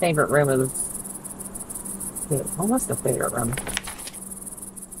found the favorite room. It was. Wait, what was the favorite room?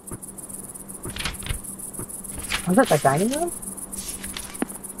 Was it the dining room?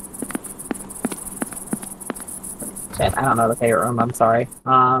 Shit, I don't know the favorite room. I'm sorry.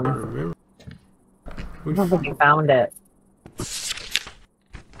 I don't think we found it.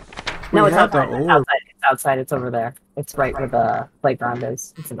 No, it's outside. It's outside. It's outside. It's over there. It's right where the playground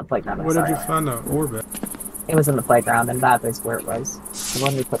is. It's in the playground. Where did you find the orb at? It was in the playground, and that is where it was. So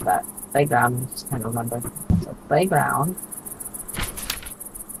when we put that playground, I just can't remember. So playground.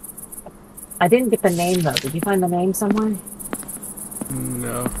 I didn't get the name though. Did you find the name somewhere?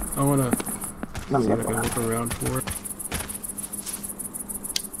 No. I wanna see if I can look around for it.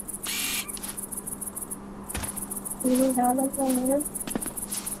 Do we have it somewhere?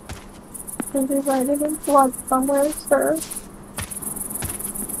 Did we write it in blood somewhere, sir?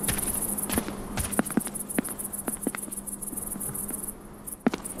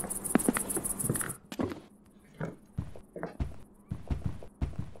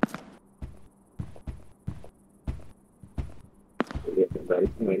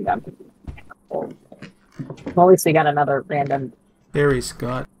 Well, at least we got another random. Harry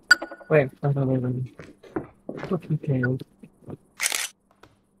Scott. Wait, fucking tails.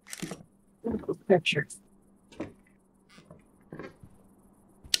 Pictures.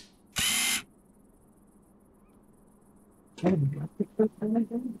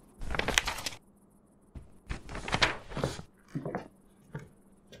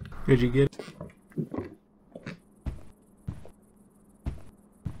 Did you get it?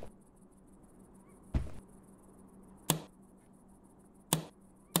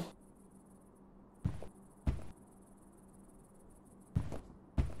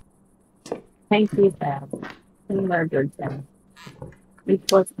 Thank you, Sam. We murdered them. We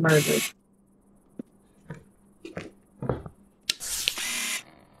was murdered.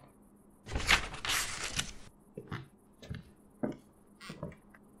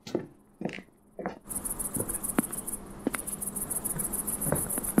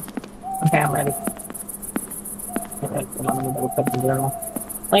 Okay, I'm ready. Okay, come on, let me double check the journal.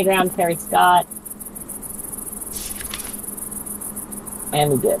 Playground, Terry Scott.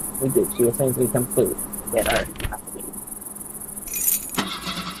 And we did. We did. She as soon as we complete it our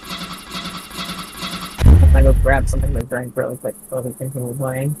gonna go grab something to drink really quick before we continue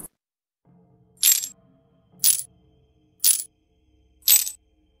playing.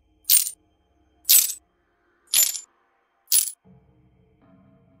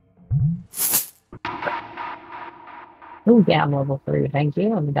 Oh yeah, I'm level 3, thank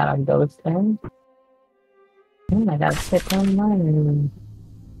you. And we got our ghost thing. And I got 6 on mine.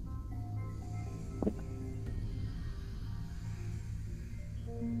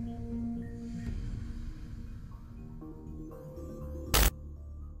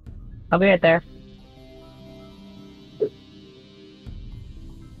 I'll be right there.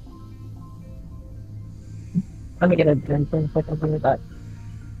 Let me get a drink real quick. I'll be right back.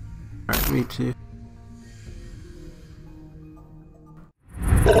 Alright, me too.